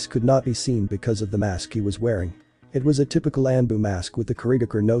 His face could not be seen because of the mask he was wearing. It was a typical Anbu mask with the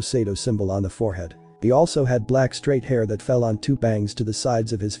Kurigakure no Sato symbol on the forehead. He also had black straight hair that fell on two bangs to the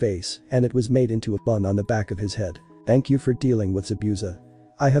sides of his face, and it was made into a bun on the back of his head. "Thank you for dealing with Zabuza.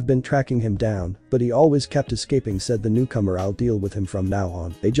 I have been tracking him down, but he always kept escaping," said the newcomer. "I'll deal with him from now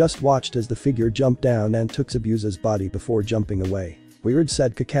on." They just watched as the figure jumped down and took Zabuza's body before jumping away. "Weird,"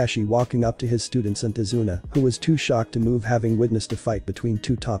 said Kakashi, walking up to his students and Tazuna, who was too shocked to move, having witnessed a fight between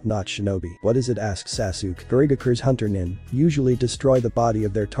two top-notch shinobi. "What is it?" asked Sasuke. "Kurigakure's hunter nin usually destroy the body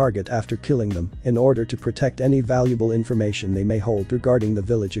of their target after killing them in order to protect any valuable information they may hold regarding the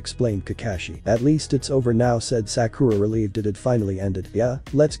village," explained Kakashi. "At least it's over now," said Sakura, relieved it had finally ended. "Yeah,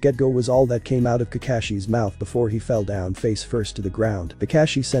 let's get go," was all that came out of Kakashi's mouth before he fell down face first to the ground.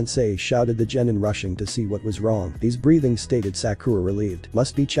 "Kakashi-sensei," shouted the genin, rushing to see what was wrong. "He's breathing," stated Sakura, relieved.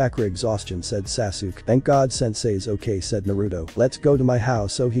 "Must be chakra exhaustion," said Sasuke. "Thank God sensei's okay," said Naruto. "Let's go to my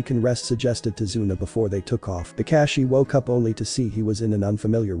house so he can rest," suggested Tazuna before they took off. Kakashi woke up only to see he was in an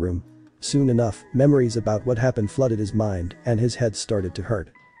unfamiliar room. Soon enough, memories about what happened flooded his mind and his head started to hurt.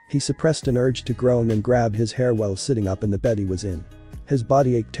 He suppressed an urge to groan and grab his hair while sitting up in the bed he was in. His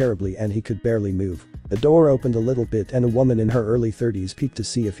body ached terribly and he could barely move. The door opened a little bit and a woman in her early 30s peeked to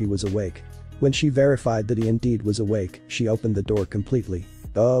see if he was awake. When she verified that he indeed was awake, she opened the door completely.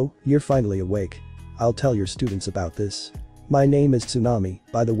 "Oh, you're finally awake. I'll tell your students about this. My name is Tsunami,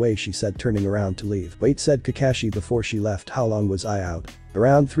 by the way," she said, turning around to leave. "Wait," said Kakashi before she left. "How long was I out?"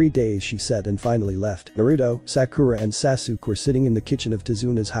 "Around 3 days," she said, and finally left. Naruto, Sakura and Sasuke were sitting in the kitchen of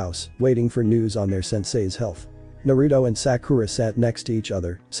Tazuna's house, waiting for news on their sensei's health. Naruto and Sakura sat next to each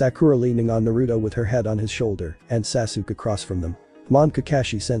other, Sakura leaning on Naruto with her head on his shoulder, and Sasuke across from them. Come on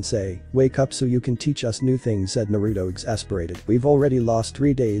Kakashi-sensei, wake up so you can teach us new things, said Naruto exasperated. We've already lost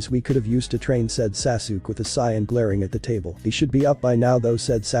 3 days we could have used to train, said Sasuke with a sigh and glaring at the table. He should be up by now though,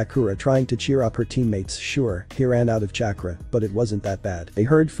 said Sakura trying to cheer up her teammates. Sure, he ran out of chakra, but it wasn't that bad. They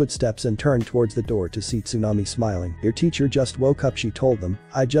heard footsteps and turned towards the door to see Tsunami smiling. Your teacher just woke up, she told them.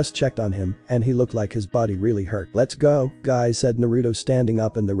 I just checked on him, and he looked like his body really hurt. Let's go, guys, said Naruto standing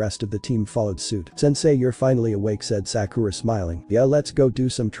up, and the rest of the team followed suit. Sensei, you're finally awake, said Sakura smiling. Yeah, let's go do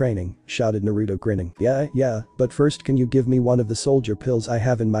some training, shouted Naruto grinning. Yeah, but first can you give me one of the soldier pills I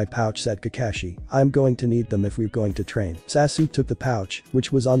have in my pouch, said Kakashi. I'm going to need them if we're going to train. Sasuke took the pouch,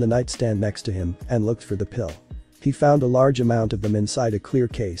 which was on the nightstand next to him, and looked for the pill. He found a large amount of them inside a clear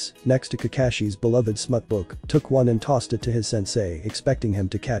case, next to Kakashi's beloved smut book, took one and tossed it to his sensei, expecting him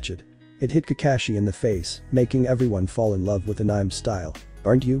to catch it. It hit Kakashi in the face, making everyone fall in love with anime style.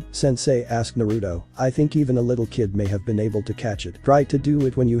 Aren't you, sensei, asked Naruto. I think even a little kid may have been able to catch it. Try to do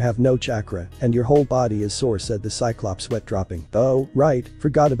it when you have no chakra, and your whole body is sore, said the Cyclops, sweat dropping. Oh, right,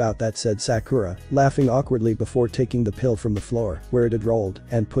 forgot about that, said Sakura, laughing awkwardly before taking the pill from the floor, where it had rolled,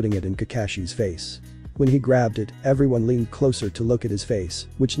 and putting it in Kakashi's face. When he grabbed it, everyone leaned closer to look at his face,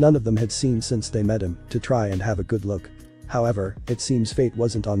 which none of them had seen since they met him, to try and have a good look. However, it seems fate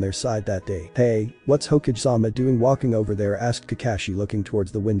wasn't on their side that day. Hey, what's Hokage-sama doing walking over there, asked Kakashi looking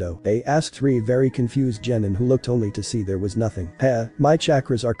towards the window. They asked 3 very confused genin who looked only to see there was nothing. My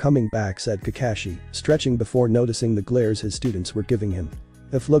chakras are coming back, said Kakashi, stretching before noticing the glares his students were giving him.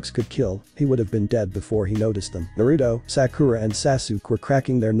 If looks could kill, he would have been dead before he noticed them. Naruto, Sakura and Sasuke were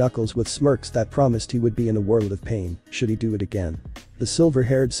cracking their knuckles with smirks that promised he would be in a world of pain should he do it again. The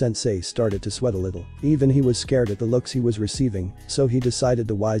silver-haired sensei started to sweat a little. Even he was scared at the looks he was receiving, so he decided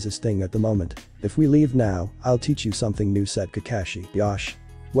the wisest thing at the moment. If we leave now, I'll teach you something new, said Kakashi. Yosh.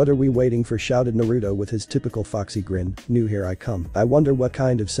 What are we waiting for, shouted Naruto with his typical foxy grin. New, here I come. I wonder what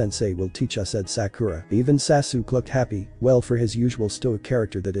kind of sensei will teach us, said Sakura. Even Sasuke looked happy, well, for his usual stoic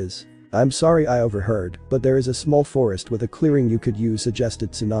character that is. I'm sorry I overheard, but there is a small forest with a clearing you could use,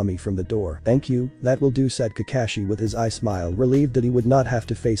 suggested Tsunami from the door. Thank you, that will do, said Kakashi with his eye smile, relieved that he would not have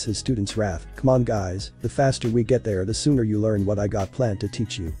to face his students' wrath. Come on guys, the faster we get there the sooner you learn what I got planned to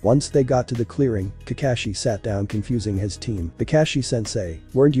teach you. Once they got to the clearing, Kakashi sat down, confusing his team. Kakashi-sensei,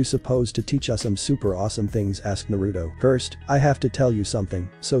 weren't you supposed to teach us some super awesome things, asked Naruto. First, I have to tell you something,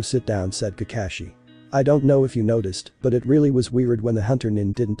 so sit down, said Kakashi. I don't know if you noticed, but it really was weird when the hunter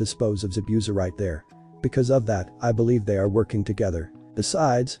nin didn't dispose of Zabuza right there. Because of that, I believe they are working together.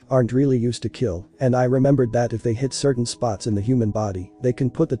 Besides, aren't really used to kill, and I remembered that if they hit certain spots in the human body, they can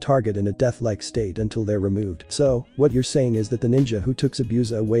put the target in a death-like state until they're removed. So, what you're saying is that the ninja who took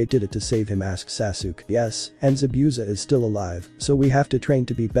Zabuza away did it to save him, asked Sasuke. Yes, and Zabuza is still alive, so we have to train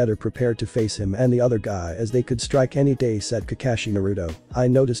to be better prepared to face him and the other guy as they could strike any day, said Kakashi. Naruto, I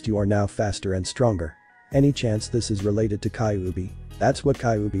noticed you are now faster and stronger. Any chance this is related to Kyuubi? That's what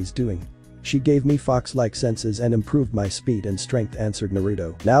Kyuubi's doing. She gave me fox-like senses and improved my speed and strength, answered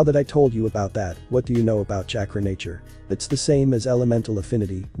Naruto. Now that I told you about that, what do you know about chakra nature? It's the same as elemental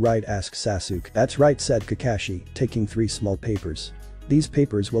affinity, right, asked Sasuke. That's right, said Kakashi, taking 3 small papers. These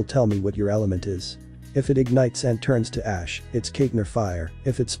papers will tell me what your element is. If it ignites and turns to ash, it's Kaiten or fire.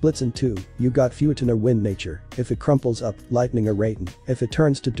 If it splits in 2, you got Fuetin or wind nature. If it crumples up, lightning or rain. If it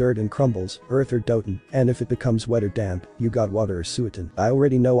turns to dirt and crumbles, earth or doten. And if it becomes wet or damp, you got water or suetin. I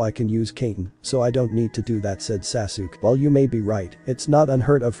already know I can use Kaiten, so I don't need to do that, said Sasuke. Well, you may be right, it's not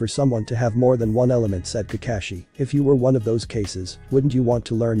unheard of for someone to have more than one element, said Kakashi. If you were one of those cases, wouldn't you want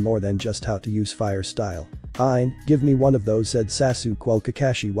to learn more than just how to use fire style? Fine, give me one of those, said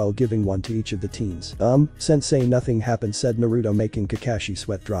Sasuke while giving one to each of the teens. Sensei, nothing happened, said Naruto, making Kakashi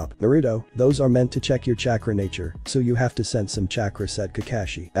sweat drop. Naruto, those are meant to check your chakra nature, so you have to sense some chakra, said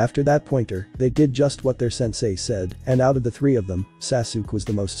Kakashi. After that pointer, they did just what their sensei said, and out of the 3 of them, Sasuke was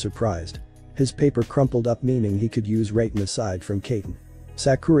the most surprised. His paper crumpled up, meaning he could use Raiten aside from Kaiten.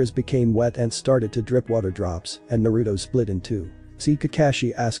 Sakura's became wet and started to drip water drops, and Naruto split in 2. See,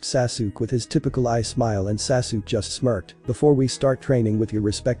 Kakashi, asked Sasuke with his typical eye smile, and Sasuke just smirked. Before we start training with your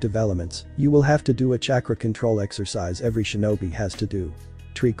respective elements, you will have to do a chakra control exercise every shinobi has to do.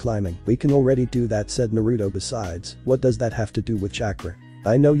 Tree climbing. We can already do that, said Naruto. Besides, what does that have to do with chakra?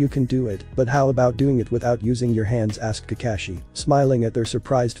 I know you can do it, but how about doing it without using your hands, asked Kakashi, smiling at their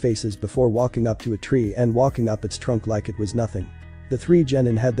surprised faces before walking up to a tree and walking up its trunk like it was nothing. The 3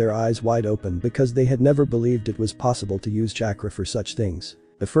 genin had their eyes wide open because they had never believed it was possible to use chakra for such things.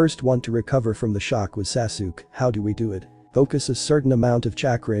 The first one to recover from the shock was Sasuke. How do we do it? Focus a certain amount of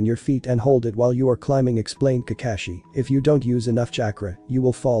chakra in your feet and hold it while you are climbing, explained Kakashi. If you don't use enough chakra, you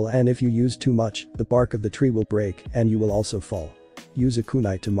will fall, and if you use too much, the bark of the tree will break and you will also fall. use a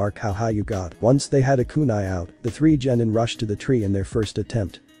kunai to mark how high you got. Once they had a kunai out, the three genin rushed to the tree in their first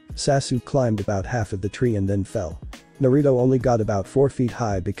attempt. Sasuke climbed about half of the tree and then fell. Naruto only got about 4 feet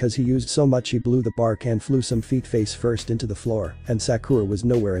high because he used so much he blew the bark and flew some feet face first into the floor, and Sakura was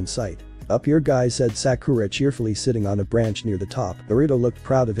nowhere in sight. "Up here guys," said Sakura cheerfully sitting on a branch near the top. Naruto looked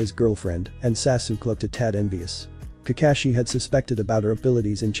proud of his girlfriend, and Sasuke looked a tad envious. Kakashi had suspected about her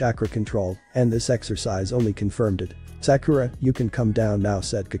abilities in chakra control, and this exercise only confirmed it. "Sakura, you can come down now,"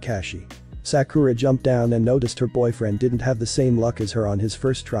 said Kakashi. Sakura jumped down and noticed her boyfriend didn't have the same luck as her on his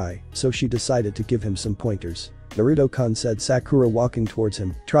first try, so she decided to give him some pointers. "Naruto-kun," said Sakura walking towards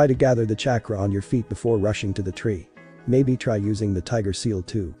him, "try to gather the chakra on your feet before rushing to the tree. Maybe try using the tiger seal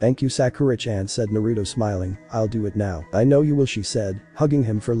too." "Thank you Sakura-chan," said Naruto smiling, "I'll do it now." "I know you will," she said, hugging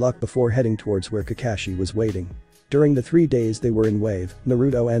him for luck before heading towards where Kakashi was waiting. During the 3 days they were in wave,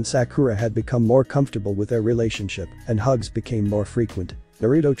 Naruto and Sakura had become more comfortable with their relationship, and hugs became more frequent.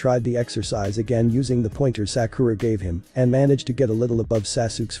 Naruto tried the exercise again using the pointer Sakura gave him, and managed to get a little above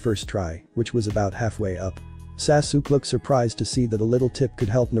Sasuke's first try, which was about halfway up. Sasuke looked surprised to see that a little tip could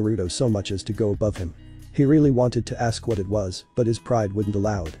help Naruto so much as to go above him. He really wanted to ask what it was, but his pride wouldn't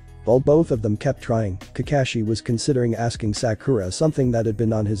allow it. While both of them kept trying, Kakashi was considering asking Sakura something that had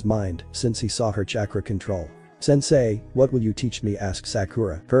been on his mind since he saw her chakra control. "Sensei, what will you teach me?" asked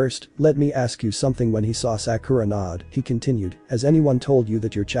Sakura. "First, let me ask you something." When he saw Sakura nod, he continued, "Has anyone told you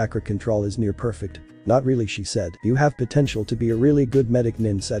that your chakra control is near perfect?" "Not really," she said. "You have potential to be a really good medic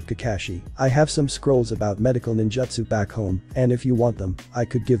nin," said Kakashi. "I have some scrolls about medical ninjutsu back home, and if you want them, I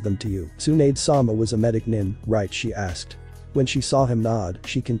could give them to you." "Tsunade-sama was a medic nin, right?" she asked. When she saw him nod,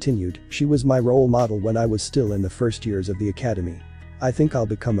 she continued, "She was my role model when I was still in the first years of the academy. I think I'll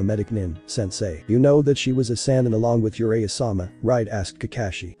become a medic nin, sensei." "You know that she was a Sannin along with Uraya-sama, right?" asked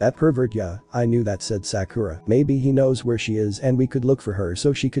Kakashi. "That pervert, yeah, I knew that," said Sakura. "Maybe he knows where she is and we could look for her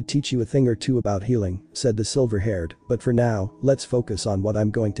so she could teach you a thing or two about healing," said the silver-haired, "but for now, let's focus on what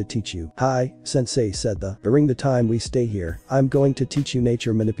I'm going to teach you." "Hi, sensei," said the. "During the time we stay here, I'm going to teach you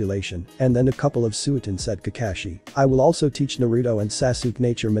nature manipulation, and then a couple of suitin," said Kakashi. "I will also teach Naruto and Sasuke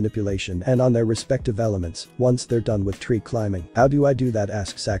nature manipulation and on their respective elements, once they're done with tree climbing." "How do I do that?"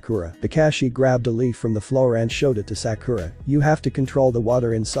 asked Sakura. Kakashi grabbed a leaf from the floor and showed it to Sakura. "You have to control the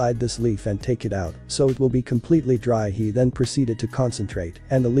water inside this leaf and take it out, so it will be completely dry." He then proceeded to concentrate,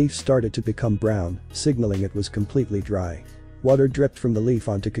 and the leaf started to become brown, signaling it was completely dry. Water dripped from the leaf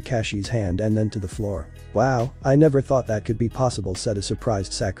onto Kakashi's hand and then to the floor. "Wow, I never thought that could be possible," said a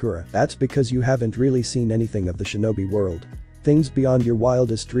surprised Sakura. "That's because you haven't really seen anything of the shinobi world. Things beyond your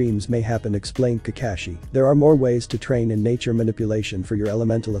wildest dreams may happen," explained Kakashi. "There are more ways to train in nature manipulation for your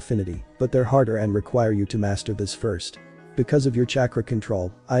elemental affinity, but they're harder and require you to master this first. Because of your chakra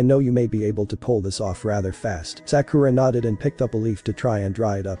control, I know you may be able to pull this off rather fast." Sakura nodded and picked up a leaf to try and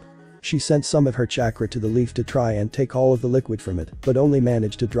dry it up. She sent some of her chakra to the leaf to try and take all of the liquid from it, but only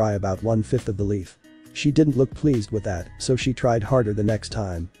managed to dry about 1/5 of the leaf. She didn't look pleased with that, so she tried harder the next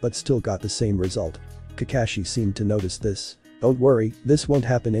time, but still got the same result. Kakashi seemed to notice this. "Don't worry, this won't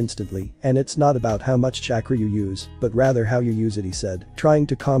happen instantly, and it's not about how much chakra you use, but rather how you use it," he said, trying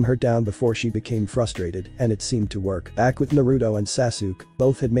to calm her down before she became frustrated, and it seemed to work. Back with Naruto and Sasuke,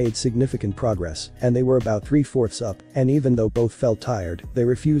 both had made significant progress, and they were about 3/4 up, and even though both felt tired, they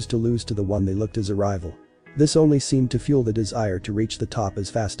refused to lose to the one they looked as a rival. This only seemed to fuel the desire to reach the top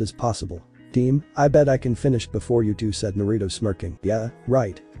as fast as possible. "Team, I bet I can finish before you do," said Naruto smirking. "Yeah,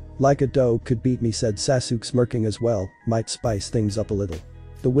 right. Like a doe could beat me," said Sasuke smirking as well, "might spice things up a little.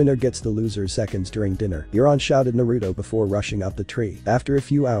 The winner gets the loser's seconds during dinner." "You're on," shouted Naruto before rushing up the tree. After a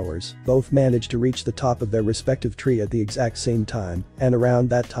few hours, both managed to reach the top of their respective tree at the exact same time, and around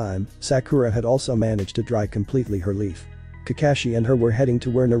that time, Sakura had also managed to dry completely her leaf. Kakashi and her were heading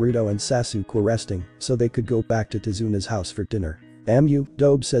to where Naruto and Sasuke were resting, so they could go back to Tezuna's house for dinner. "Damn you,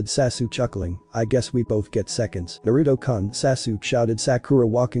 dope," said Sasuke chuckling, "I guess we both get seconds." "Naruto-kun," Sasuke shouted, Sakura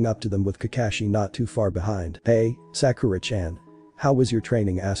walking up to them with Kakashi not too far behind. "Hey, Sakura-chan. How was your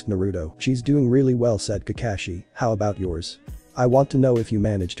training?" asked Naruto. "She's doing really well," said Kakashi. "How about yours? I want to know if you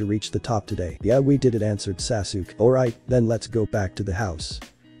managed to reach the top today." "Yeah, we did it," answered Sasuke. "Alright, then let's go back to the house.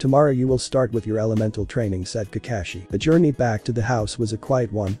 Tomorrow you will start with your elemental training," said Kakashi. The journey back to the house was a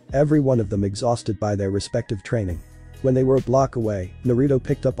quiet one, every one of them exhausted by their respective training. When they were a block away, Naruto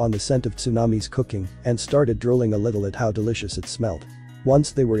picked up on the scent of Tsunami's cooking and started drooling a little at how delicious it smelled.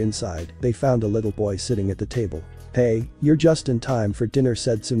 Once they were inside, they found a little boy sitting at the table. "Hey, you're just in time for dinner,"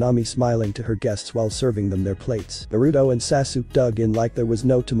 said Tsunami smiling to her guests while serving them their plates. Naruto and Sasuke dug in like there was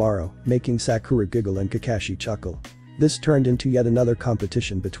no tomorrow, making Sakura giggle and Kakashi chuckle. This turned into yet another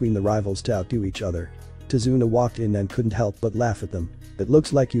competition between the rivals to outdo each other. Tazuna walked in and couldn't help but laugh at them. "It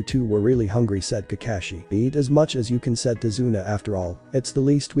looks like you two were really hungry," said Kakashi. "Eat as much as you can," said Tazuna. "After all, it's the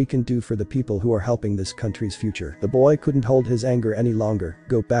least we can do for the people who are helping this country's future." The boy couldn't hold his anger any longer.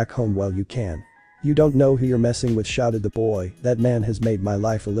 "Go back home while you can." "You don't know who you're messing with," shouted the boy. "That man has made my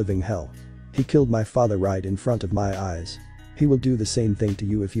life a living hell. He killed my father right in front of my eyes. He will do the same thing to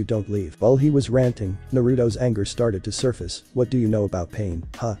you if you don't leave." While he was ranting, Naruto's anger started to surface. "What do you know about pain,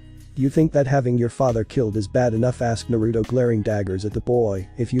 huh? You think that having your father killed is bad enough?" asked Naruto, glaring daggers at the boy.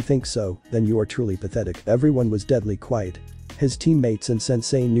 "If you think so, then you are truly pathetic." Everyone was deadly quiet. His teammates and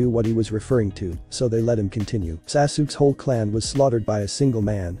sensei knew what he was referring to, so they let him continue. "Sasuke's whole clan was slaughtered by a single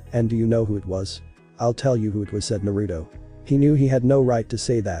man, and do you know who it was?" "I'll tell you who it was," said Naruto. He knew he had no right to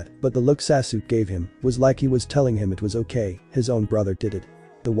say that, but the look Sasuke gave him was like he was telling him it was okay, his own brother did it.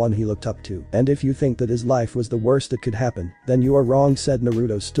 The one he looked up to. "And if you think that his life was the worst that could happen, then you are wrong," said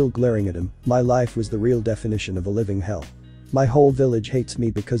Naruto, still glaring at him. "My life was the real definition of a living hell. My whole village hates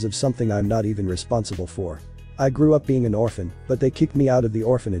me because of something I'm not even responsible for. I grew up being an orphan, but they kicked me out of the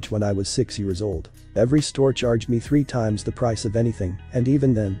orphanage when I was 6 years old. Every store charged me 3 times the price of anything, and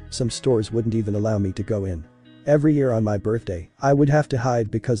even then, some stores wouldn't even allow me to go in. Every year on my birthday, I would have to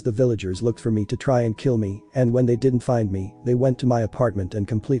hide because the villagers looked for me to try and kill me, and when they didn't find me, they went to my apartment and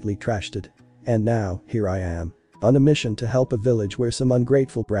completely trashed it. And now, here I am. On a mission to help a village where some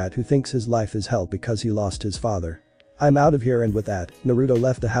ungrateful brat who thinks his life is hell because he lost his father. I'm out of here." And with that, Naruto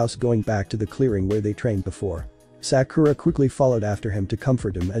left the house, going back to the clearing where they trained before. Sakura quickly followed after him to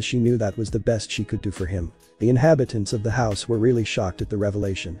comfort him, as she knew that was the best she could do for him. The inhabitants of the house were really shocked at the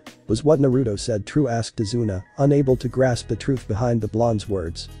revelation. "Was what Naruto said true?" asked Tazuna, unable to grasp the truth behind the blonde's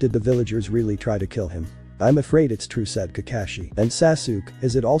words. "Did the villagers really try to kill him?" "I'm afraid it's true," said Kakashi. "And Sasuke,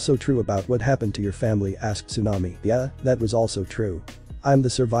 is it also true about what happened to your family?" asked Tsunami. "Yeah, that was also true. I'm the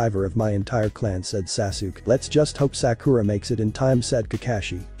survivor of my entire clan," said Sasuke. "Let's just hope Sakura makes it in time," said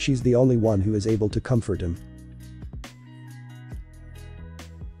Kakashi. "She's the only one who is able to comfort him."